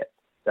nothing like it.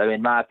 So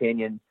in my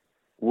opinion,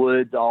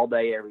 woods all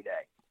day, every day.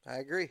 I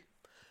agree.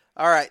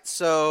 All right,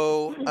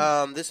 so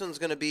this one's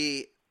going to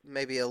be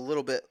maybe a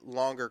little bit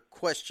longer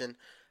question,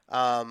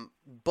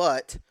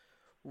 but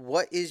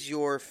what is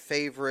your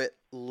favorite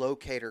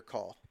locator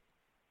call?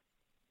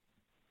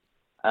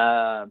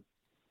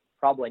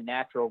 Probably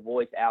natural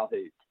voice owl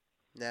hoot.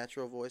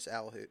 Natural voice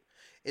owl hoot.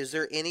 Is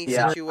there any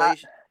Yeah.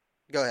 situation?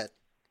 Go ahead.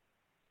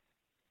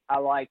 I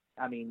like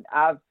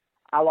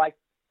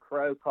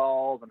crow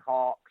calls and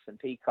hawks and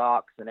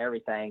peacocks and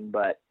everything,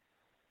 but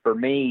for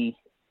me,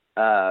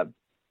 and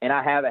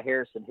I have a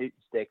Harrison hooting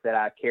stick that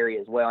I carry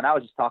as well. And I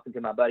was just talking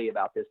to my buddy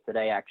about this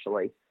today,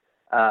 actually.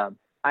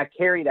 I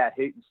carry that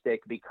hooting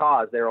stick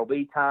because there will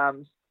be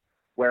times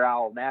where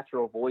I'll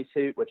natural voice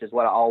hoot, which is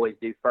what I always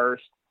do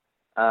first.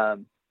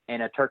 And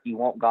a turkey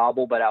won't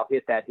gobble, but I'll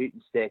hit that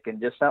hooting stick, and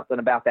just something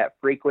about that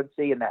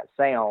frequency and that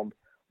sound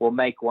will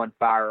make one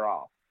fire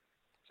off.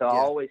 So I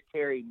always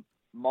carry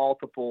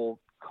multiple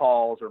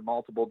calls or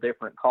multiple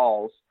different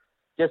calls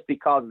just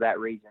because of that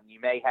reason. You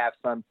may have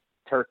some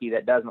turkey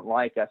that doesn't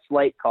like a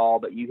slate call,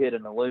 but you hit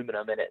an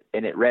aluminum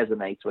and it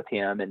resonates with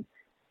him and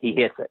he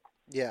hits it.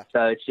 Yeah.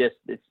 So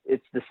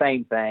it's the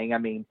same thing. I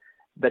mean,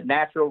 but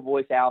natural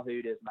voice owl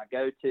hoot is my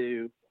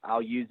go-to.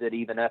 I'll use it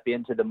even up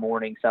into the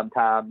morning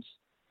sometimes.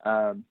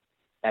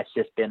 That's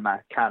just been my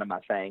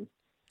thing.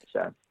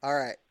 So. All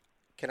right.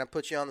 Can I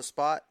put you on the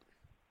spot?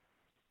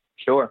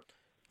 Sure.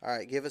 All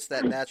right. Give us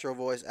that natural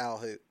voice owl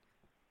hoot.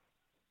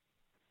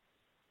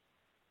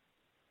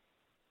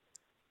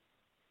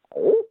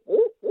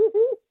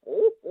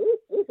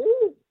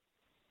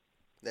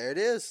 There it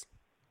is.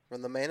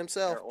 From the man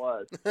himself. There it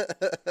was.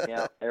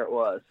 Yeah, there it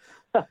was.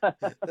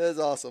 That's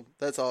awesome.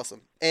 That's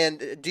awesome.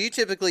 And do you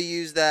typically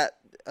use that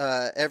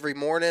every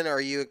morning, or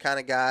are you a kind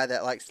of guy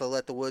that likes to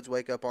let the woods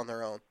wake up on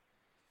their own?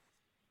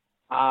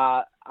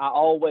 I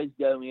always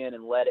go in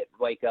and let it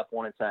wake up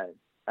on its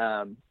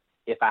own.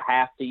 If I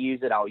have to use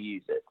it, I'll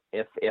use it.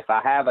 If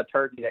I have a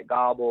turkey that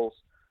gobbles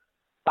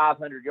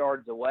 500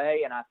 yards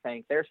away and I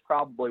think there's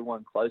probably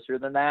one closer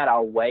than that,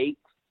 I'll wait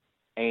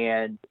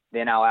and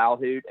then I'll owl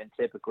hoot, and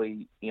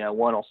typically,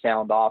 one will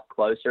sound off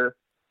closer.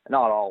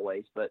 Not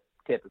always, but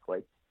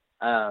typically.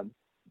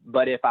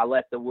 But if I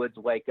let the woods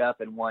wake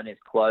up and one is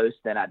close,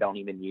 then I don't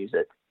even use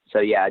it. So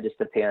yeah, it just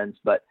depends.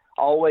 But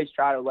always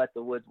try to let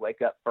the woods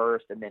wake up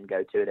first and then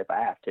go to it if I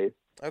have to.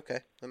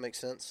 Okay, that makes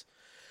sense.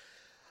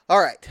 All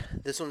right,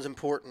 this one's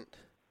important.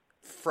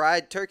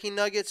 Fried turkey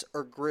nuggets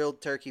or grilled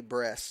turkey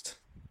breast?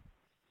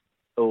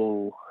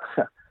 Oh,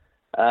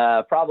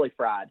 probably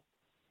fried.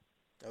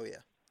 Oh,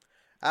 yeah.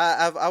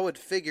 I would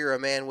figure a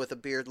man with a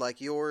beard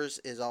like yours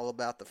is all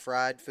about the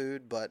fried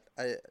food, but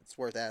it's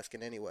worth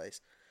asking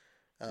anyways.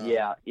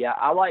 Yeah.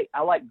 I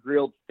like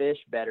grilled fish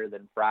better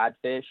than fried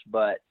fish,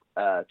 but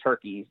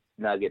turkey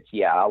nuggets,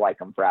 yeah, I like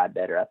them fried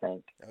better, I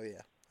think. Oh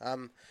yeah,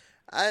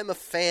 I'm a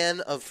fan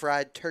of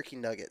fried turkey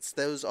nuggets.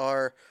 Those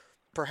are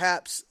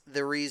perhaps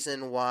the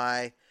reason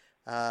why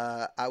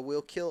I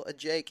will kill a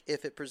Jake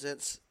if it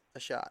presents a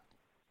shot.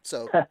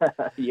 So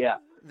yeah.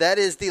 That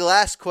is the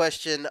last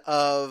question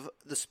of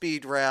the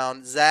speed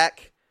round.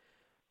 Zach,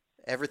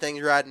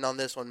 everything's riding on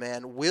this one,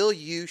 man. Will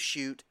you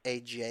shoot a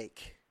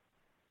Jake?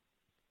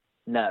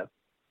 No.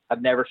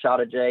 I've never shot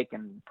a Jake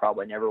and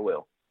probably never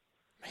will.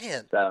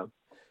 Man. So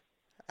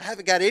I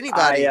haven't got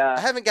anybody.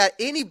 I haven't got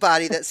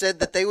anybody that said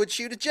that they would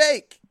shoot a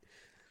Jake.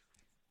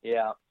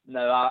 Yeah.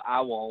 No, I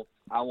won't.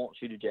 I won't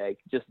shoot a Jake.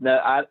 Just no,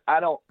 I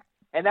don't.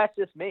 And that's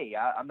just me.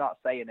 I'm not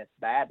saying it's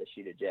bad to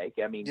shoot a Jake.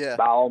 I mean,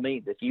 by all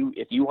means, if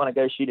you want to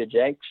go shoot a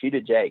Jake, shoot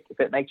a Jake. If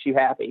it makes you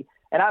happy.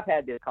 And I've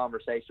had this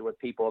conversation with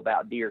people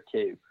about deer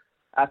too.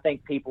 I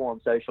think people on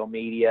social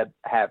media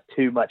have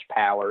too much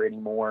power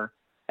anymore,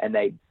 and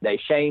they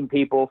shame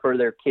people for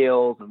their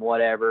kills and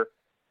whatever.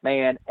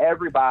 Man,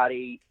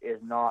 everybody is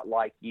not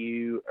like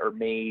you or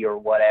me or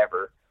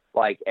whatever.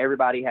 Like,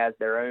 everybody has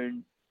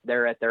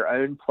they're at their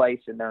own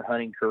place in their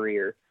hunting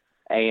career,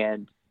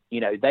 and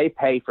they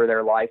pay for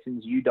their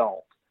license. You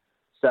don't.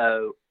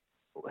 So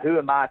who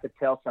am I to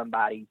tell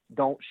somebody,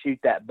 don't shoot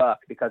that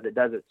buck because it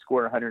doesn't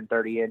score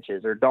 130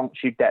 inches, or don't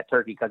shoot that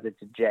turkey because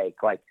it's a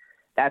Jake? Like,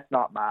 that's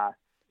not my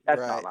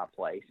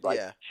place. Like,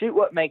 shoot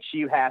what makes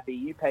you happy.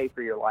 You pay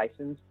for your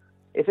license.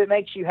 If it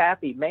makes you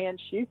happy, man,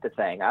 shoot the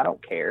thing. I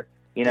don't care.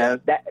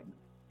 That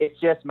it's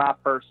just my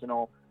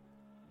personal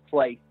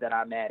place that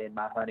I'm at in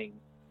my hunting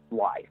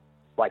life.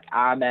 Like,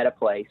 I'm at a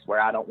place where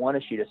I don't want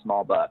to shoot a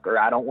small buck, or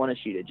I don't want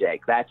to shoot a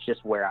Jake. That's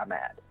just where I'm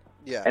at.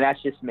 Yeah. And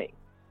that's just me.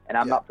 And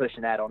I'm not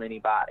pushing that on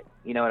anybody.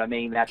 You know what I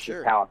mean? That's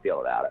just how I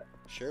feel about it.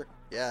 Sure.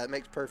 Yeah, it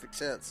makes perfect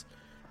sense.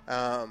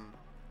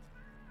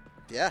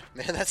 Yeah,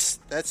 man, that's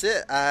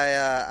it.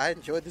 I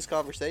enjoyed this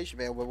conversation,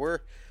 man. When we're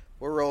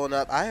rolling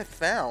up, I have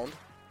found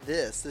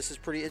this. This is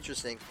pretty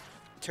interesting.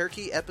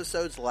 Turkey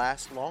episodes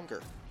last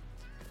longer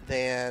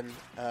than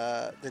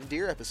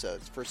deer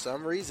episodes for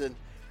some reason.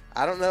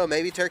 I don't know.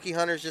 Maybe turkey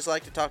hunters just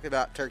like to talk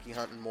about turkey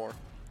hunting more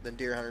than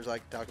deer hunters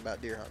like to talk about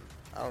deer hunting.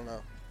 I don't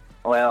know.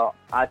 Well,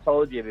 I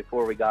told you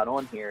before we got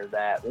on here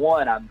that,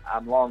 one, I'm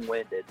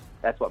long-winded.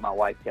 That's what my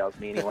wife tells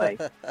me anyway.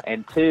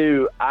 And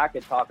two, I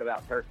could talk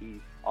about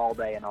turkeys all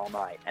day and all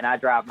night, and I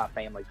drive my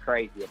family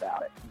crazy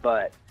about it.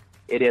 But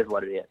it is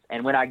what it is.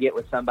 And when I get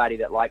with somebody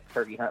that likes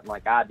turkey hunting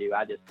like I do,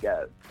 I just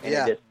go. And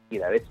it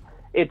just,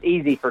 it's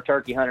easy for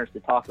turkey hunters to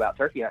talk about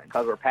turkey hunting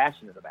because we're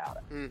passionate about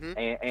it.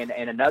 Mm-hmm.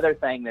 And another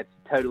thing that's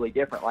totally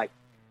different, like,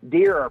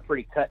 deer are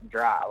pretty cut and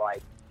dry.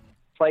 Like,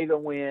 play the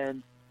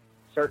wind,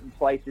 certain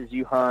places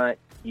you hunt,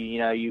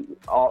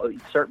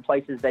 certain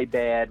places they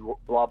bed,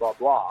 blah, blah,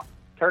 blah.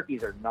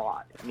 Turkeys are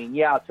not. I mean,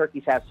 yeah,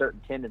 turkeys have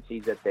certain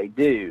tendencies that they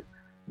do,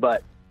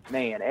 but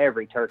man,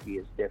 every turkey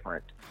is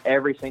different.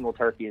 Every single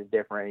turkey is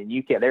different,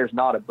 and there's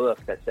not a book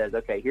that says,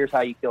 okay, here's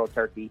how you kill a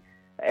turkey,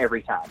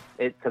 every time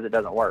because it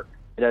doesn't work.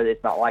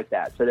 It's not like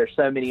that. So there's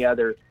so many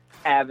other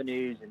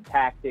avenues and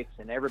tactics,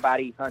 and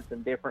everybody hunts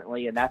them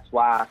differently, and that's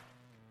why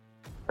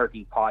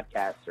turkey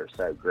podcasts are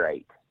so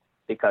great,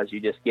 because you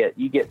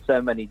get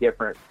so many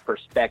different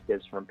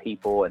perspectives from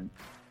people and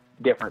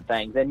different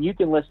things. And you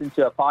can listen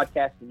to a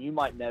podcast and you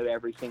might know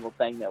every single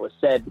thing that was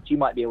said, but you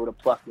might be able to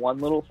pluck one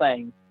little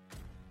thing,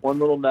 one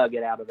little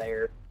nugget out of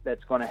there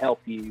that's going to help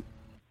you.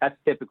 That's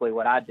typically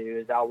what I do,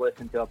 is I'll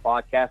listen to a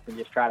podcast and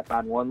just try to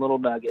find one little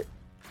nugget.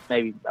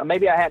 Maybe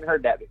I hadn't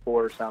heard that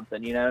before or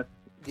something, you know?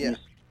 Yeah.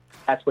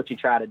 That's what you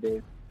try to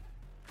do.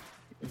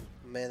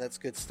 Man, that's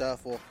good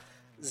stuff. Well,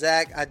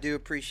 Zach, I do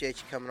appreciate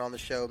you coming on the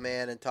show,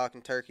 man, and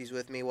talking turkeys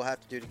with me. We'll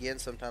have to do it again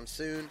sometime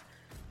soon.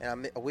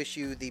 And I wish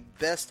you the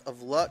best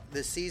of luck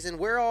this season.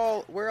 Where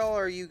all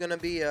are you going to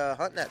be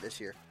hunting at this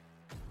year?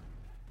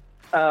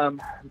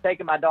 I'm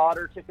taking my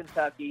daughter to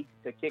Kentucky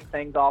to kick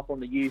things off on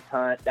the youth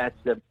hunt. That's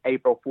the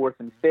April 4th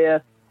and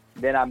 5th.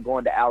 Then I'm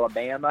going to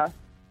Alabama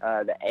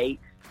the 8th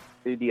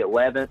through the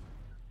 11th.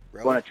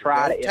 I'm going to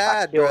try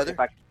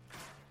to,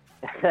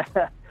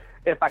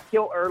 if I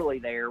kill early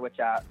there, which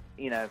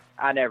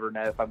I never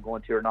know if I'm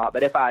going to or not.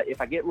 But if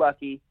I get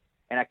lucky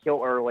and I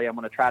kill early, I'm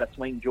going to try to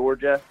swing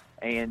Georgia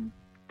and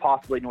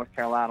possibly North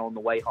Carolina on the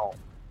way home.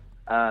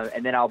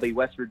 And then I'll be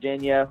West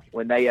Virginia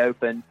when they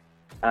open,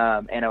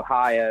 and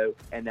Ohio,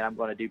 and then I'm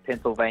going to do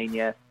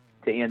Pennsylvania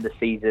to end the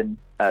season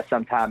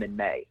sometime in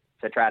May.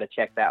 So try to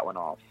check that one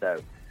off. So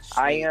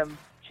Sweet. I am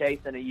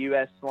chasing a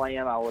U.S.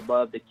 Slam. I would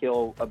love to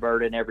kill a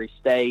bird in every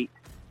state.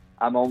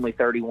 I'm only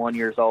 31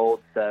 years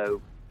old,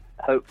 so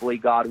hopefully,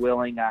 God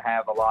willing, I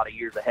have a lot of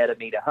years ahead of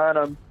me to hunt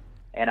them,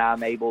 and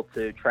I'm able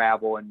to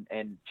travel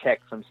and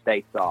check some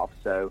states off.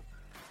 So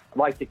I'd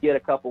like to get a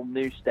couple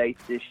new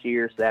states this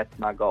year, so that's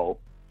my goal.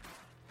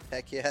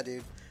 Heck yeah,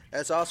 dude.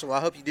 That's awesome. Well,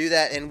 I hope you do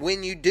that. And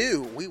when you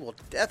do, we will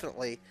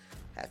definitely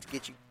have to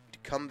get you to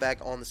come back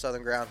on the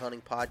Southern Ground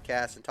Hunting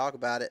Podcast and talk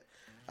about it,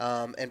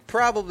 and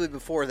probably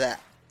before that.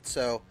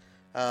 So,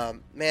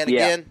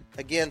 man,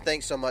 again,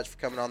 thanks so much for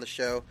coming on the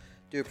show.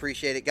 Do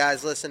appreciate it.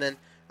 Guys listening,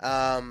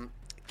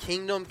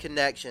 Kingdom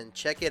Connection.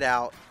 Check it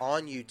out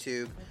on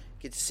YouTube.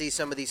 Get to see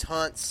some of these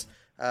hunts.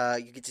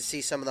 You get to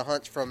see some of the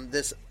hunts from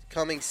this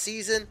coming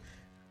season.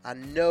 I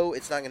know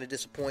it's not going to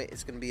disappoint.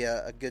 It's going to be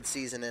a good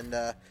season.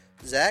 And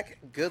Zach,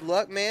 good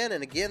luck, man.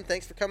 And again,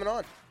 thanks for coming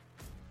on.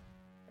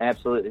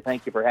 Absolutely.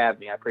 Thank you for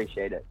having me. I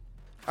appreciate it.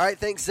 All right,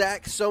 thanks,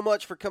 Zach, so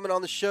much for coming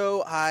on the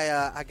show.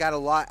 I got a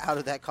lot out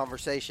of that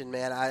conversation,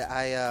 man.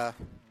 I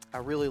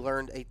really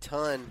learned a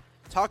ton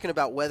talking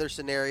about weather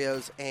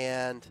scenarios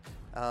and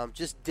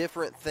just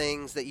different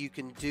things that you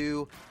can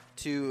do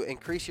to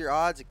increase your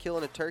odds of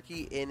killing a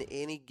turkey in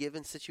any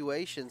given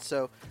situation.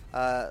 So,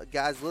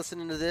 guys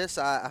listening to this,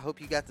 I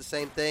hope you got the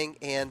same thing.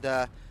 And,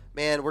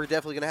 man, we're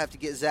definitely going to have to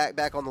get Zach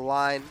back on the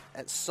line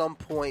at some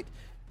point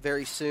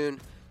very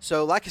soon.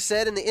 So, like I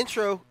said in the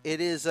intro, it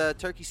is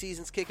turkey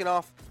season's kicking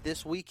off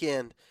this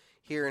weekend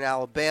here in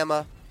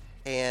Alabama.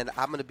 And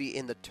I'm going to be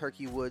in the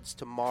turkey woods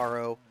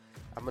tomorrow.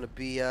 I'm going to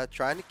be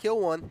trying to kill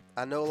one.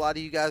 I know a lot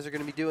of you guys are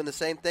going to be doing the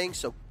same thing,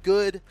 so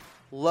good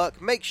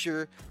luck. Make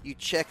sure you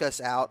check us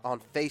out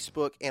on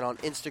Facebook and on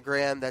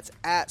Instagram. That's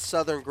at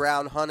Southern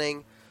Ground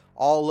Hunting,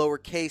 all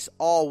lowercase,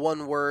 all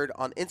one word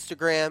on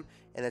Instagram,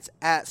 and it's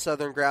at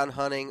Southern Ground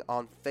Hunting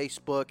on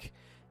Facebook.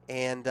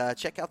 And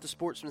check out the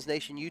Sportsman's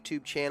Nation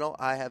YouTube channel.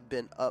 I have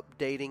been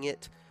updating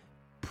it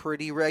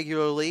pretty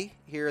regularly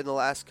here in the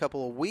last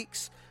couple of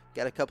weeks.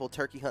 Got a couple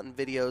turkey hunting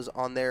videos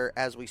on there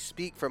as we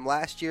speak from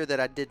last year that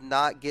I did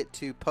not get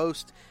to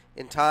post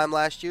in time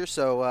last year.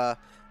 So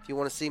if you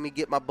want to see me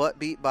get my butt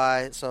beat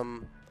by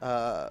some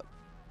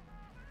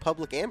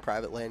public and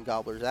private land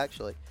gobblers,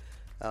 actually,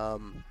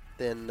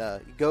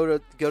 then go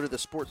to the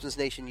Sportsman's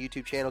Nation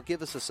YouTube channel.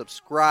 Give us a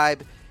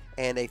subscribe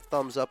and a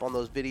thumbs up on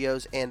those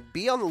videos. And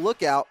be on the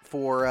lookout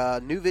for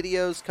new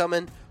videos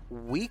coming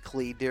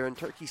weekly during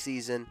turkey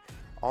season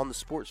on the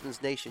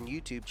Sportsman's Nation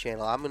YouTube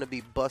channel. I'm going to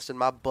be busting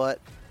my butt.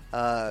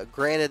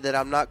 Granted that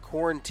I'm not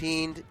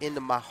quarantined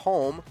into my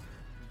home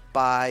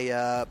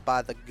by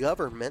the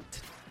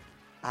government,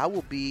 I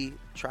will be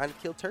trying to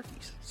kill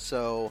turkeys.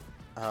 So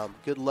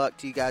good luck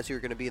to you guys who are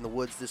going to be in the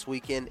woods this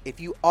weekend. If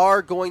you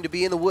are going to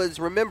be in the woods,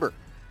 remember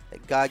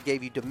that God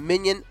gave you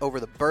dominion over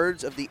the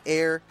birds of the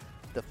air,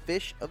 the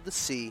fish of the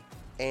sea,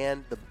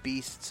 and the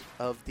beasts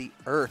of the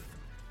earth.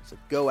 So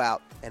go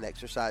out and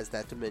exercise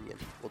that dominion.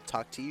 We'll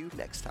talk to you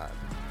next time.